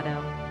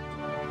Guardado,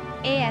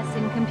 AS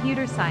in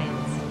Computer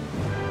Science.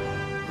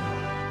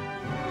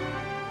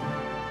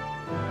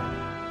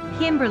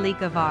 Kimberly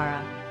Guevara,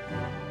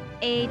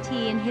 AAT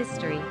in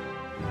History.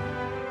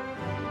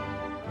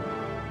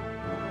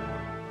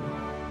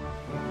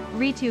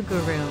 Ritu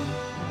Gurun,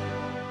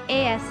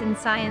 AS in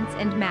Science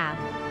and Math.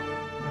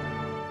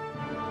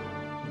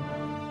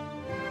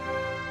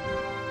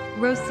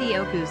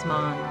 Rocio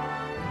Guzman,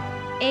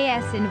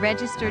 AS in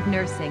Registered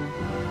Nursing.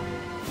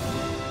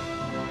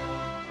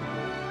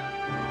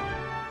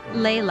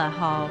 Layla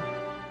Hall,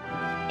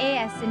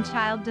 AS in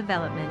Child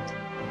Development.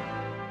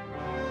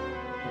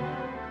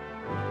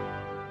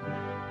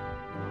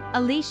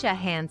 Alicia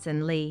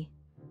Hansen Lee,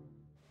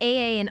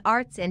 AA in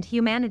Arts and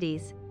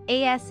Humanities,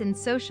 AS in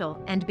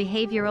Social and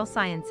Behavioral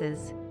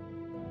Sciences.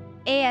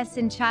 AS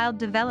in Child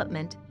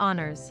Development,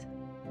 Honors.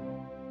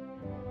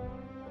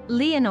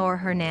 Leonor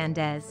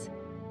Hernandez,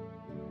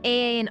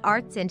 AA in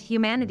Arts and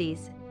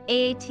Humanities,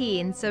 AAT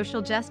in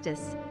Social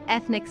Justice,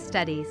 Ethnic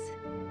Studies.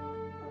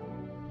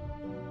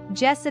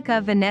 Jessica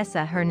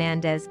Vanessa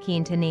Hernandez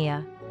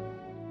Quintanilla,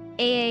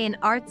 AA in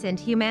Arts and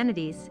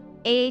Humanities,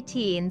 AAT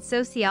in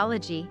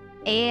Sociology,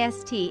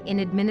 AAST in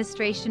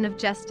Administration of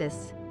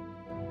Justice.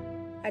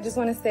 I just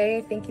want to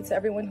say thank you to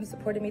everyone who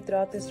supported me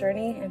throughout this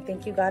journey, and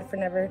thank you, God, for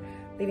never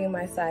leaving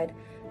my side.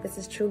 This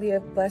is truly a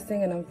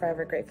blessing, and I'm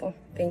forever grateful.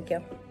 Thank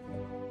you.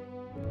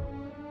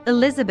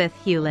 Elizabeth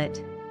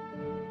Hewlett,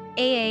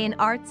 AA in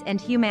Arts and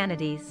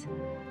Humanities,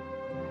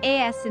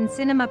 AS in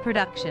Cinema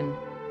Production.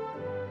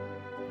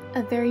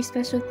 A very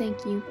special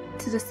thank you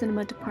to the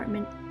Cinema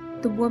Department,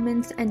 the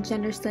Women's and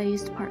Gender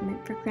Studies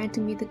Department for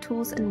granting me the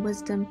tools and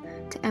wisdom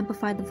to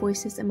amplify the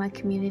voices in my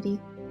community.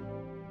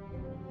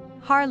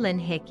 Harlan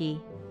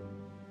Hickey,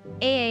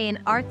 AA in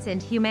Arts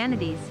and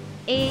Humanities,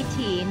 AAT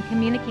in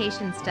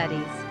Communication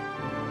Studies.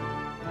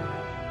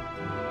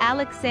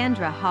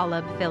 Alexandra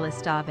Holub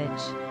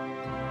Filistovich,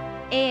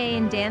 AA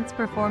in Dance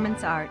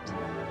Performance Art.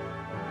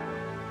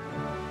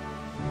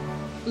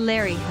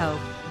 Larry Hope,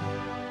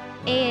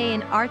 AA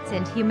in Arts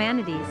and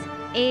Humanities,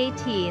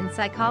 AAT in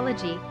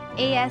Psychology,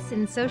 AS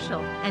in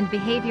Social and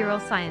Behavioral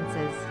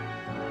Sciences.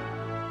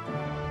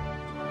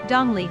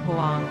 Dongli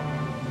Huang,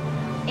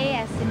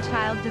 AS in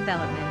Child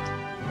Development.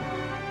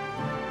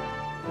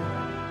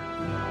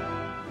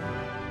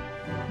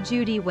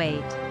 Judy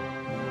Waite,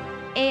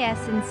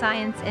 AS in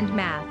Science and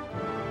Math.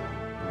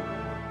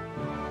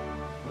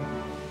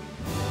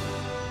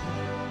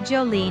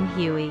 Jolene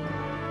Huey,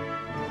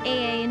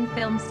 AA in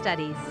Film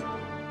Studies.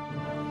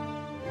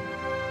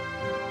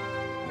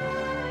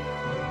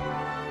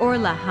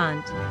 Orla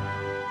Hunt,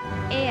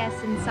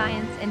 AS in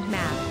Science and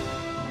Math.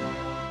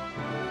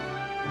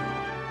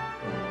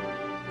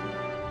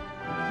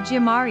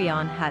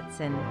 Jamarion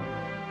Hudson,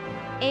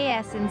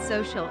 AS in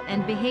Social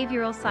and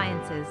Behavioral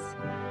Sciences.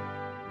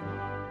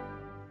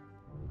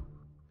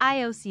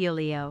 Ios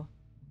Yulio,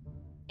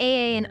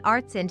 AA in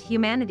Arts and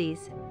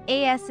Humanities,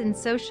 AS in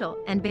Social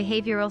and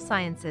Behavioral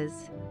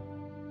Sciences.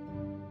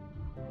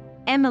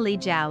 Emily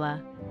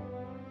Jalla,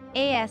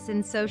 AS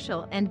in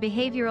Social and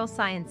Behavioral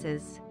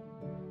Sciences.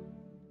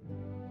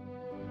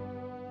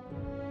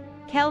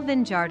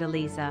 Kelvin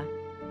Jardaliza,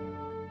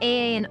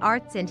 AA in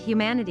Arts and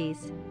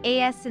Humanities,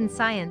 AS in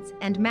Science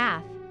and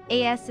Math,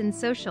 AS in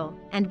Social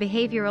and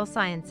Behavioral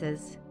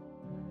Sciences.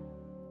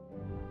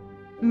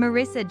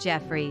 Marissa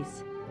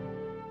Jeffries.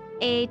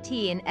 AAT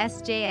in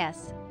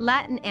SJS,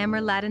 Latin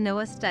Amor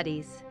Latinoa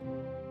Studies.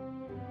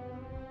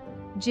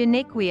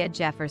 Janiquia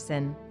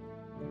Jefferson.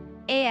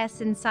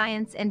 AS in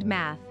Science and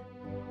Math.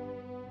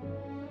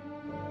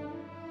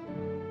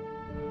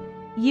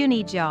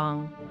 Uni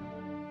Jong.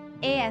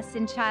 AS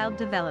in Child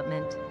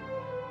Development.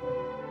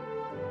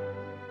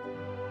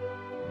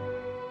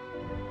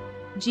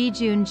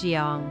 Jijun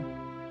Jiang.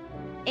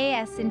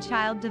 AS in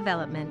Child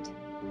Development.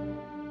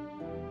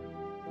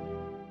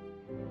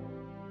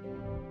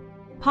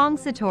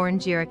 Pongsatorn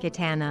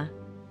Jirikitana.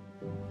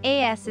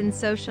 AS in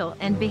Social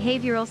and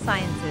Behavioral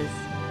Sciences.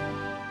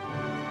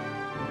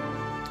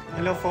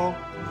 Hello, folk.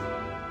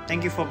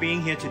 Thank you for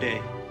being here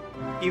today.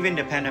 Even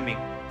the pandemic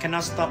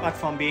cannot stop us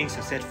from being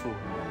successful.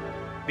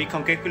 Big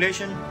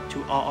congratulations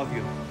to all of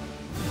you.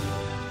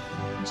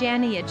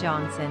 Jania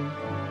Johnson.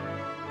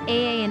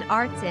 AA in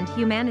Arts and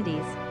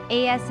Humanities,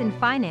 AS in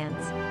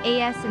Finance,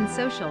 AS in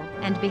Social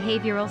and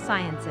Behavioral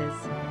Sciences.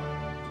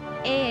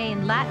 AA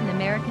in Latin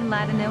American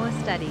Latinoa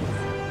Studies.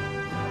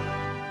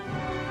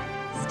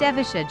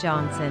 Stevisha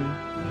Johnson.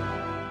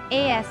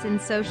 AS in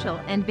Social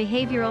and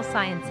Behavioral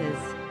Sciences.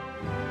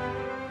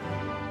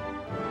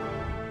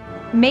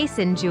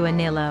 Mason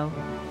Juanillo.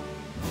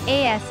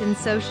 AS in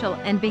Social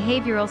and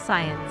Behavioral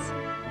Science.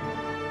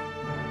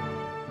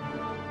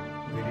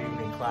 Good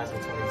evening, class of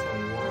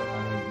 2021.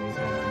 My name is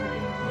Mason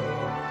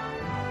Juanillo.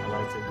 I'd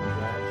like to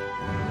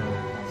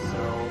congratulate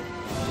myself,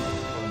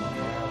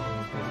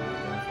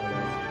 my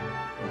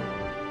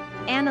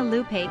family, Anna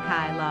Lupe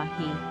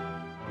Kailahi.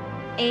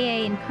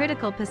 AA in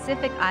Critical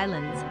Pacific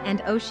Islands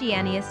and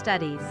Oceania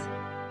Studies.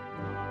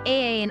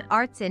 AA in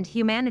Arts and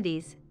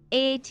Humanities,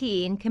 AAT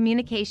in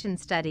Communication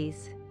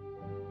Studies.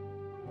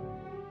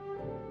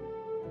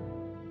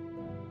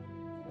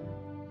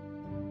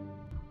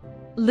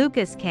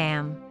 Lucas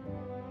Cam.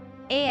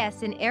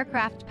 AS in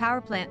Aircraft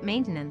Powerplant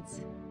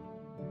Maintenance.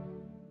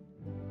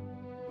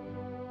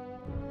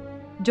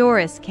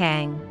 Doris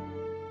Kang.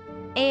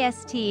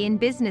 AST in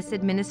Business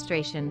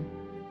Administration.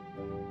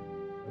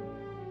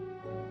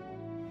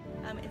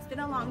 It's been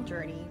a long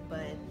journey,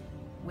 but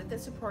with the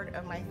support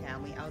of my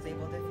family, I was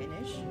able to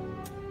finish.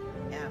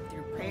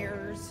 Through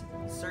prayers,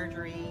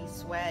 surgery,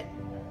 sweat,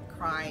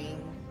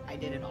 crying, I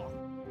did it all.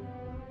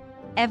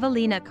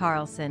 Evelina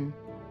Carlson.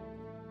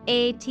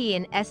 AAT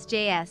in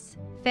SJS,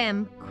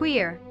 Femme,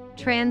 Queer,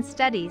 Trans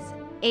Studies,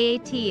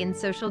 AAT in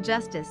Social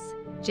Justice,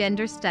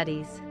 Gender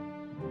Studies.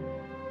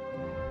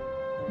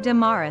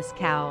 Damaris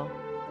Cowell.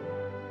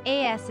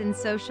 AS in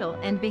Social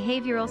and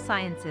Behavioral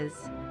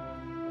Sciences.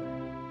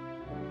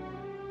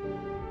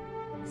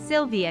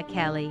 Sylvia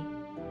Kelly.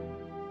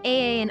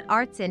 AA in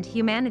Arts and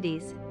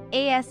Humanities,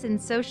 AS in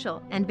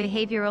Social and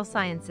Behavioral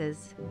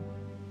Sciences.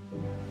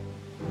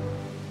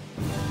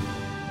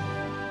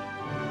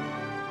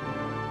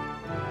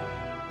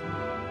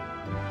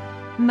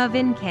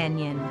 Mavin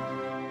Kenyon.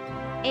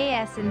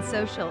 AS in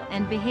Social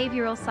and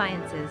Behavioral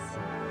Sciences.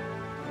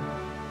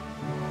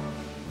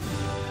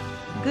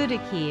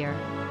 Gudakir.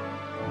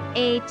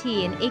 AAT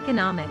in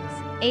Economics,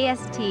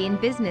 AST in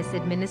Business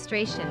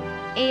Administration,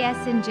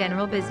 AS in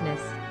General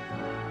Business.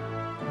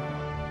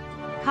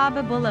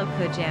 Kababulo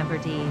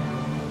Kujamberdi.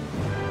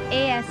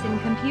 AS in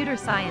Computer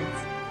Science,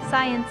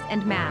 Science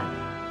and Math.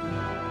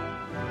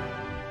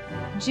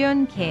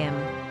 Jun Kim.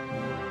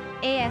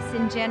 AS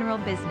in General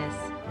Business.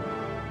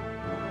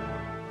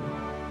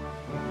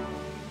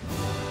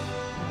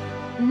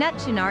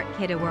 Nutchinart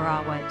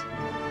Kidawarawat.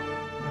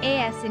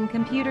 AS in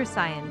Computer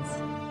Science.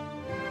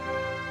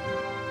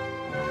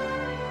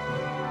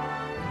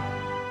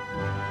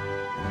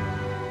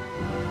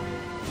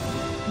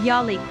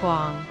 Yali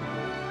Kwong.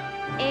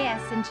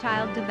 AS in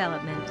Child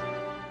Development.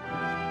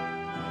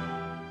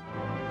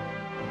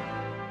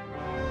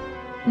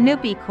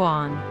 Nupi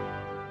Kwan.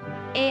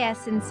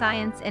 AS in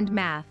Science and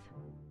Math.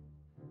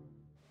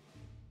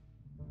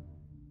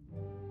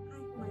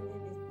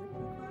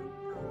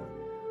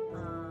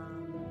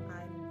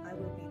 I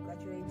will be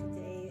graduating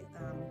today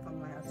from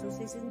my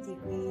association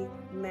degree,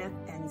 Math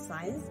and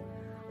Science.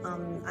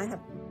 I have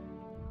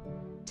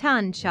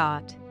Tan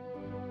Chot.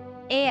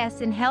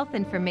 AS in Health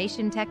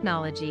Information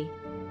Technology.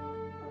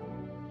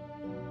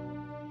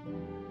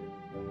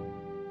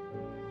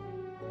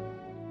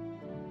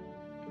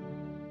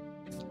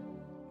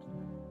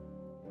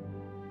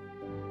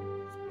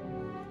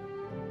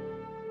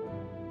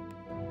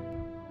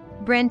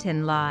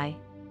 Brenton Lai.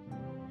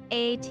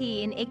 AAT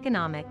in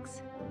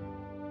Economics.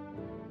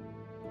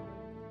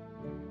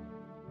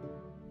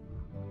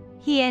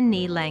 Hien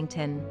Ni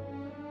Langton.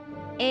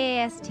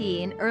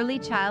 AAST in Early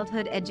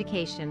Childhood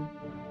Education.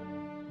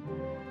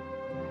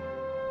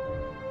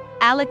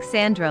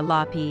 Alexandra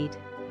Lapid.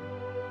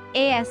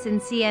 AS in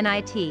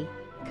CNIT,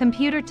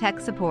 Computer Tech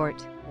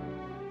Support.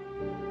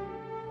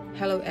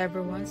 Hello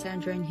everyone,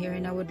 Sandrine here,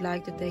 and I would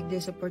like to take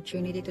this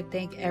opportunity to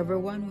thank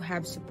everyone who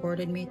have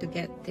supported me to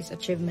get this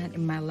achievement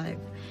in my life.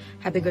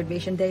 Happy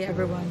graduation day,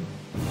 everyone.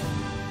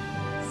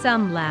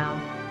 Sum Lau.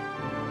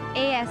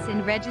 AS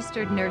in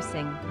Registered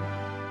Nursing.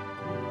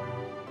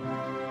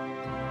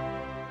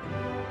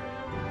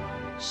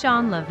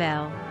 Sean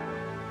Lavelle,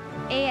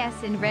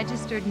 AS in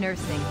Registered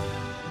Nursing.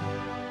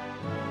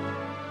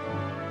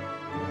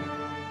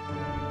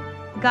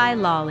 Guy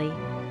Lawley,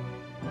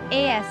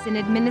 AS in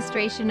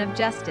Administration of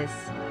Justice.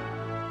 I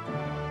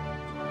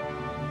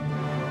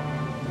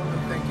want to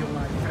thank you,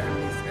 my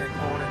families, and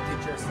all the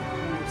teachers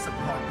who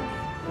support me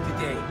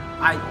today.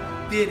 I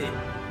did it.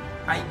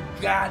 I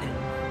got it.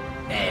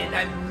 And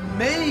I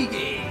made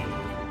it.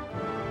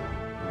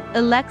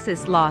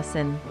 Alexis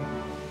Lawson,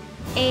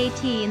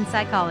 AAT in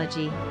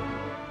Psychology.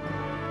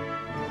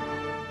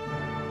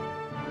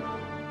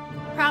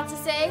 Proud to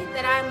say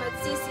that I am a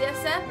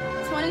CCSF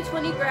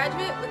 2020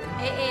 graduate with an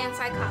AA in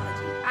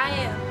Psychology. I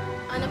am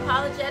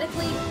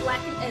unapologetically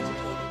Black and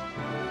educated.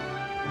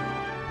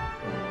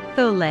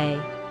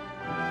 Thole,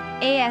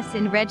 AS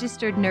in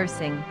Registered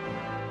Nursing.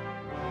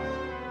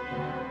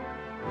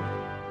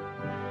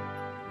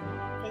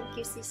 Thank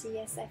you,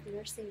 CCSF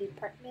Nursing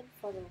Department,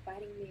 for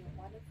providing me a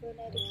wonderful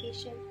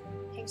education.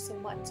 Thanks so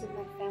much to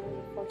my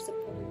family for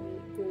supporting me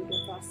through the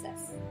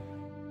process.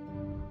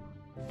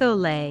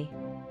 Thole,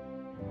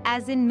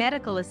 as in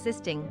Medical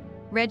Assisting,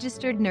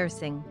 Registered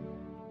Nursing.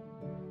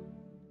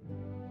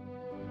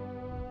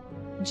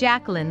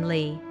 Jacqueline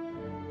Lee,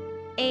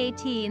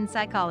 AAT in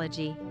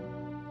Psychology.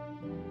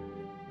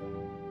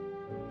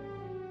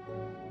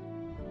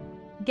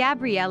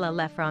 Gabriella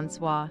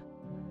Lefrancois,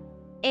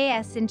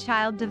 AS in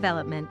Child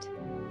Development.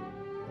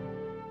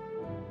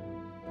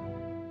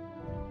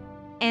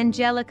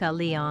 Angelica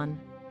Leon,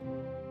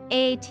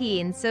 AAT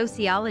in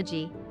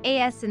Sociology,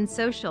 AS in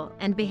Social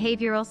and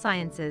Behavioral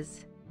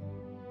Sciences.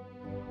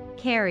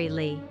 Carrie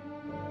Lee,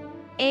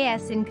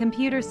 AS in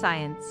Computer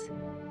Science.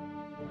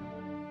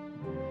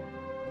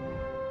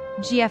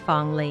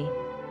 Jiafeng Lee,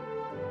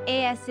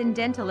 AS in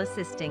Dental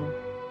Assisting.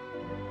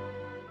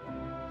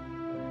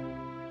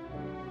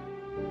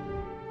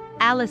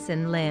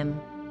 Allison Lim,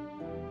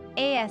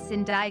 AS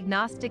in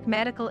Diagnostic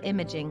Medical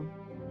Imaging.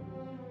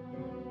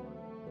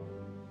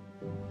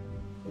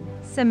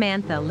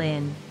 Samantha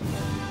Lin,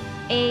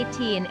 AAT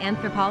in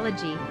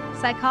Anthropology,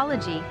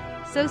 Psychology,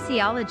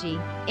 Sociology,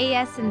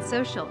 AS in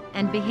Social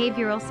and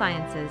Behavioral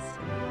Sciences.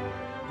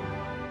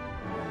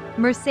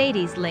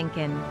 Mercedes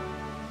Lincoln,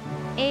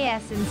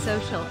 AS in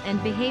Social and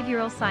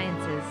Behavioral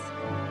Sciences.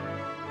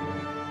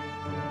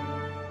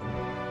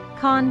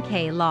 Con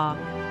K. Locke,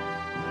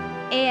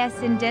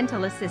 AS in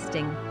Dental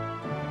Assisting.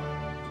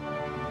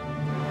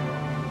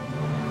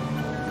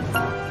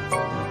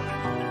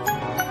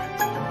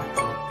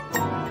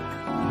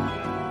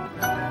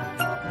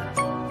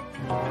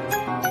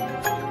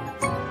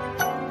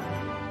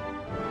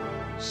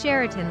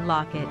 Sheraton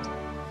Lockett,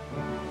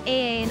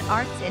 AA in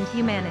Arts and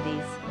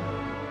Humanities.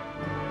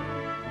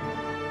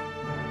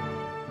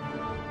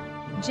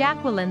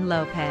 Jacqueline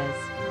Lopez,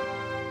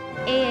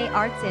 AA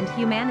Arts and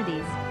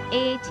Humanities,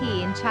 AAT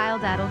in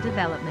Child-Adult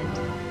Development.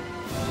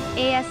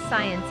 AS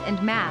Science and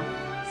Math,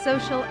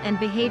 Social and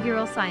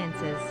Behavioral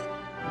Sciences.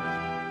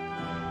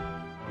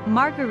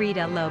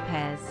 Margarita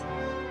Lopez,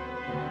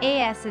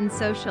 AS in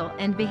Social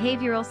and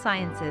Behavioral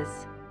Sciences.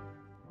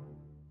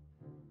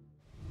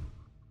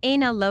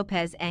 Ana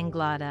Lopez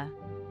Anglada,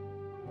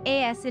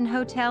 AS in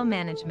Hotel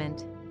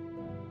Management.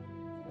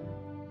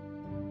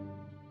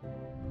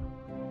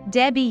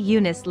 Debbie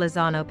Eunice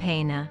Lozano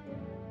Pena,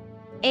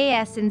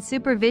 AS in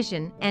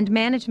Supervision and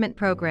Management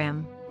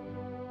Program.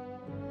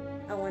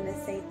 I want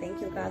to say thank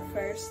you, God,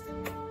 first.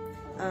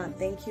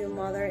 Thank you,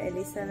 Mother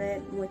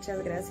Elizabeth.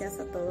 Muchas gracias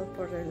a todos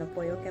por el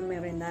apoyo que me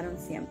brindaron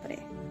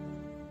siempre.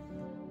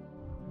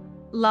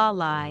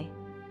 Lalai,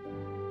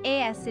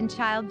 AS in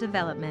Child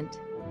Development.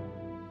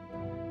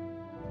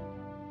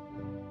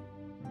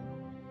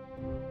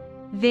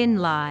 Vin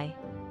Lai,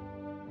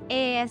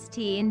 AST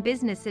in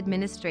Business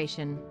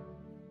Administration.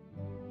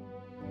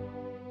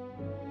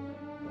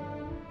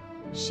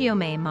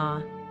 Xiaomei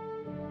Ma,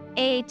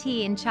 AAT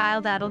in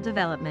Child-Adult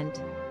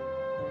Development.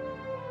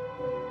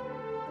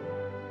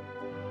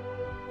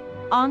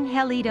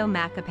 Angelito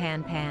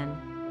Macapan Pan,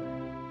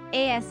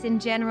 AS in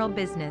General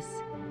Business.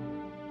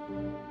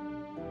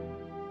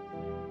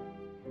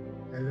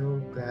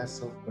 Hello, class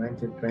of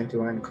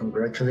 2021.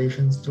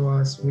 Congratulations to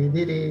us. We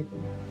did it.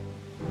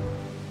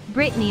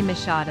 Brittany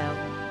Machado,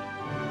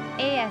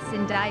 AS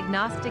in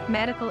Diagnostic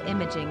Medical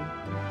Imaging.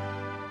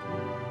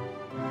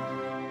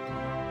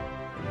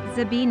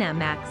 Zabina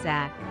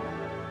Maxak,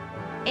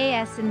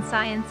 AS in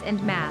Science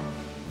and Math.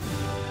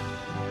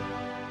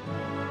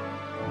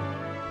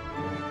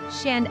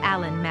 Shand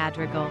Allen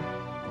Madrigal,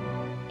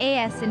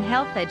 AS in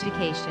Health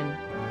Education.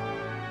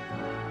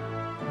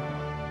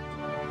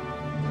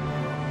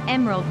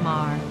 Emerald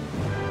Mar,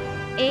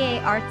 AA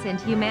Arts and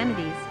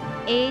Humanities,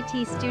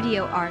 AAT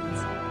Studio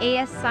Arts,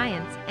 AS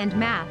Science and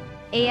Math,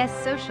 AS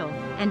Social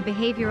and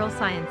Behavioral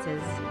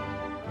Sciences.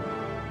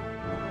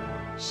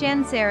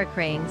 Shan Sarah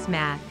Cranes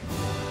Mac,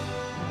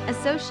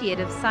 Associate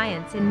of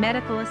Science in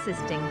Medical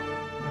Assisting.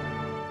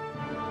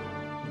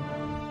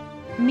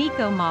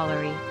 Miko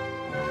Mallory,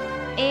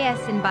 AS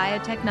in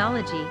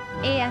Biotechnology,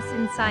 AS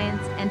in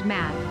Science and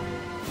Math.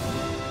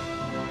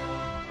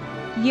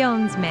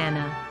 Jones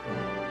Manna,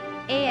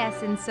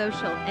 AS in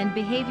Social and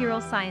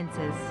Behavioral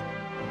Sciences.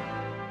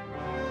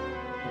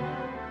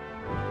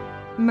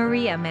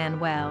 Maria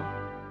Manuel,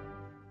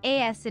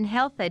 AS in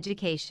Health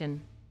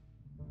Education.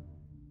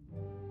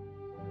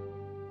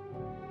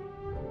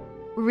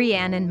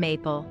 Rhiannon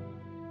Maple,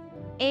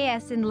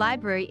 AS in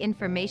Library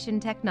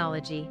Information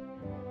Technology.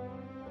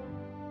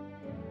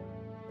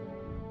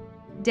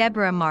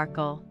 Deborah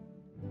Markle,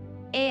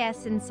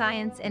 AS in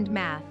Science and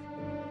Math.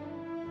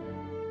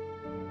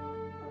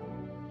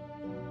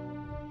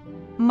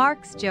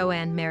 Marks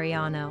Joanne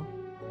Mariano,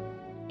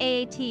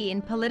 AAT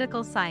in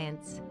Political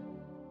Science.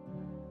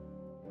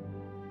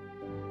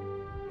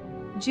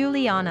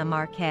 Juliana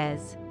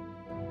Marquez,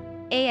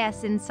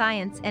 AS in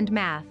Science and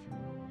Math.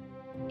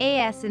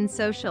 AS in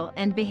Social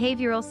and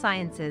Behavioral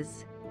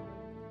Sciences.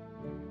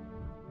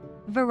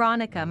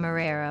 Veronica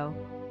Marrero,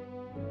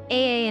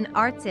 AA in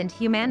Arts and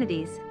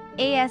Humanities,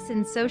 AS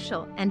in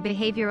Social and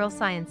Behavioral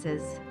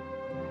Sciences.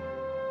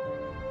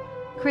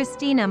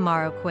 Christina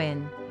Morrow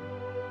Quinn,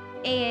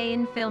 AA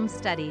in Film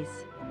Studies.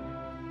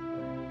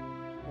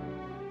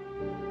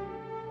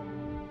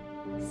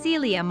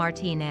 Celia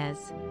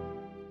Martinez,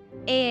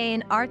 AA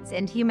in Arts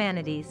and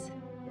Humanities.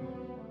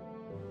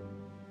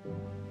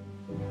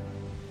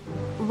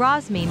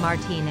 Rosmi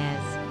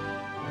Martinez,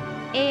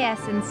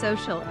 AS in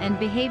Social and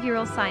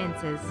Behavioral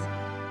Sciences.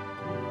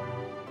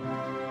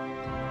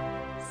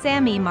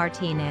 Sammy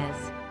Martinez,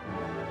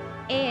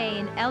 AA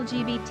in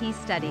LGBT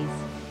Studies.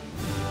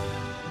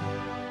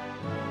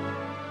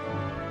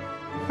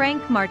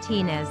 Frank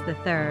Martinez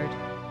III,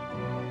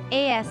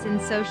 AS in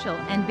Social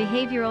and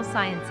Behavioral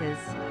Sciences.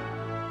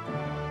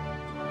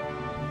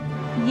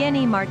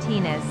 Yenny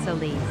Martinez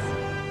Solis,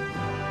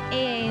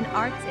 AA in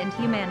Arts and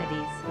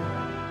Humanities.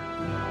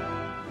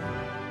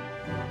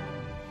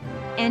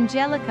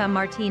 Angelica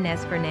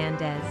Martinez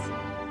Fernandez,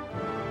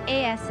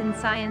 AS in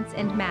Science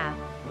and Math.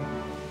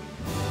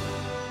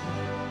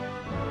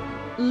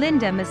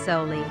 Linda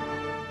Masoli,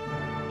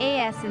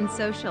 AS in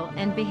Social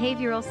and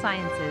Behavioral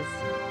Sciences.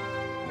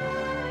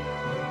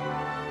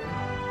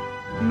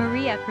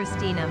 Maria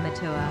Cristina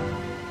Matua,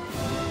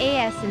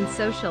 AS in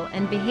Social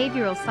and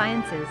Behavioral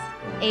Sciences,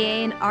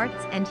 AA in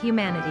Arts and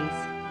Humanities.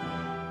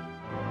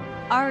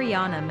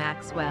 Ariana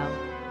Maxwell,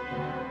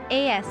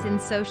 AS in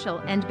Social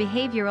and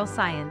Behavioral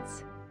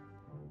Science.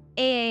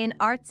 AA in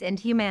Arts and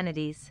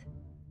Humanities.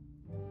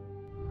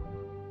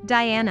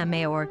 Diana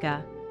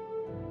Mayorga,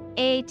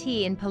 AAT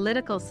in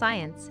Political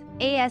Science,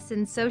 AS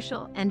in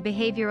Social and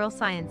Behavioral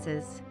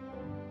Sciences.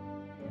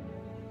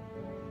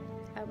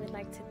 I would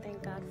like to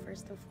thank God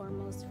first and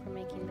foremost for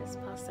making this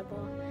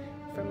possible,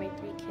 for my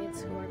 3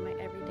 kids who are my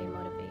everyday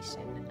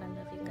motivation. I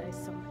love you guys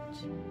so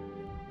much.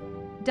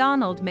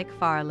 Donald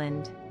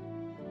McFarland,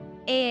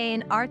 AA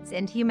in Arts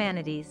and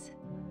Humanities.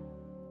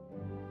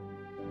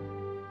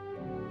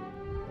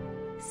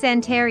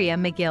 Santeria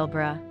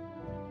McGilbra,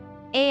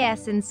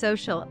 AS in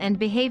Social and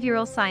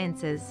Behavioral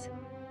Sciences.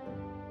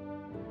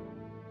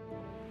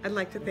 I'd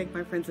like to thank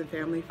my friends and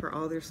family for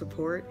all their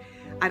support.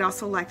 I'd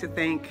also like to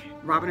thank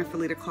Robin and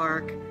Felita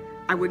Clark.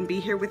 I wouldn't be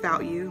here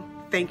without you.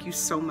 Thank you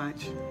so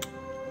much.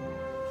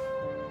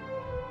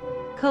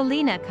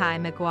 Colina Kai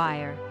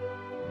McGuire,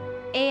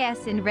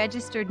 AS in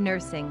Registered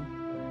Nursing.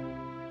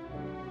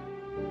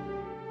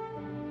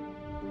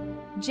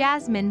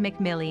 Jasmine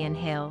McMillian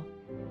Hill,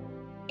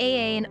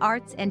 AA in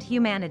Arts and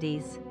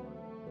Humanities.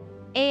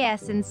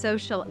 AS in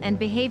Social and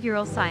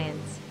Behavioral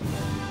Science.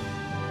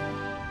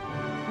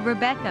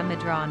 Rebecca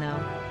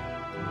Medrano,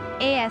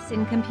 AS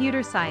in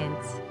Computer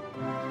Science.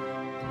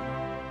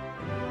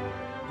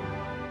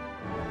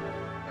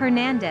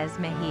 Hernandez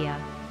Mejia,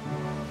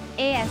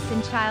 AS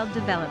in Child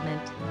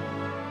Development.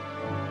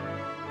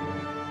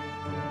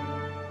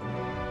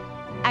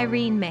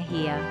 Irene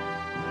Mejia,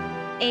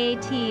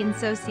 AAT in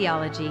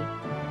Sociology.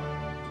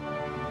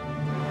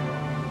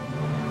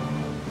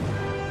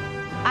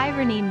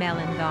 Irony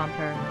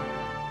Mellengomper,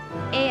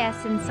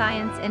 AS in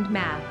Science and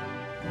Math.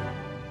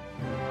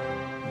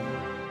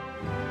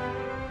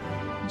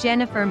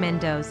 Jennifer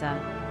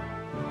Mendoza,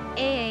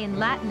 AA in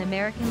Latin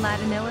American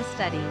Latinoa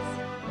Studies.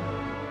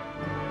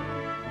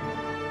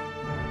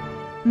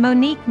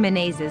 Monique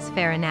Menezes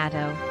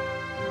Farinato,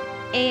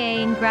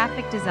 AA in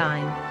Graphic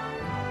Design.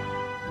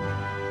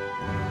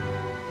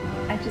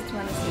 I just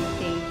want to say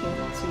thank you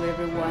to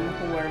everyone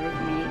who were with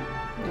me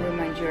during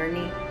my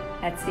journey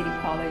at City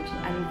College.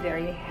 I'm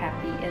very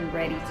happy and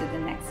ready to the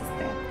next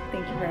step.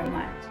 Thank you very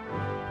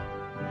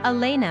much.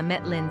 Elena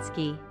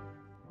Metlinsky,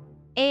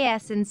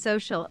 AS in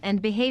Social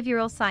and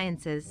Behavioral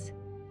Sciences.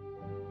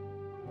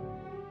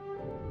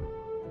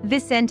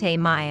 Vicente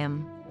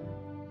Mayam,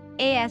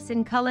 AS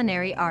in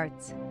Culinary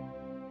Arts.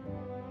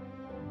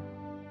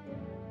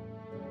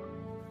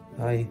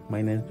 Hi,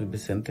 my name is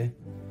Vicente,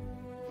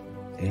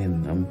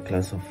 and I'm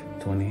class of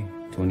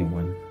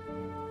 2021.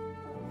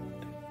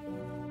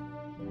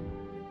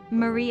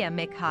 Maria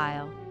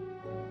Mikhail,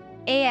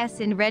 AS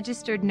in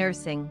Registered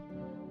Nursing.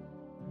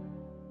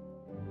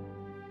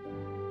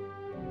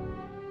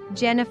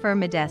 Jennifer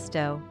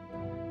Modesto,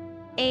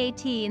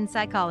 AAT in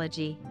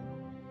Psychology.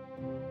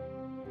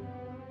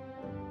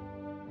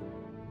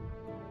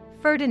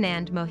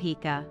 Ferdinand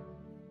Mojica.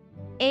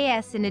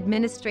 AS in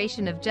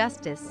Administration of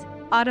Justice,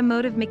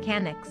 Automotive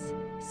Mechanics,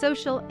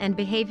 Social and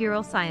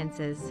Behavioral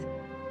Sciences.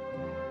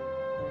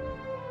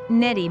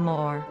 Nettie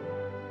Moore.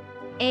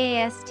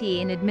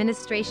 AAST in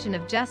Administration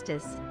of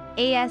Justice,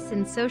 AS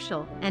in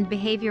Social and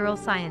Behavioral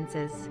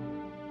Sciences.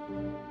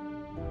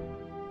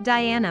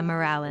 Diana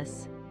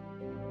Morales.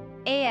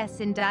 AS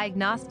in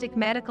Diagnostic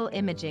Medical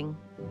Imaging.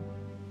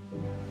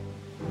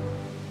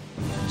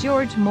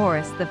 George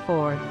Morris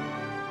IV.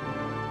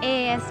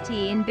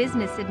 AAST in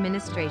Business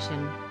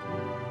Administration.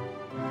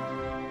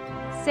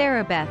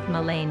 Sarah Beth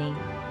Mullaney.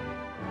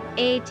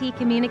 AAT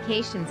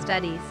Communication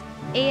Studies,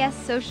 AS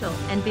Social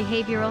and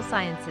Behavioral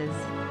Sciences.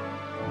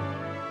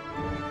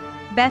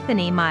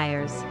 Bethany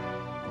Myers.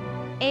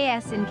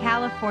 AS in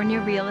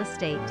California Real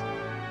Estate.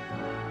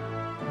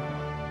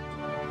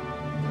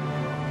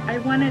 I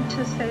wanted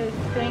to say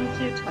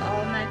thank you to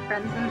all my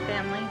friends and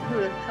family who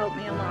have helped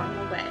me along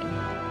the way.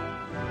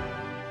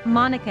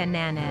 Monica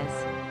Nanez.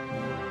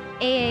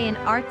 AA in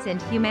Arts and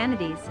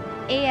Humanities,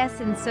 AS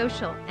in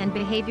Social and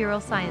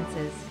Behavioral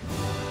Sciences.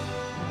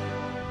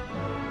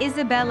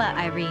 Isabella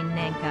Irene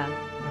Nanka.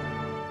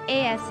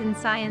 AS in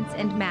Science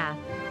and Math.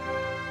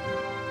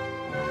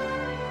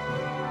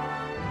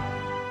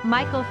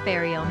 Michael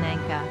Ferial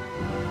Nanka.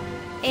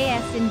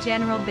 AS in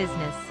General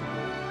Business.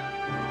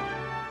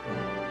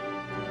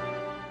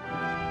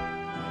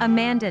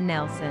 Amanda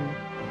Nelson.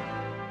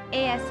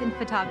 AS in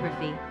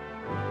Photography.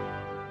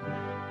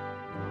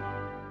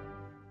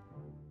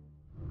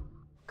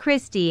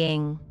 Christy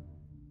Ng.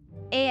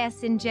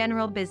 AS in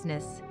General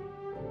Business.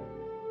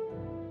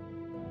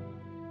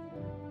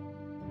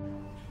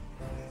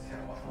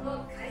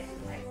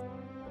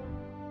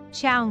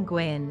 Chow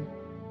Nguyen.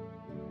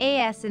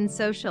 AS in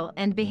Social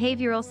and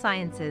Behavioral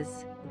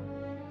Sciences.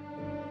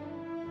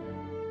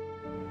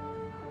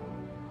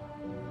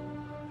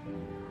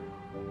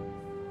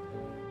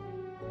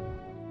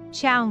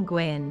 Chow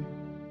Nguyen.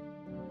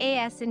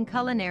 AS in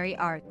Culinary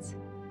Arts.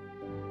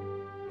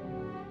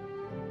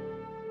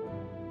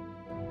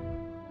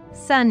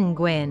 Sun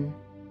Nguyen.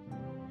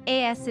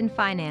 AS in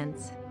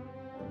Finance.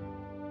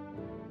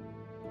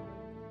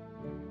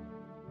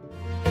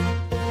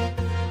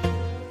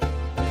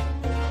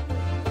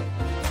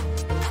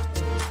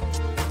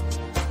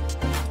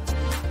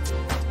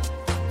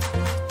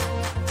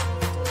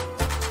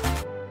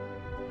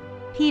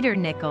 Peter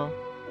Nickel.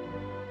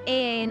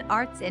 AA in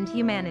Arts and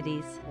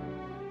Humanities.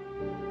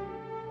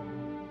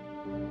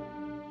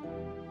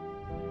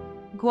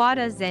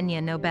 Guada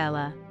Zenia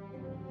Nobela.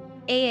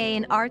 AA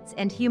in Arts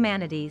and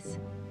Humanities.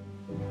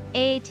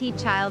 AAT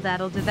Child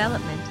Adult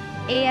Development,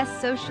 AS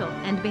Social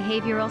and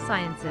Behavioral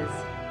Sciences.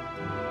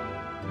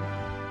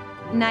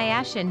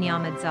 Nyasha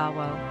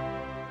Nyamadzawo.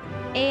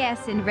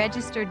 AS in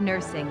Registered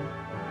Nursing.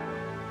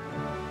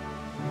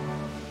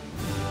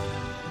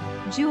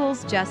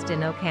 Jules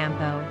Justin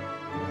Ocampo.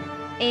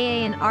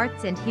 AA in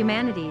Arts and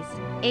Humanities,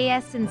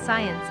 AS in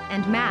Science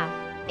and Math,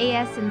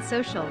 AS in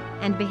Social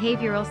and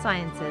Behavioral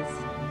Sciences.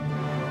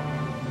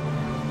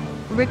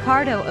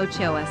 Ricardo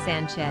Ochoa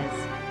Sanchez.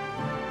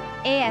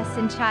 AS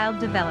in Child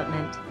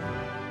Development.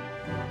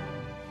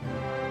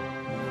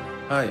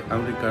 Hi,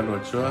 I'm Ricardo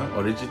Ochoa,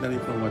 originally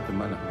from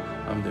Guatemala.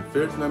 I'm the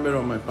first member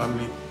of my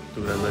family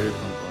to graduate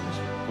from college.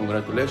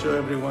 Congratulations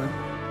everyone,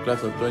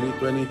 class of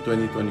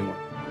 2020-2021.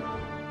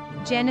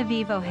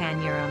 Genevieve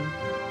Ohanurum.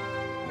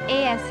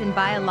 AS in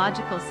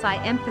Biological Sci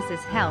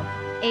Emphasis Health,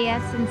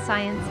 AS in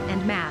Science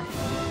and Math.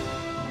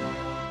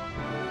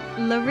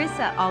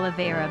 Larissa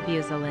Oliveira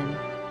Buzelin.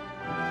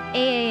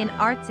 AA in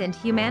Arts and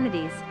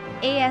Humanities,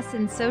 AS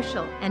in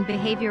Social and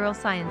Behavioral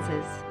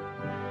Sciences.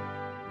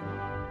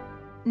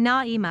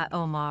 Naima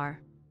Omar.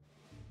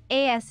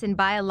 AS in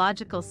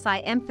Biological Sci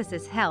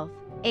Emphasis Health,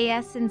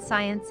 AS in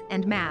Science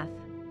and Math.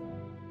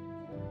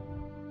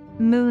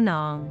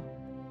 Moonong.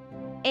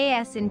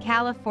 AS in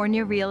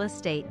California Real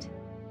Estate.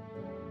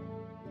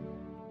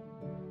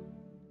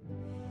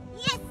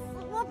 Yes!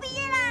 我毕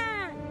业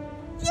啦!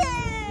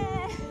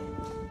 Yeah!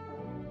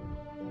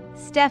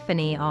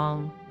 Stephanie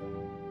Ong.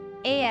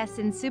 AS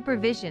in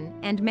Supervision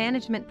and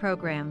Management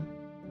Program.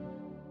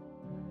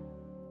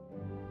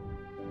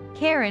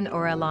 Karen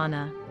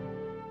Orellana.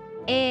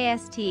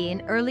 AAST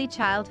in Early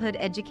Childhood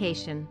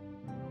Education.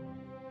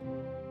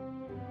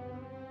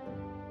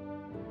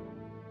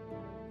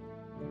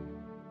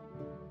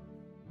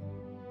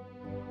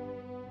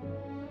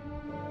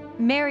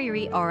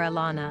 Mary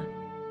Orellana.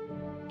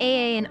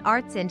 AA in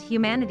Arts and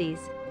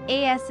Humanities,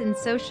 AS in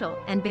Social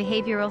and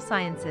Behavioral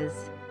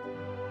Sciences.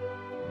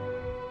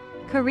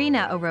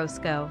 Karina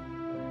Orozco.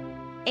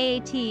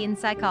 AAT in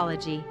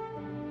Psychology.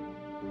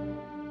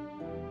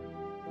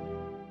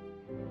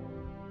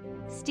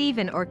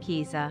 Stephen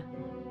Orquiza.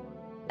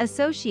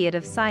 Associate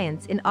of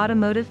Science in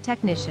Automotive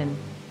Technician.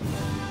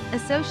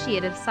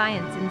 Associate of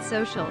Science in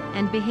Social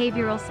and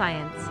Behavioral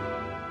Science.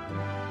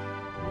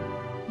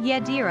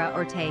 Yadira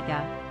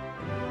Ortega.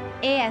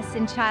 AS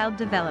in Child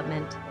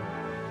Development.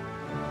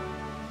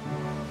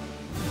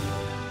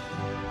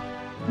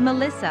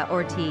 Melissa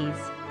Ortiz.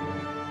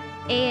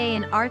 AA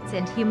in Arts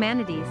and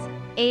Humanities,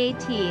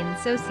 AAT in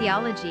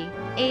Sociology,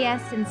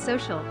 AS in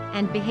Social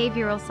and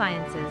Behavioral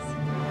Sciences.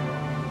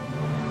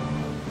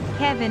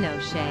 Kevin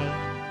O'Shea,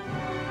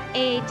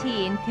 AAT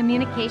in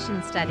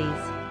Communication Studies.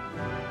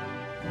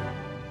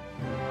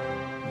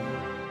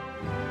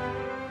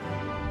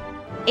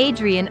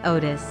 Adrian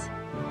Otis,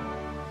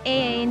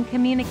 AA in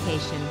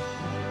Communication.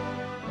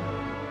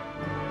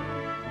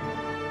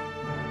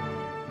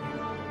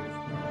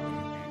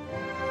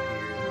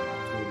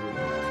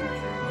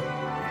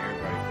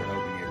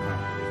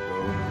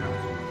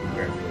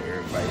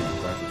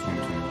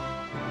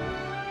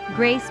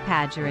 Grace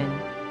Padgerin,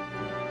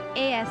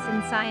 AS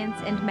in Science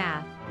and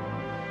Math.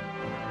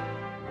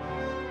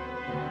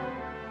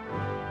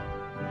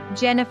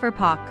 Jennifer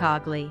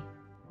Pock-Cogley,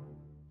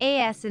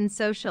 AS in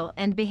Social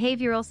and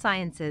Behavioral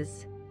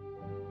Sciences.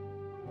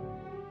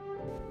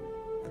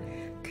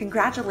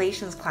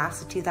 Congratulations,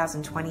 class of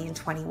 2020 and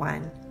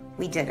 21.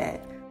 We did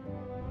it.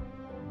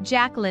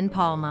 Jacqueline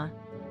Palma,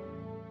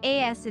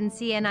 AS in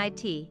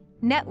CNIT,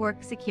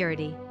 Network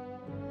Security.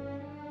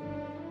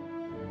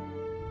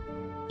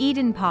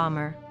 Eden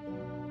Palmer,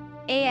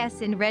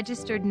 AS in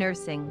Registered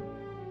Nursing.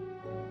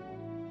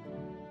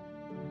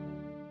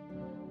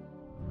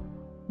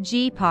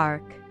 G.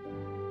 Park,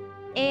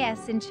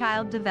 AS in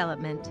Child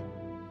Development.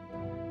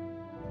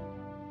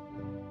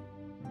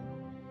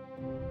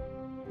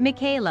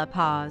 Michaela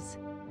Paz,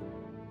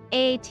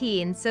 AAT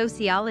in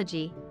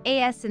Sociology,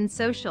 AS in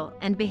Social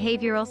and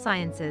Behavioral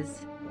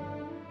Sciences.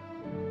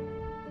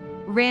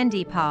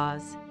 Randy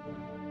Paz,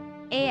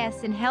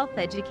 AS in Health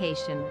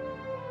Education.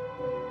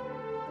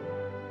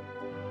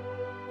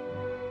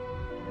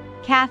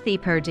 Kathy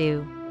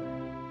Perdue,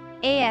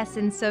 AS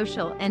in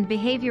Social and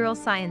Behavioral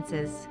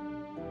Sciences.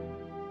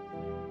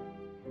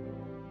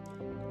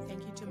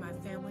 Thank you to my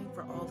family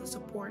for all the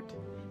support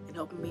in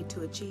helping me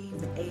to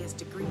achieve an AS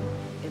degree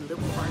in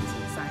liberal arts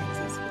and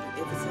sciences with an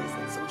emphasis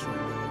in social and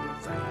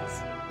behavioral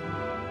science.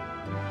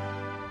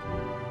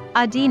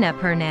 Adina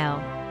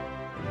Purnell,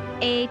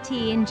 AAT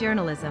in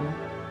Journalism.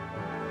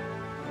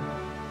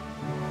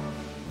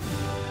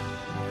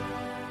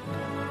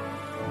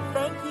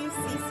 Thank you,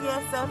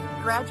 CCSF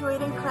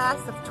graduating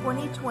class of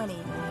 2020.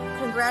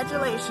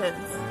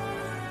 Congratulations.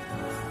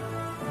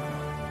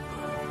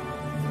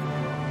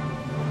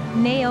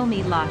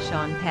 Naomi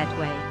Lashon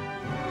Petway,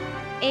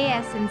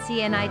 AS in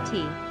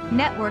CNIT,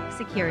 Network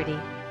Security.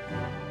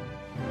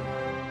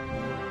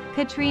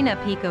 Katrina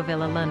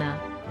Picovilla Luna,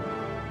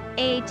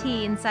 AAT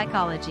in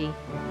Psychology.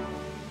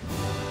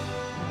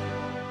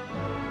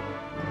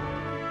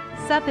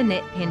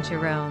 Supanit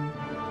Pincharon,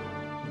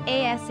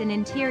 AS in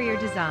Interior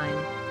Design.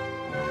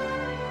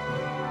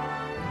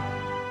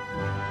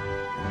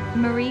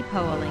 Marie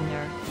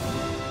Poelinger,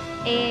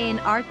 AA in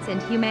Arts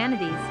and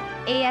Humanities,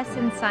 AS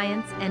in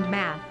Science and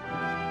Math.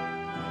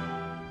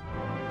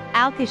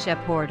 Alkisha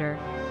Porter,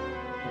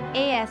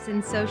 AS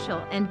in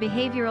Social and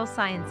Behavioral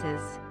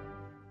Sciences.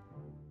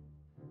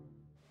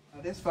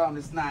 This phone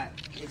is not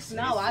expensive.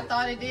 No, I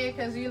thought it did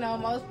because, you know,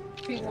 most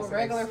people with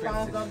regular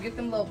phones don't get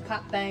them little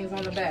pop things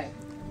on the back.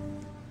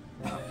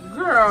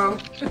 Girl.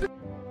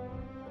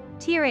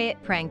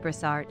 Tirayat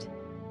Prangprasart,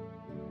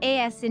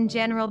 AS in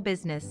General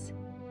Business.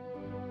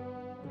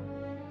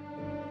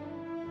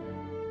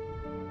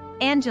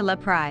 Angela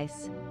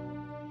Price,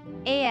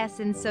 AS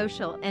in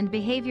Social and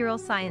Behavioral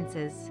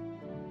Sciences.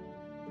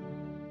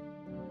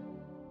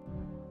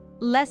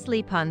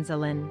 Leslie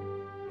Punzelin,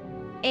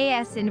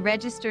 AS in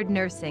Registered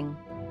Nursing.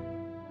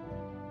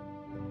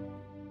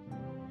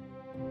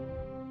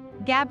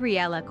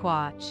 Gabriella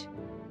Quach,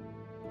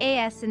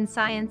 AS in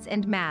Science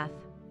and Math.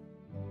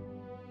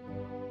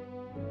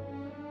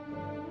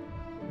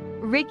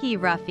 Ricky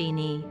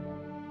Ruffini,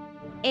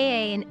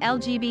 AA in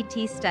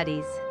LGBT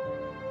Studies.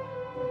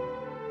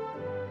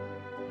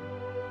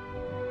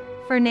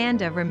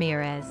 Fernanda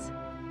Ramirez,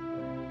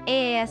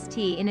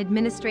 AAST in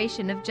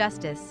Administration of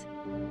Justice.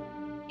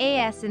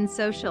 AS in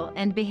Social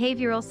and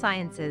Behavioral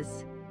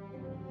Sciences.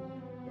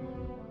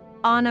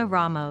 Ana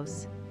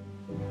Ramos,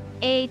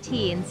 AAT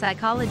in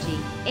Psychology,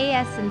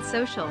 AS in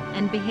Social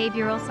and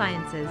Behavioral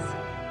Sciences.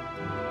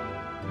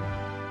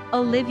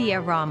 Olivia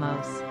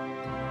Ramos,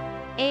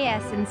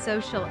 AS in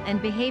Social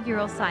and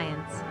Behavioral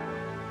Science.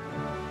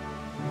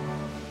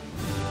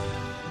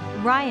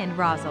 Ryan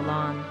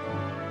Rosalon,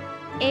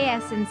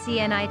 AS in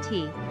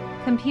CNIT,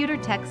 Computer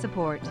Tech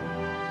Support.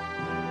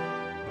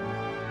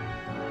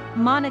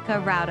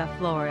 Monica Rauda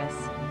Flores,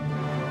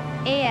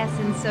 AS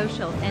in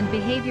Social and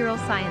Behavioral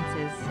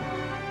Sciences.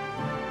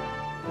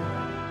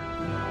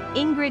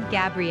 Ingrid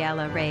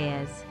Gabriela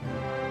Reyes,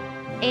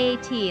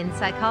 AAT in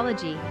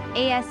Psychology,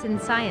 AS in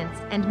Science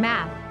and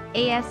Math,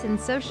 AS in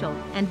Social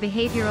and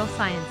Behavioral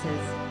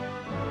Sciences.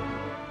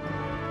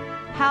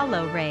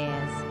 Paulo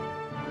Reyes,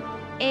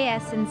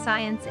 AS in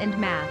Science and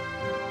Math.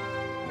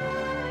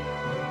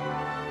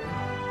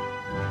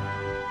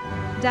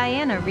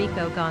 Diana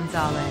Rico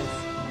Gonzalez,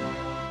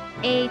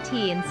 AAT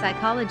in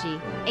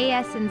Psychology,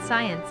 AS in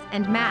Science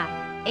and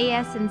Math,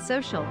 AS in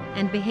Social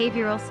and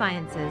Behavioral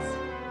Sciences.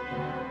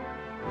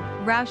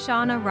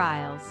 Raushana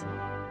Riles,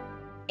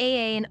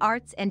 AA in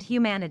Arts and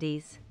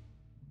Humanities.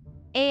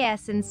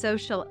 AS in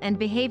Social and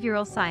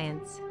Behavioral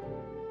Science.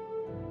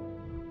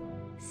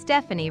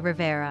 Stephanie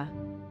Rivera,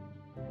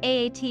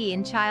 AAT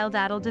in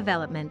Child-Adult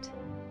Development.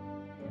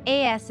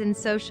 AS in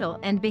Social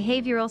and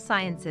Behavioral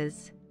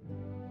Sciences.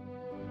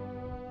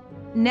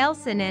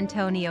 Nelson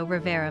Antonio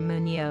Rivera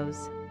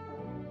Munoz,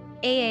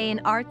 AA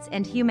in Arts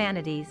and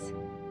Humanities.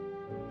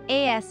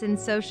 AS in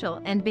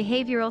Social and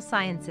Behavioral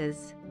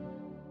Sciences.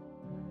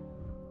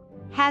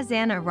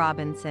 Hazanna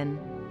Robinson,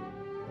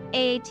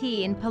 AAT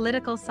in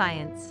Political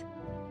Science.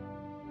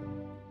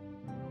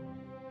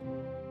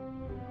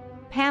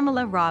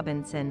 Pamela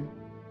Robinson,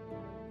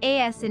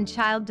 AS in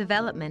Child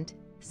Development,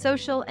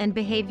 Social and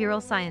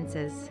Behavioral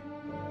Sciences.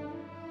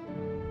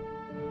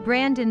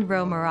 Brandon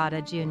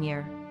Romarada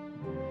Jr.,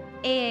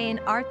 AA in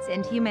Arts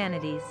and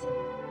Humanities.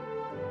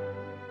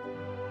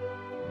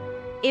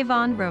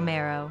 Yvonne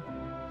Romero,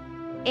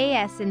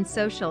 AS in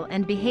Social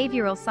and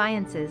Behavioral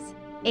Sciences,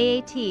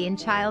 AAT in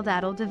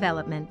Child-Adult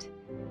Development.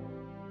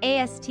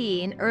 AST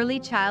in Early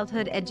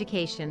Childhood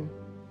Education.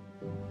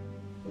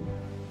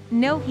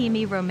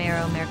 Nohemi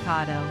Romero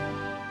Mercado,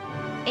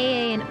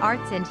 AA in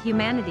Arts and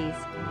Humanities,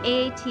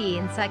 AAT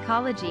in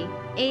Psychology,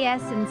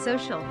 AS in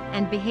Social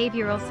and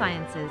Behavioral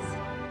Sciences.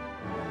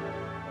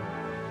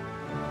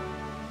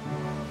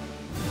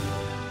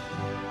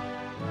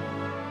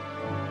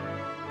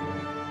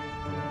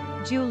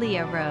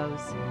 Julia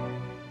Rose,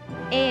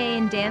 AA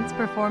in Dance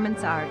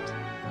Performance Art.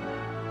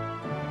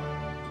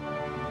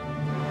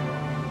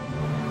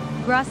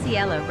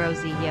 Graciela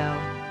Rosillo,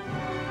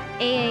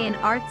 AA in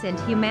Arts and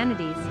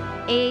Humanities,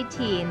 AAT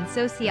in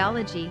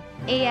Sociology,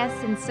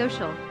 AS in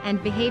Social and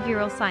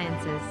Behavioral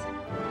Sciences.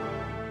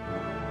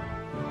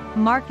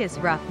 Marcus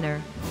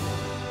Ruffner,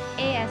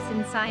 AS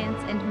in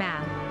Science and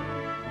Math.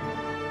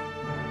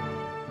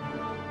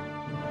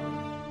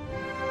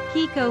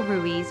 Kiko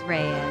Ruiz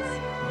Reyes,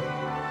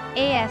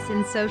 AS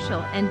in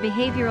Social and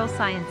Behavioral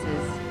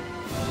Sciences.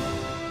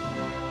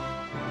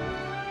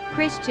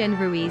 Christian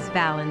Ruiz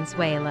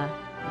Valenzuela,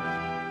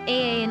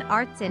 AA in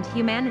Arts and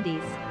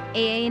Humanities,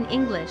 AA in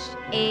English,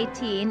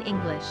 AAT in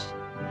English.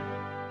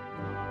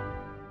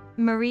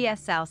 Maria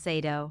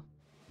Salcedo,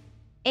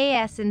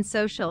 AS in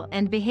Social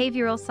and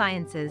Behavioral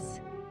Sciences.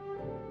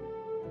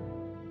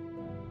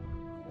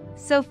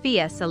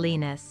 Sophia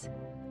Salinas,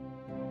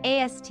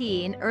 AST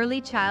in Early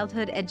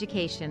Childhood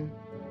Education.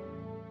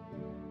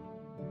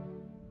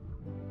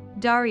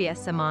 Daria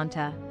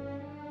Samanta,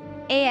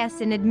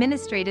 AS in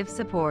Administrative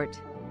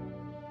Support.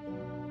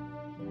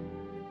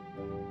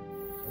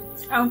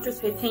 I want to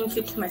say thank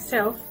you to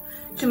myself,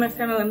 to my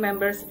family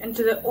members, and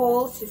to the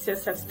all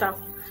CCSF staff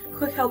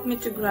who helped me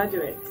to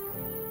graduate.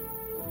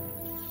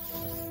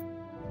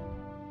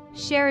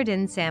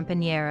 Sheridan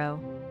Sampanero,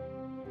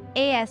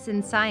 AS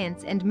in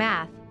Science and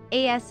Math,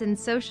 AS in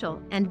Social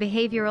and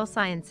Behavioral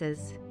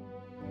Sciences.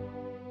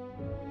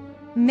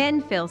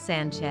 Menfil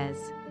Sanchez,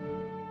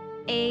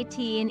 AAT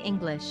in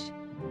English.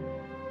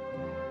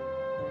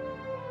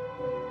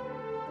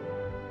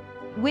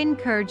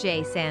 Winker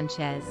J.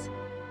 Sanchez,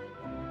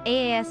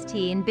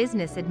 AAST in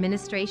Business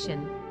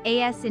Administration,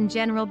 AS in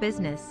General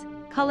Business,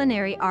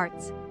 Culinary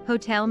Arts,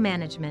 Hotel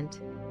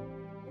Management.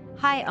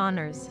 High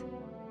Honors.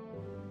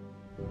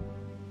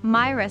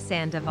 Myra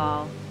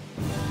Sandoval,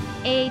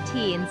 AAT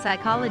in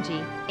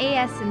Psychology,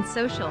 AS in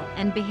Social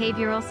and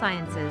Behavioral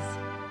Sciences.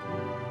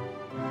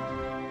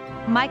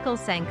 Michael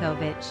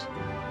Sankovic,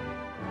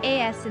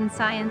 AS in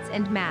Science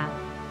and Math.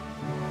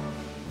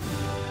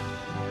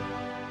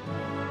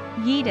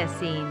 Yida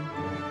Seen,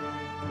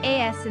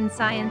 AS in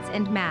Science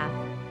and Math.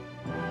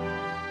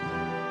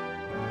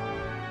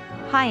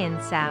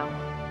 Hyan Sao,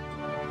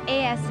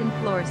 AS in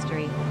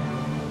Floristry.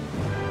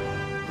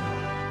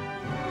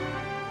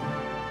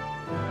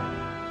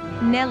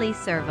 Nellie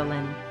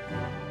Servalin,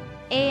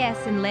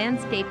 AS in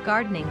Landscape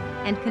Gardening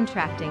and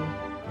Contracting.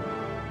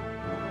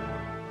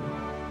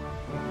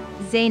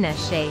 Zaina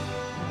Sheikh,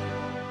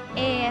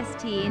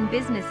 AAST in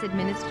Business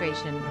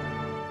Administration.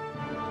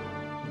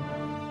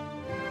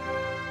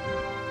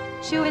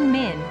 Chuan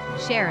Min,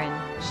 Sharon,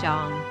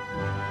 Shang,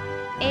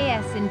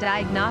 AS in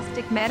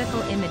Diagnostic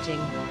Medical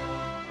Imaging.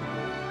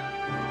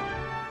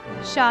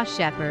 Shaw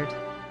Shepherd,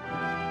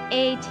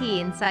 AAT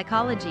in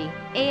Psychology,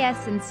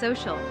 AS in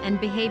Social and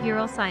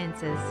Behavioral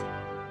Sciences.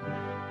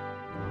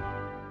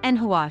 And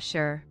Hua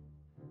Shur,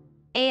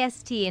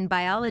 AST in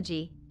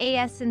Biology,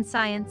 AS in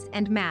Science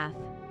and Math.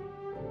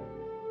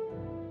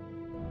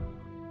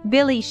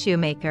 Billy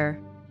Shoemaker,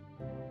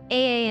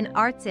 AA in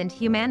Arts and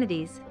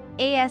Humanities,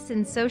 AS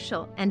in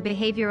Social and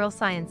Behavioral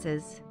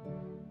Sciences.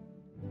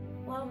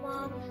 Well,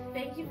 Mom,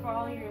 thank you for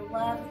all your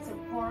love and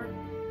support,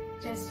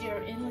 just your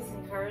endless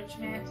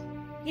encouragement.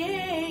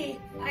 Yay!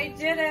 I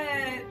did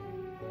it!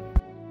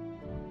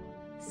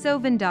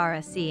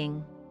 Sovindara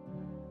Seeing,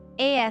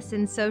 AS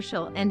in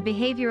Social and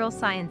Behavioral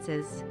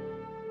Sciences.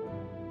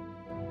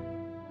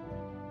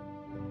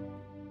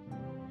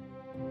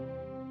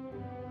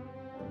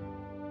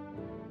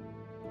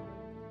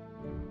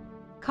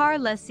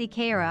 Carla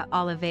Siqueira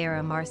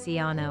Oliveira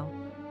Marciano,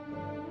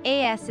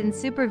 AS in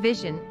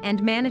Supervision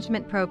and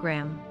Management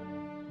Program.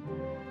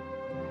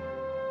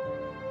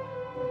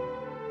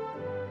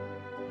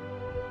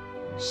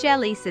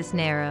 Shelley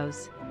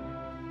Cisneros.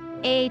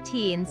 AAT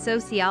in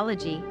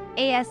Sociology,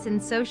 AS in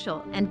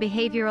Social and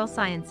Behavioral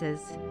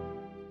Sciences.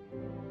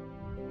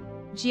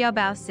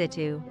 Jiabao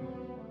Situ.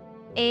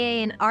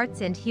 AA in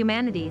Arts and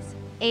Humanities,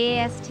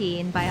 AAST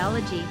in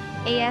Biology,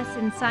 AS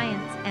in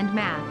Science and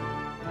Math.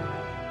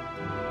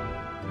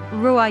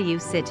 Ruayu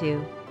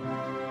Situ.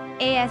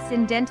 AS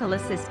in Dental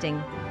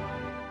Assisting.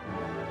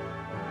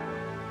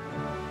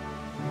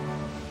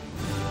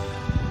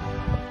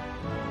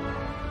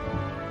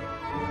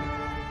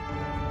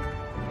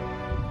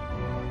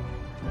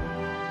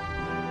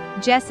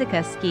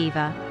 Jessica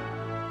Skiva.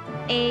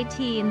 AAT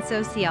in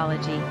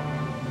Sociology.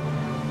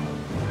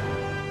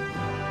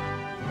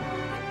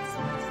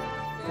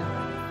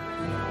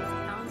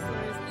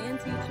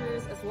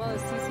 Teachers as well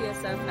as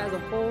CCSF as a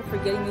whole for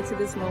getting me to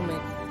this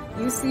moment.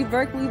 UC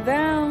Berkeley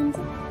bound.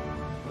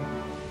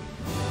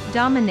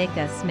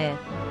 Dominica Smith.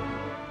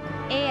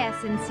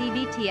 AS in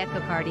CVT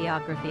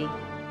Echocardiography.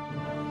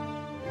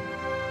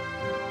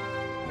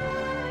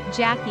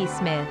 Jackie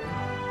Smith.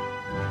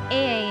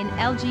 AA in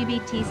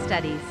LGBT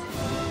Studies.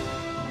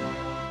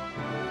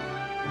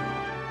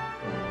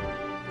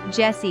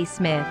 Jessie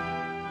Smith.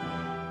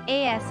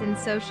 AS in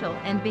Social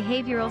and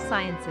Behavioral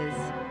Sciences.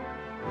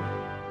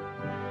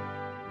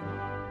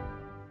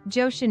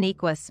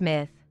 Joshaniqua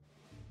Smith.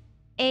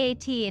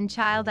 AAT in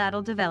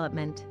Child-Adult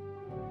Development.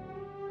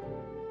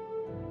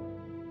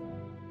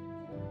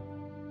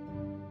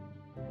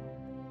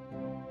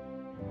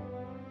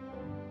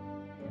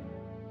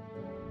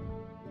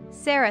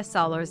 Sarah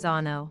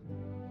Solorzano.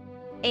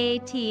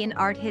 AAT in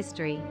Art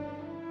History.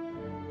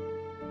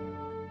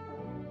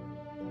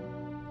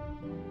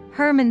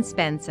 Herman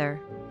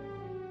Spencer.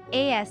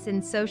 AS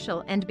in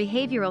Social and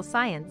Behavioral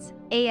Science,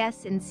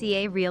 AS in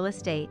CA Real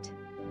Estate.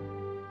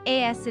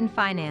 AS in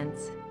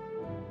Finance.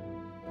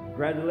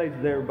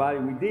 Congratulations, everybody.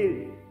 We did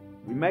it.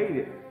 We made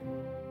it.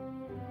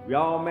 We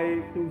all made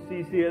it through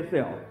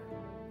CCSL.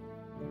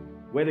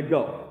 Way to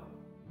go.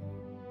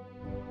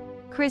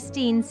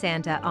 Christine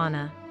Santa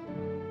Ana.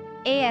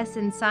 AS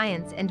in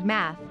Science and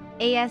Math,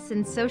 AS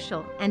in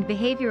Social and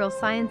Behavioral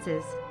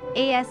Sciences,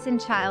 AS in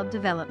Child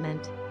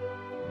Development.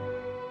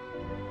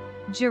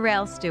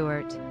 Jarrell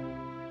Stewart.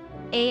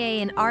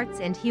 AA in Arts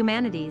and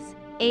Humanities,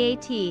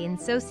 AAT in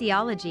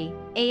Sociology,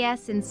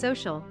 AS in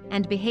Social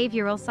and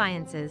Behavioral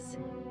Sciences.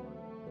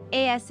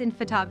 AS in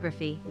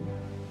Photography.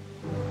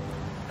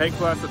 Hey,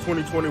 class of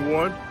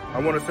 2021, I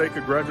want to say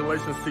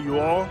congratulations to you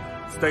all.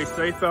 Stay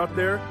safe out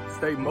there,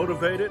 stay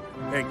motivated,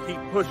 and keep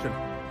pushing,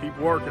 keep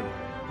working.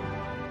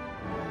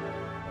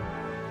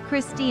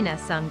 Christina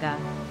Sunga.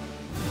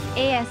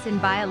 AS in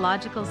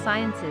Biological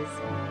Sciences,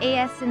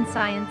 AS in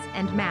Science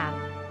and Math.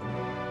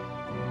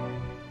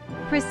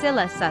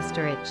 Priscilla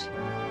Susterich.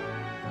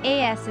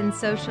 AS in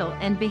Social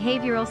and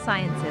Behavioral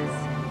Sciences.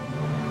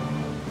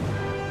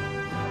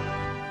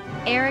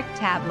 Eric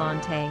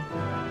Tablante.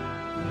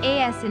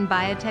 AS in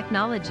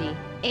Biotechnology,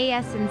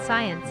 AS in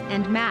Science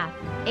and Math,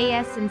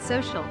 AS in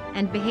Social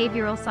and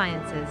Behavioral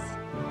Sciences.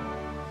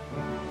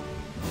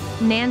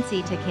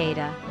 Nancy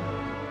Takeda.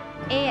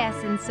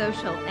 AS in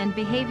Social and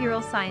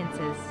Behavioral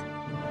Sciences.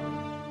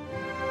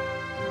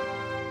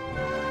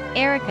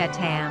 Erica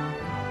Tam.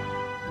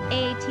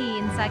 AAT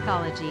in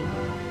Psychology.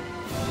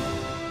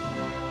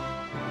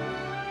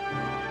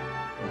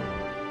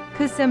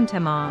 Kusum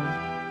Tamang.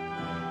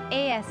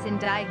 AS in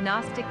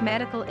Diagnostic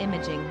Medical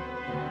Imaging.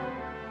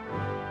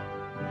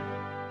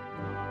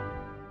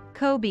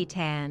 Kobe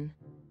Tan.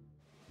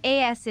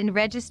 AS in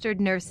Registered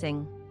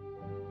Nursing.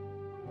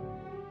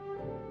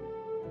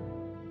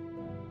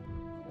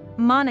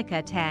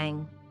 Monica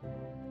Tang.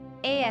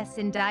 AS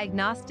in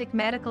Diagnostic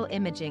Medical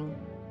Imaging.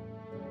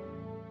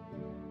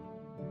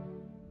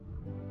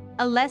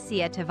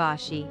 Alessia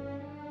Tavashi.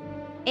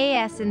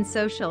 AS in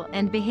Social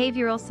and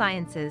Behavioral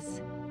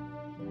Sciences.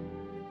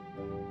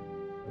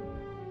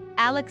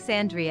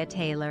 Alexandria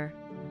Taylor.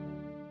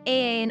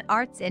 AA in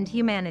Arts and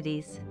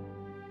Humanities.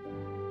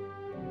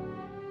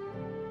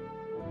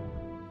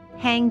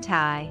 Hang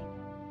Tai.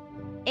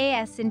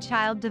 AS in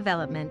Child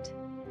Development.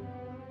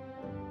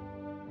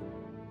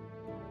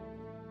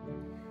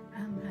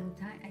 I'm Hang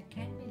Tai. I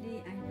can't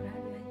believe I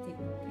graduated.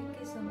 Thank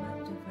you so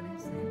much to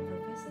friends and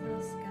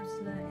professors,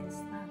 counselors, and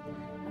staff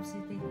of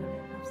City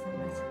College of San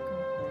Francisco.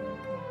 Thank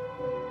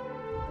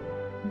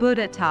you.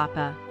 Buddha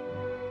Tapa.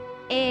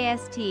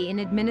 AST in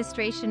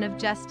Administration of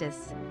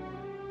Justice.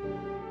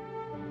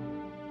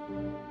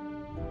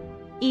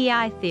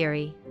 EI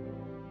Theory.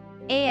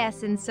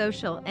 AS in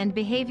Social and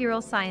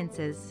Behavioral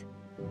Sciences.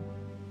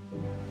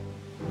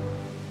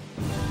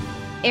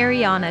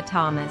 Ariana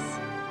Thomas.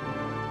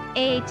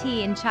 AAT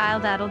in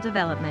Child-Adult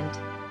Development.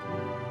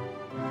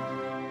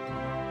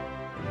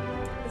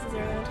 This is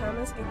Ariana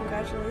Thomas, and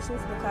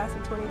congratulations to the class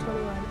of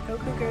 2021. Go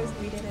Cougars,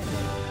 we did it.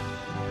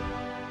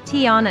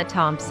 Tiana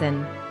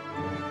Thompson.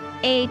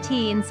 AAT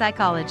in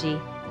Psychology.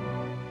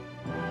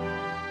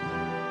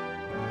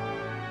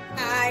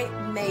 I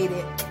made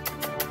it.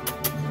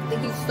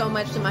 Thank you so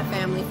much to my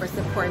family for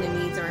supporting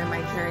me during my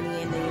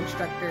journey and the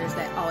instructors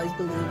that always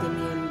believed in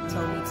me and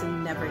told me to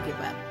never give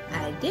up.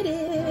 I did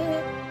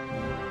it!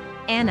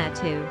 Anna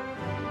 2.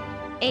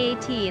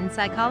 AAT in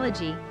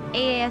Psychology,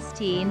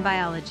 AAST in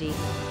Biology.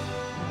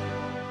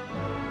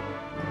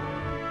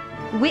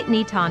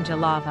 Whitney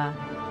Tonjalava.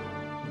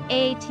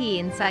 AAT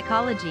in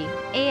Psychology,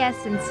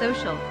 AS in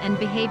Social and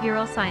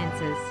Behavioral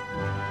Sciences.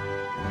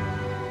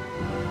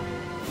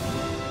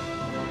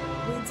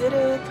 We did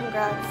it.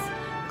 Congrats,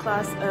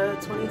 class of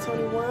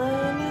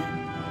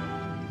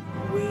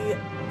 2021. We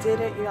did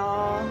it,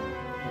 y'all.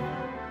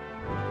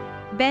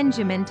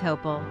 Benjamin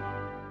Topol.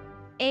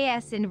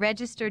 AS in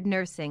Registered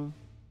Nursing.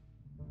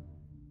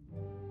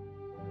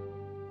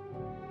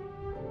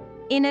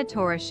 Ina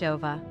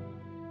Torashova.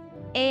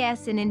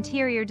 AS in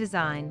Interior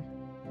Design.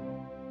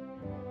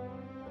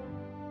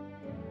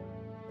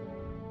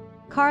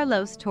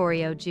 Carlos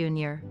Torrio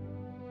Jr.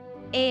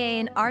 AA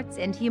in Arts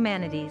and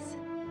Humanities.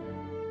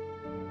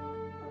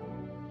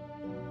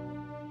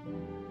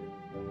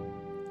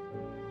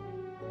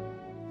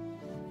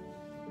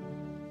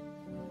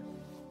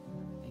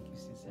 Thank you,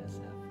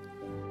 CCSF.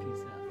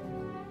 Peace out.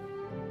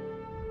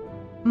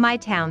 My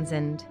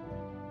Townsend.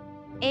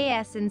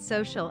 AS in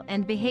Social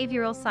and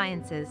Behavioral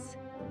Sciences.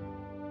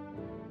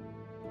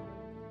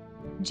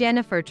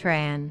 Jennifer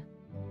Tran.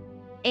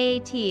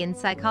 AAT in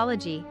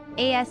Psychology,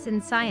 AS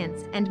in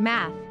Science and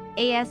Math,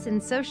 AS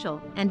in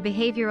Social and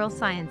Behavioral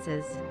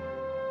Sciences.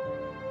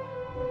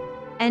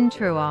 En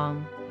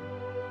Truong.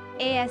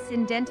 AS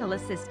in Dental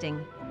Assisting.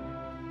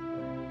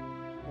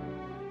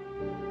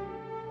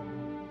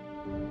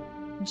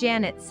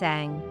 Janet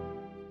Sang.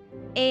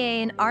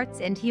 AA in Arts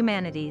and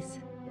Humanities.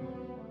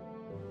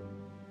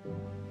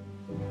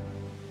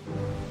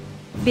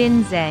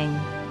 Bin Zhang.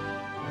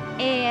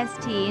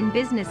 AAST in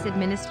Business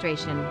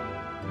Administration.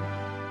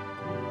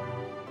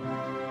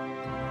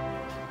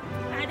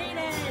 I did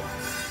it!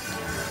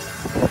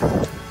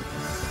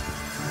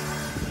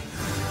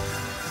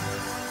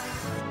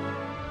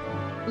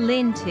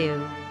 Lin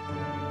Tu.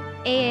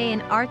 AA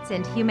in Arts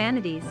and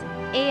Humanities,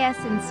 AS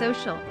in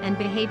Social and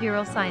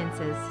Behavioral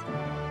Sciences.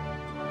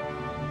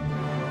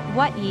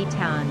 Wat Yi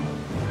Tan.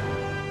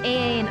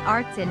 AA in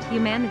Arts and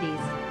Humanities,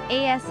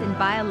 AS in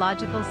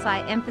Biological Sci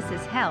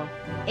Emphasis Health,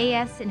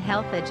 AS in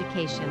Health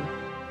Education.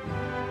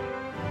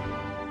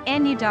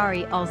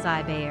 Anudari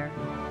Alzheimer.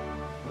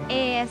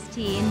 AAST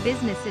in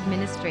Business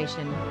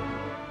Administration.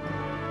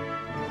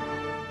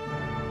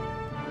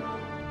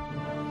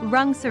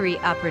 Rungsari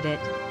Upperdit.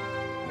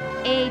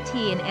 AAT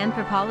in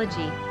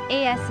Anthropology,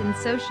 AS in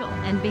Social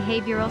and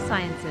Behavioral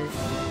Sciences.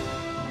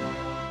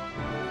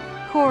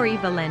 Corey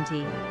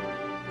Valenti.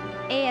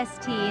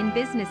 AST in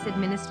Business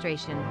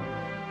Administration.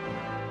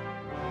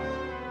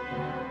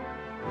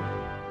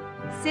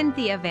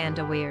 Cynthia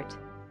Vandeweert.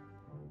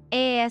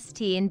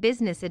 AAST in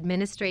Business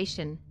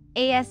Administration,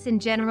 AS in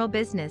General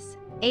Business,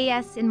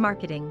 AS in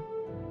Marketing.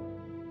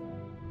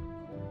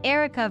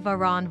 Erica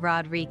Varon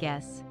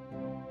Rodriguez.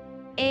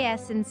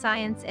 AS in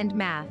Science and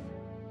Math.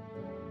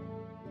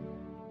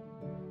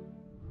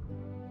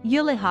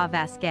 Yuliha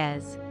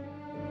Vasquez.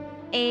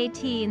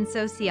 AAT in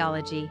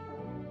Sociology.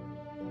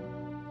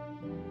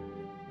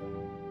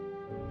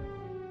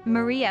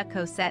 Maria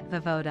Cosette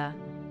Vavoda.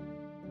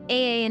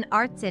 AA in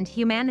Arts and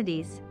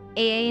Humanities,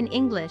 AA in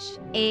English,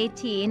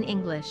 AAT in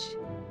English.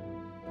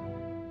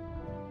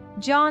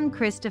 John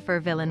Christopher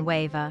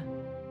Villanueva.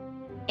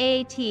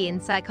 AAT in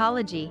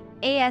Psychology,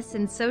 AS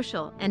in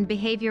Social and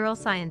Behavioral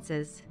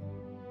Sciences.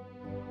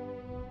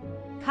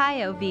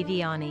 Kaio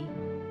Viviani.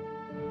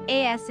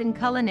 AS in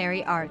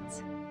Culinary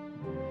Arts.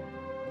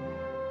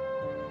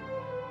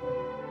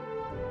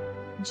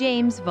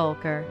 James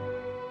Volker.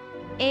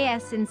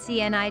 AS in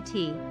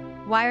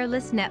CNIT,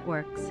 Wireless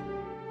Networks.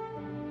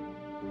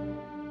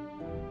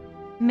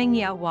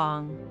 Mingya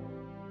Wang.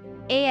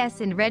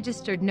 AS in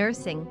Registered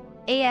Nursing,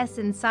 AS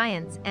in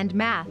Science and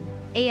Math,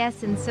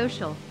 AS in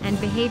Social and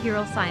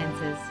Behavioral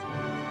Sciences.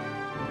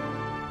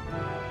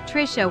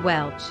 Trisha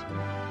Welch.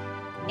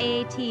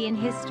 AAT in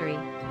History.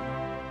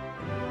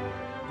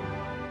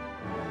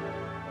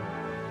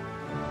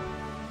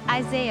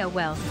 Isaiah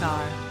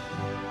Wellscar.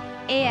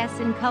 AS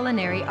in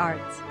Culinary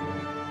Arts.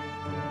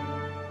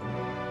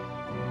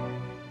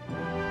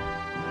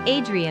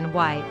 Adrian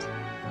White.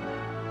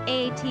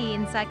 AAT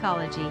in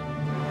Psychology.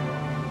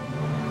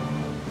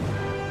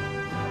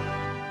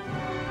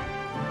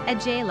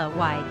 Ajayla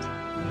White.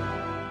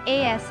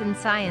 AS in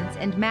Science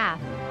and Math,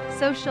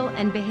 Social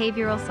and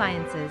Behavioral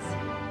Sciences.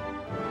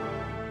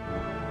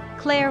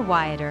 Claire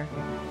Wyatter.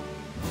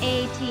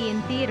 AAT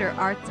in Theater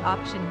Arts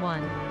Option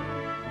 1.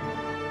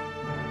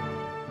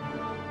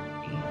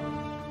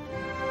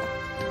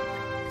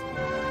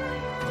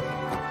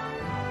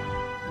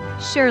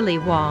 Shirley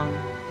Wong.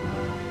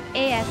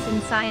 AS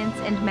in Science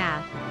and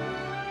Math.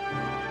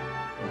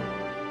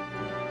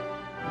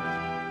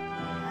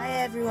 Hi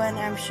everyone,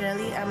 I'm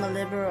Shirley. I'm a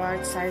liberal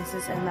arts,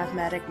 sciences, and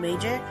mathematics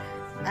major.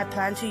 I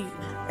plan to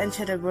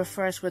enter the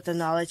workforce with the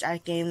knowledge I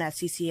gained at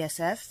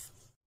CCSF.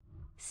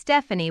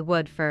 Stephanie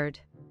Woodford.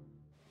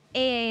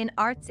 AA in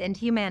Arts and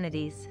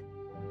Humanities.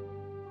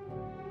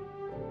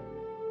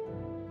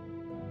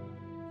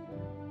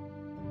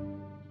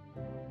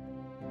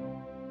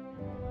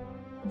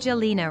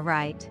 Jelena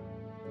Wright.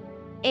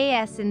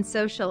 AS in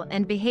Social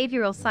and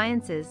Behavioral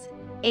Sciences,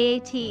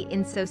 AAT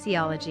in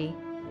Sociology.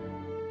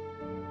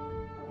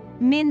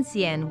 Min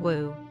Xian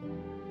Wu.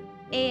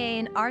 AA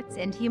in Arts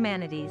and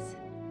Humanities.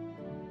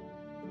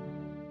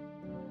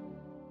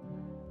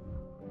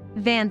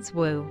 Vance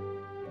Wu.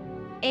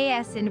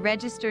 AS in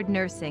Registered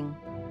Nursing.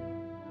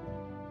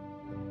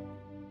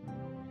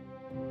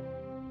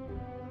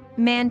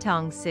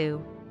 Mantong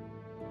Su.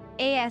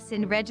 AS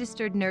in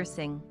Registered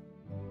Nursing.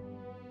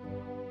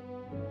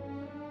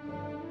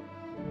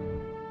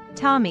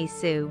 Tommy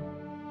Su.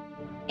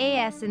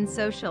 AS in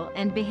Social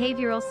and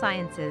Behavioral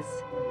Sciences.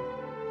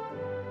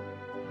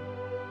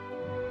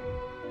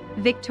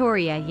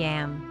 Victoria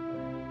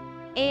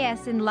Yam.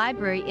 AS in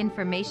Library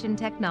Information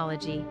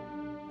Technology.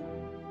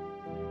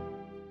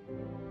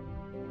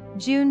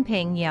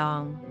 Junping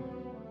Yang.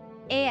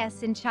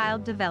 AS in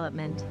Child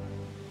Development.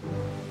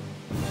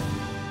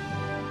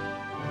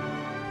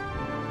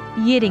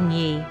 Yiding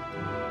Yi.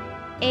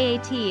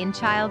 AAT in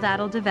Child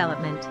Adult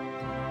Development.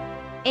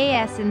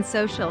 AS in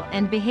Social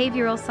and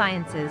Behavioral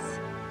Sciences.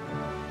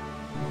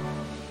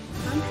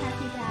 I'm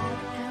happy that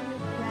I will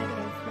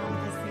graduate from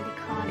the City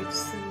College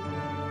soon.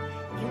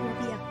 It will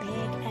be a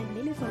big and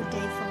meaningful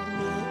day for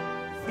me.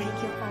 Thank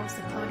you all for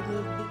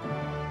supporting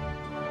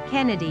me.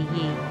 Kennedy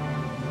Yi.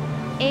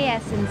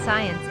 AS in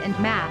Science and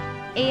Math,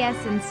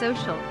 AS in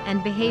Social and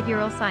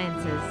Behavioral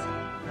Sciences.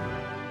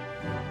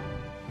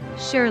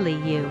 Shirley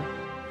Yu.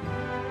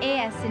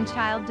 AS in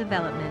Child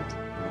Development.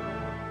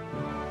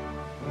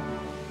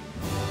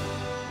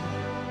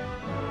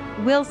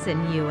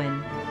 Wilson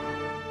Ewan.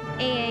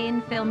 AA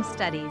in Film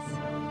Studies.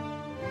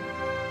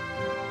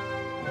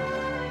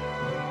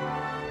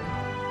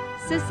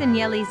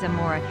 Cicinieli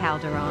Zamora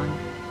Calderon.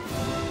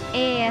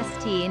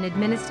 AAST in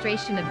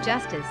Administration of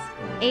Justice,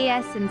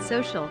 AS in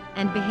Social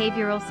and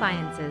Behavioral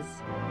Sciences.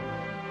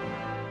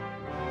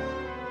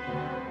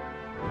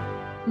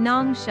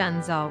 Nong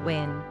Shun Zha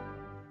Win.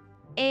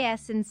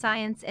 AS in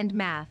Science and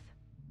Math.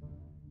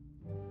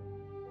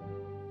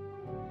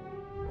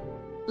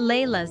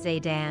 Layla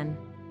Zaidan.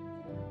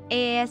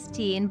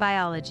 AAST in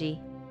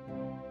Biology.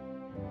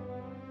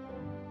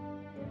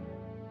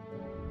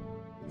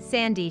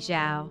 Sandy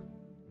Zhao.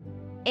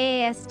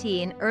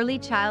 AAST in Early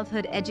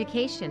Childhood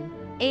Education,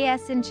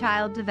 AS in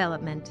Child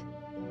Development.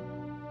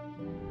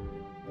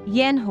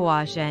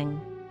 Yanhua Zheng.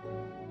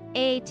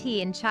 AAT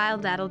in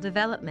Child Adult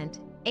Development,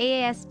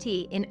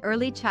 AAST in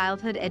Early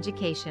Childhood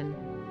Education.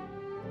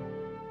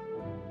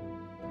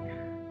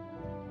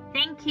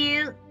 Thank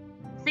you,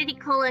 City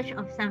College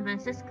of San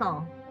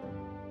Francisco.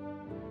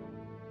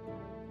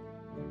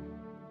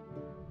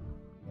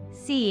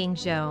 Xiying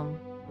Zhou.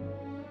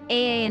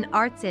 AA in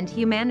Arts and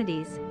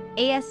Humanities,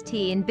 AST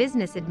in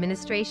Business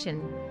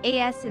Administration,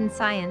 AS in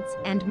Science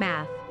and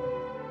Math.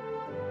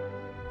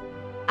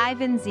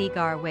 Ivan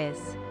Zigar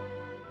Wiss.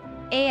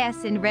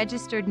 AS in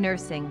Registered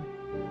Nursing.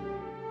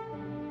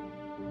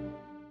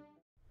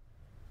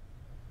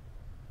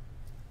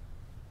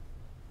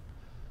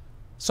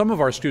 Some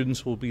of our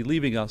students will be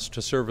leaving us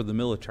to serve in the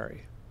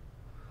military.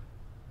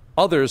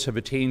 Others have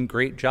attained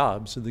great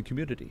jobs in the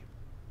community.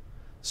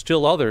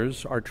 Still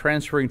others are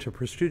transferring to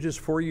prestigious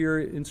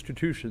four-year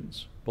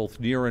institutions,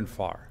 both near and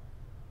far.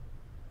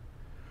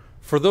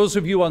 For those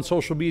of you on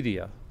social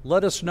media,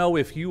 let us know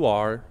if you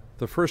are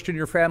the first in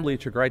your family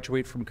to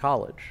graduate from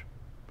college,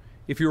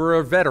 if you are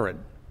a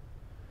veteran,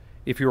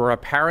 if you are a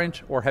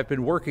parent or have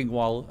been working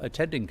while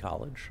attending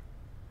college,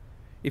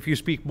 if you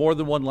speak more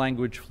than one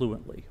language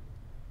fluently.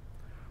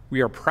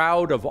 We are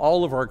proud of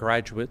all of our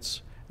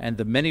graduates and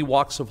the many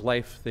walks of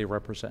life they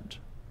represent.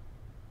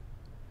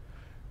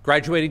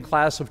 Graduating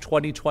class of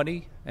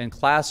 2020 and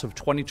class of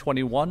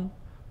 2021,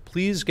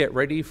 please get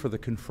ready for the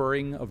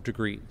conferring of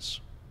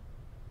degrees.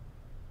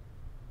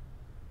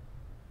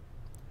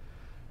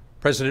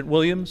 President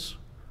Williams,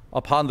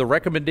 upon the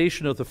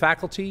recommendation of the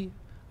faculty,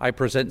 I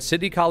present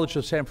City College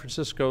of San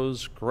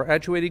Francisco's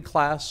graduating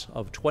class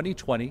of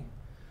 2020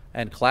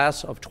 and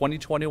class of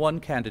 2021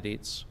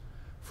 candidates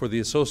for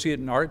the Associate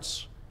in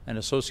Arts and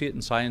Associate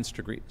in Science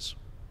degrees.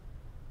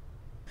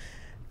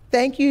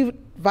 Thank you,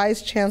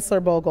 Vice Chancellor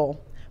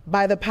Bogle.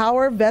 By the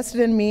power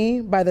vested in me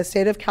by the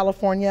State of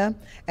California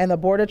and the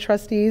Board of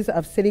Trustees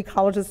of City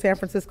College of San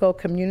Francisco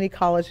Community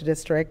College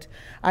District,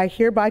 I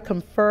hereby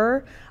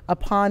confer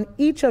upon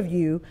each of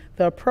you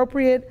the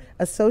appropriate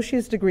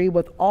associate's degree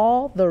with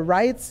all the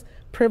rights,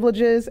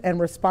 privileges, and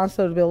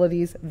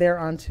responsibilities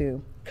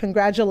thereunto.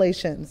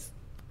 Congratulations.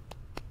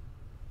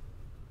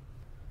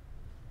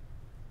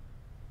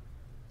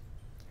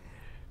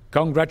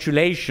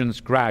 Congratulations,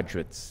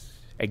 graduates.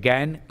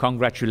 Again,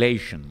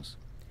 congratulations.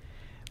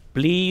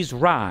 Please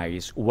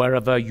rise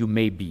wherever you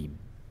may be.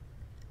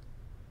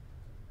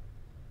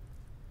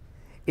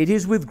 It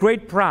is with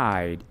great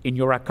pride in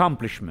your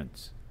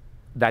accomplishments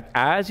that,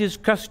 as is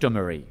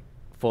customary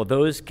for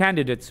those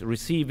candidates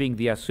receiving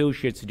the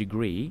associate's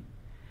degree,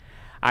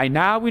 I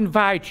now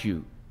invite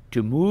you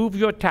to move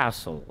your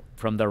tassel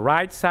from the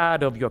right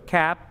side of your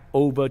cap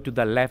over to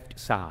the left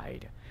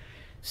side,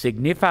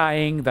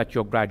 signifying that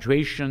your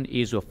graduation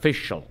is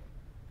official.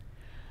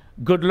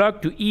 Good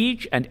luck to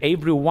each and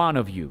every one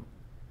of you.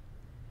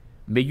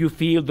 May you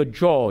feel the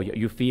joy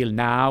you feel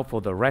now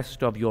for the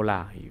rest of your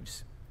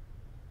lives.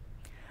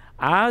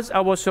 As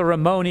our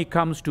ceremony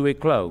comes to a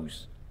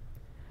close,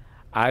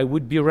 I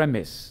would be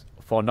remiss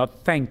for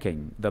not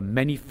thanking the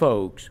many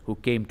folks who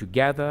came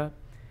together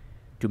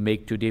to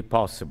make today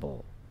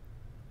possible,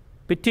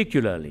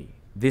 particularly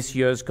this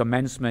year's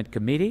commencement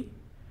committee,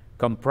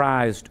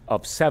 comprised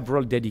of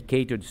several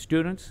dedicated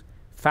students,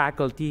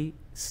 faculty,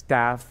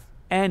 staff,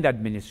 and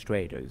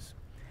administrators.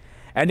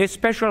 And a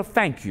special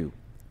thank you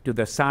to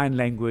the sign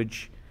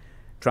language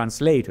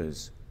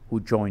translators who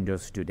joined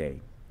us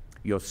today.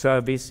 Your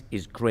service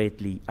is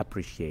greatly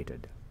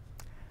appreciated.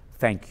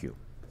 Thank you.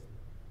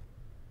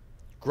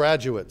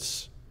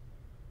 Graduates,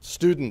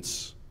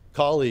 students,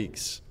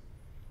 colleagues,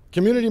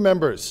 community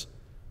members,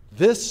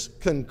 this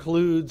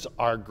concludes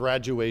our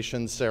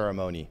graduation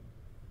ceremony.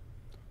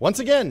 Once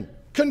again,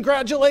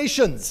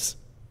 congratulations!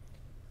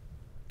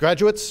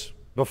 Graduates,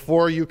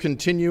 before you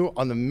continue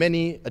on the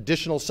many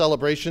additional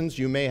celebrations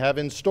you may have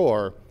in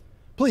store,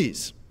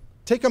 please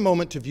take a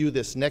moment to view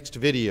this next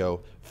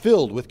video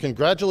filled with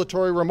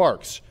congratulatory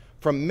remarks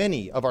from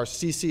many of our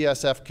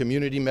CCSF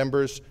community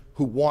members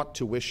who want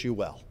to wish you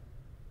well.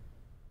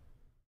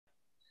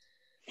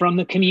 From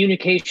the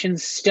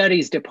Communications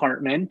Studies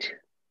Department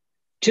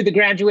to the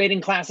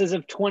graduating classes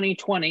of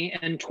 2020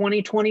 and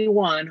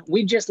 2021,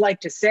 we'd just like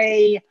to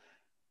say,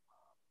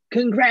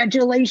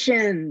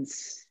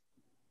 congratulations.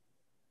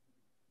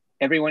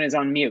 Everyone is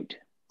on mute.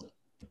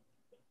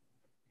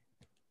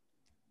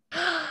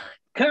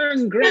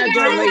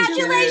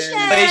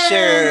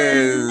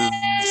 Congratulations.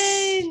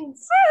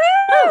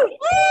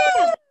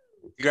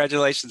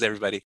 Congratulations,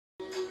 everybody.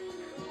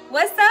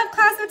 What's up,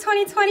 class of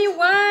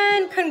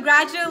 2021?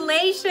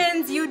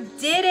 Congratulations, you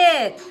did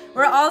it.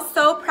 We're all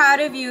so proud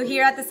of you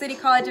here at the City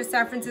College of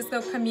San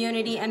Francisco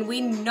community, and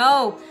we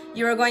know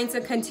you are going to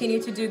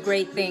continue to do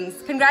great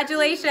things.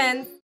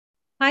 Congratulations.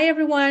 Hi,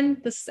 everyone.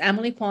 This is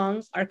Emily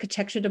Huang,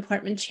 Architecture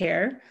Department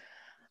Chair.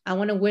 I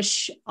want to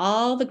wish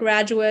all the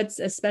graduates,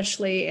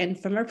 especially in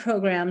from our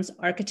programs,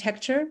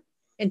 architecture,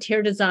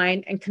 interior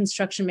design, and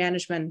construction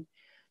management.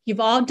 You've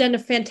all done a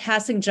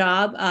fantastic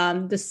job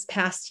this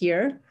past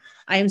year.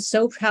 I am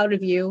so proud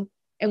of you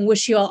and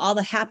wish you all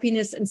the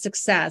happiness and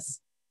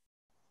success.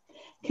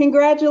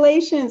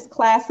 Congratulations,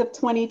 class of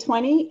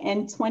 2020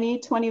 and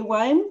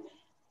 2021.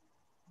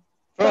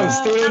 From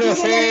Student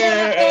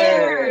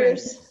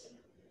Affairs.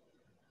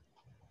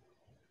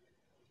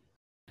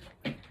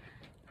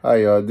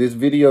 Hi, this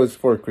video is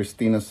for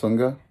Christina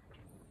Sunga.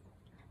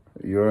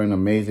 You're an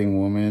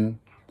amazing woman,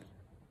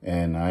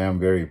 and I am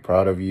very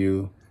proud of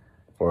you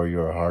for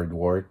your hard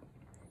work,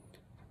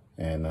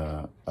 and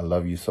I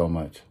love you so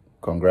much.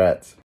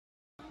 Congrats.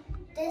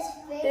 This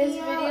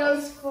video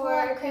is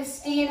for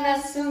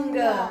Christina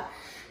Sunga.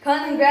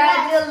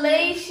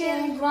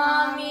 Congratulations,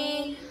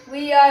 Mommy.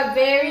 We are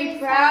very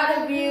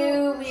proud of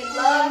you. We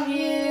love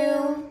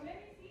you.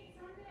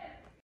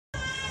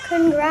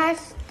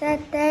 Congrats,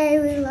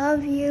 Tete. We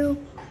love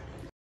you.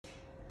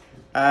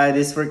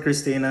 This is for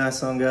Christina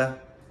Sunga.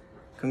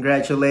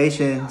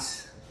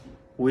 Congratulations.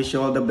 Wish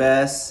you all the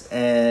best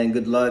and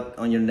good luck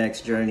on your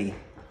next journey.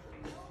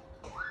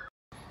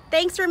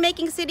 Thanks for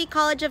making City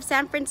College of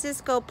San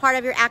Francisco part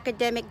of your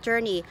academic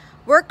journey.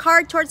 Work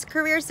hard towards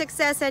career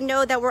success and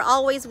know that we're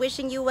always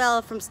wishing you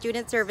well from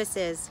Student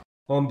Services.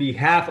 On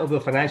behalf of the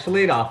Financial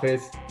Aid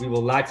Office, we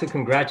would like to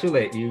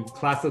congratulate you,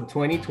 Class of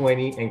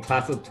 2020 and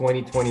Class of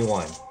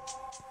 2021.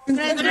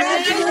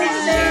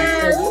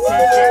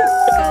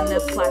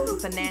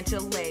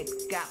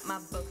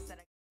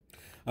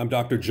 I'm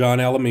Dr. John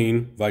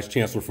Alameen, Vice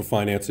Chancellor for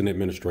Finance and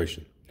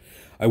Administration.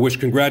 I wish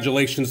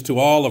congratulations to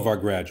all of our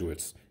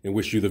graduates and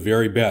wish you the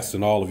very best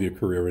in all of your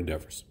career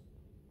endeavors.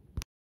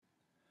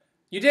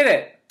 You did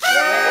it!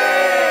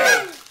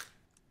 Yay!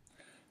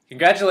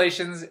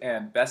 Congratulations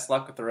and best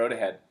luck with the road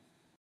ahead.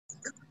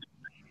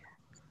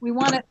 We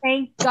want to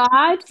thank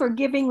God for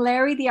giving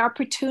Larry the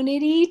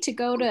opportunity to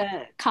go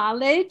to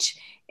college.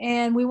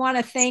 And we want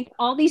to thank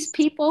all these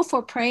people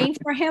for praying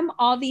for him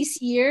all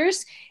these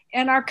years.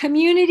 And our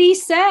community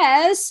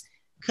says,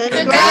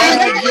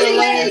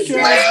 congratulations,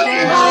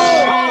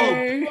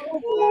 Larry!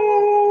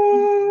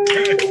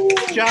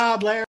 Good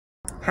job, Larry.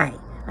 Hi,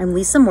 I'm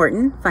Lisa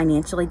Morton,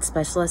 Financial Aid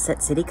Specialist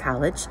at City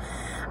College.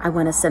 I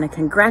want to send a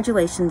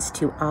congratulations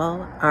to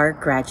all our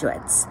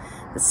graduates.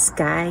 The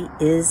sky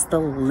is the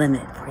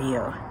limit for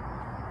you.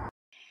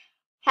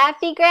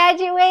 Happy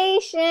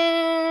graduation!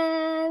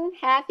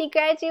 Happy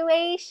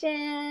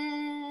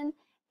graduation!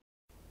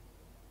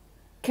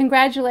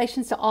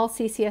 Congratulations to all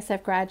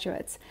CCSF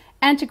graduates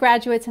and to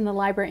graduates in the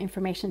Library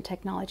Information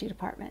Technology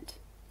Department.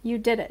 You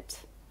did it.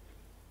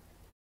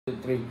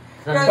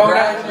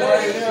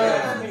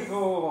 Congratulations!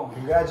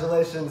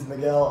 Congratulations,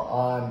 Miguel,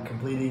 on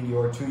completing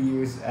your 2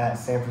 years at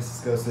San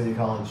Francisco City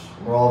College.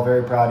 We're all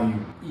very proud of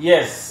you.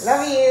 Yes.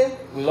 Love you.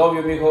 We love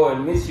you, mijo,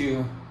 and miss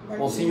you.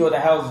 We'll see you at the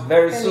house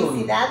very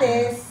soon.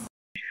 Felicidades.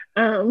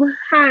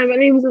 Hi, my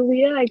name is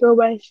Aaliyah. I go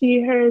by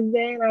she, her,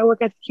 they, and I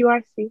work at the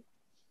QRC.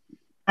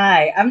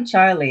 Hi, I'm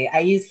Charlie. I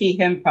use he,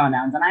 him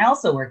pronouns, and I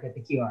also work at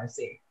the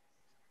QRC.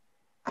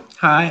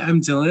 Hi,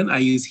 I'm Dylan. I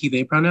use he,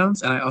 they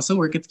pronouns, and I also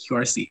work at the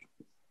QRC.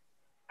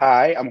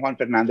 Hi, I'm Juan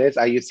Fernandez.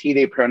 I use he,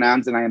 they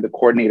pronouns, and I am the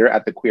coordinator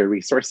at the Queer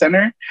Resource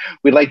Center.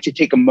 We'd like to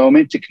take a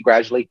moment to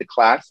congratulate the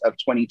class of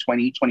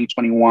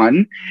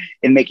 2020-2021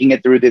 in making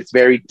it through this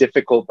very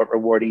difficult but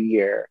rewarding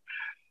year.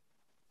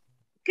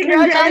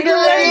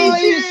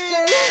 Congratulations!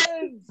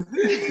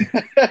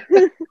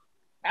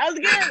 That was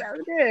good. That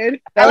was good.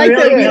 I like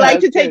really that we good. like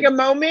That to was take good. a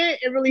moment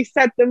and really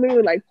set the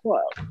mood. Like,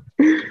 whoa.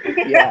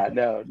 Yeah,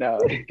 no,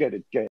 it's good.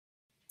 It's good.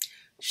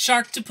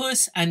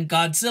 Sharktopus and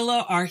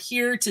Godzilla are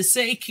here to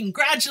say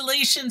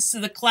congratulations to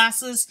the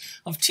classes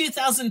of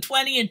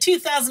 2020 and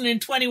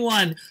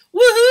 2021.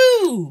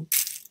 Woohoo!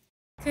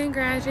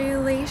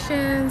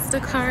 Congratulations,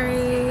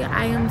 Dakari.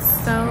 I am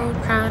so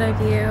proud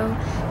of you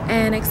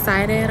and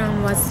excited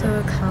on what's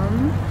to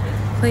come.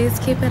 Please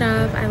keep it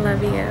up. I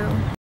love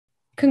you.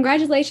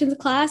 Congratulations,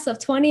 class of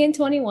 20 and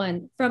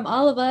 21, from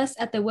all of us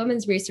at the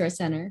Women's Resource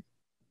Center.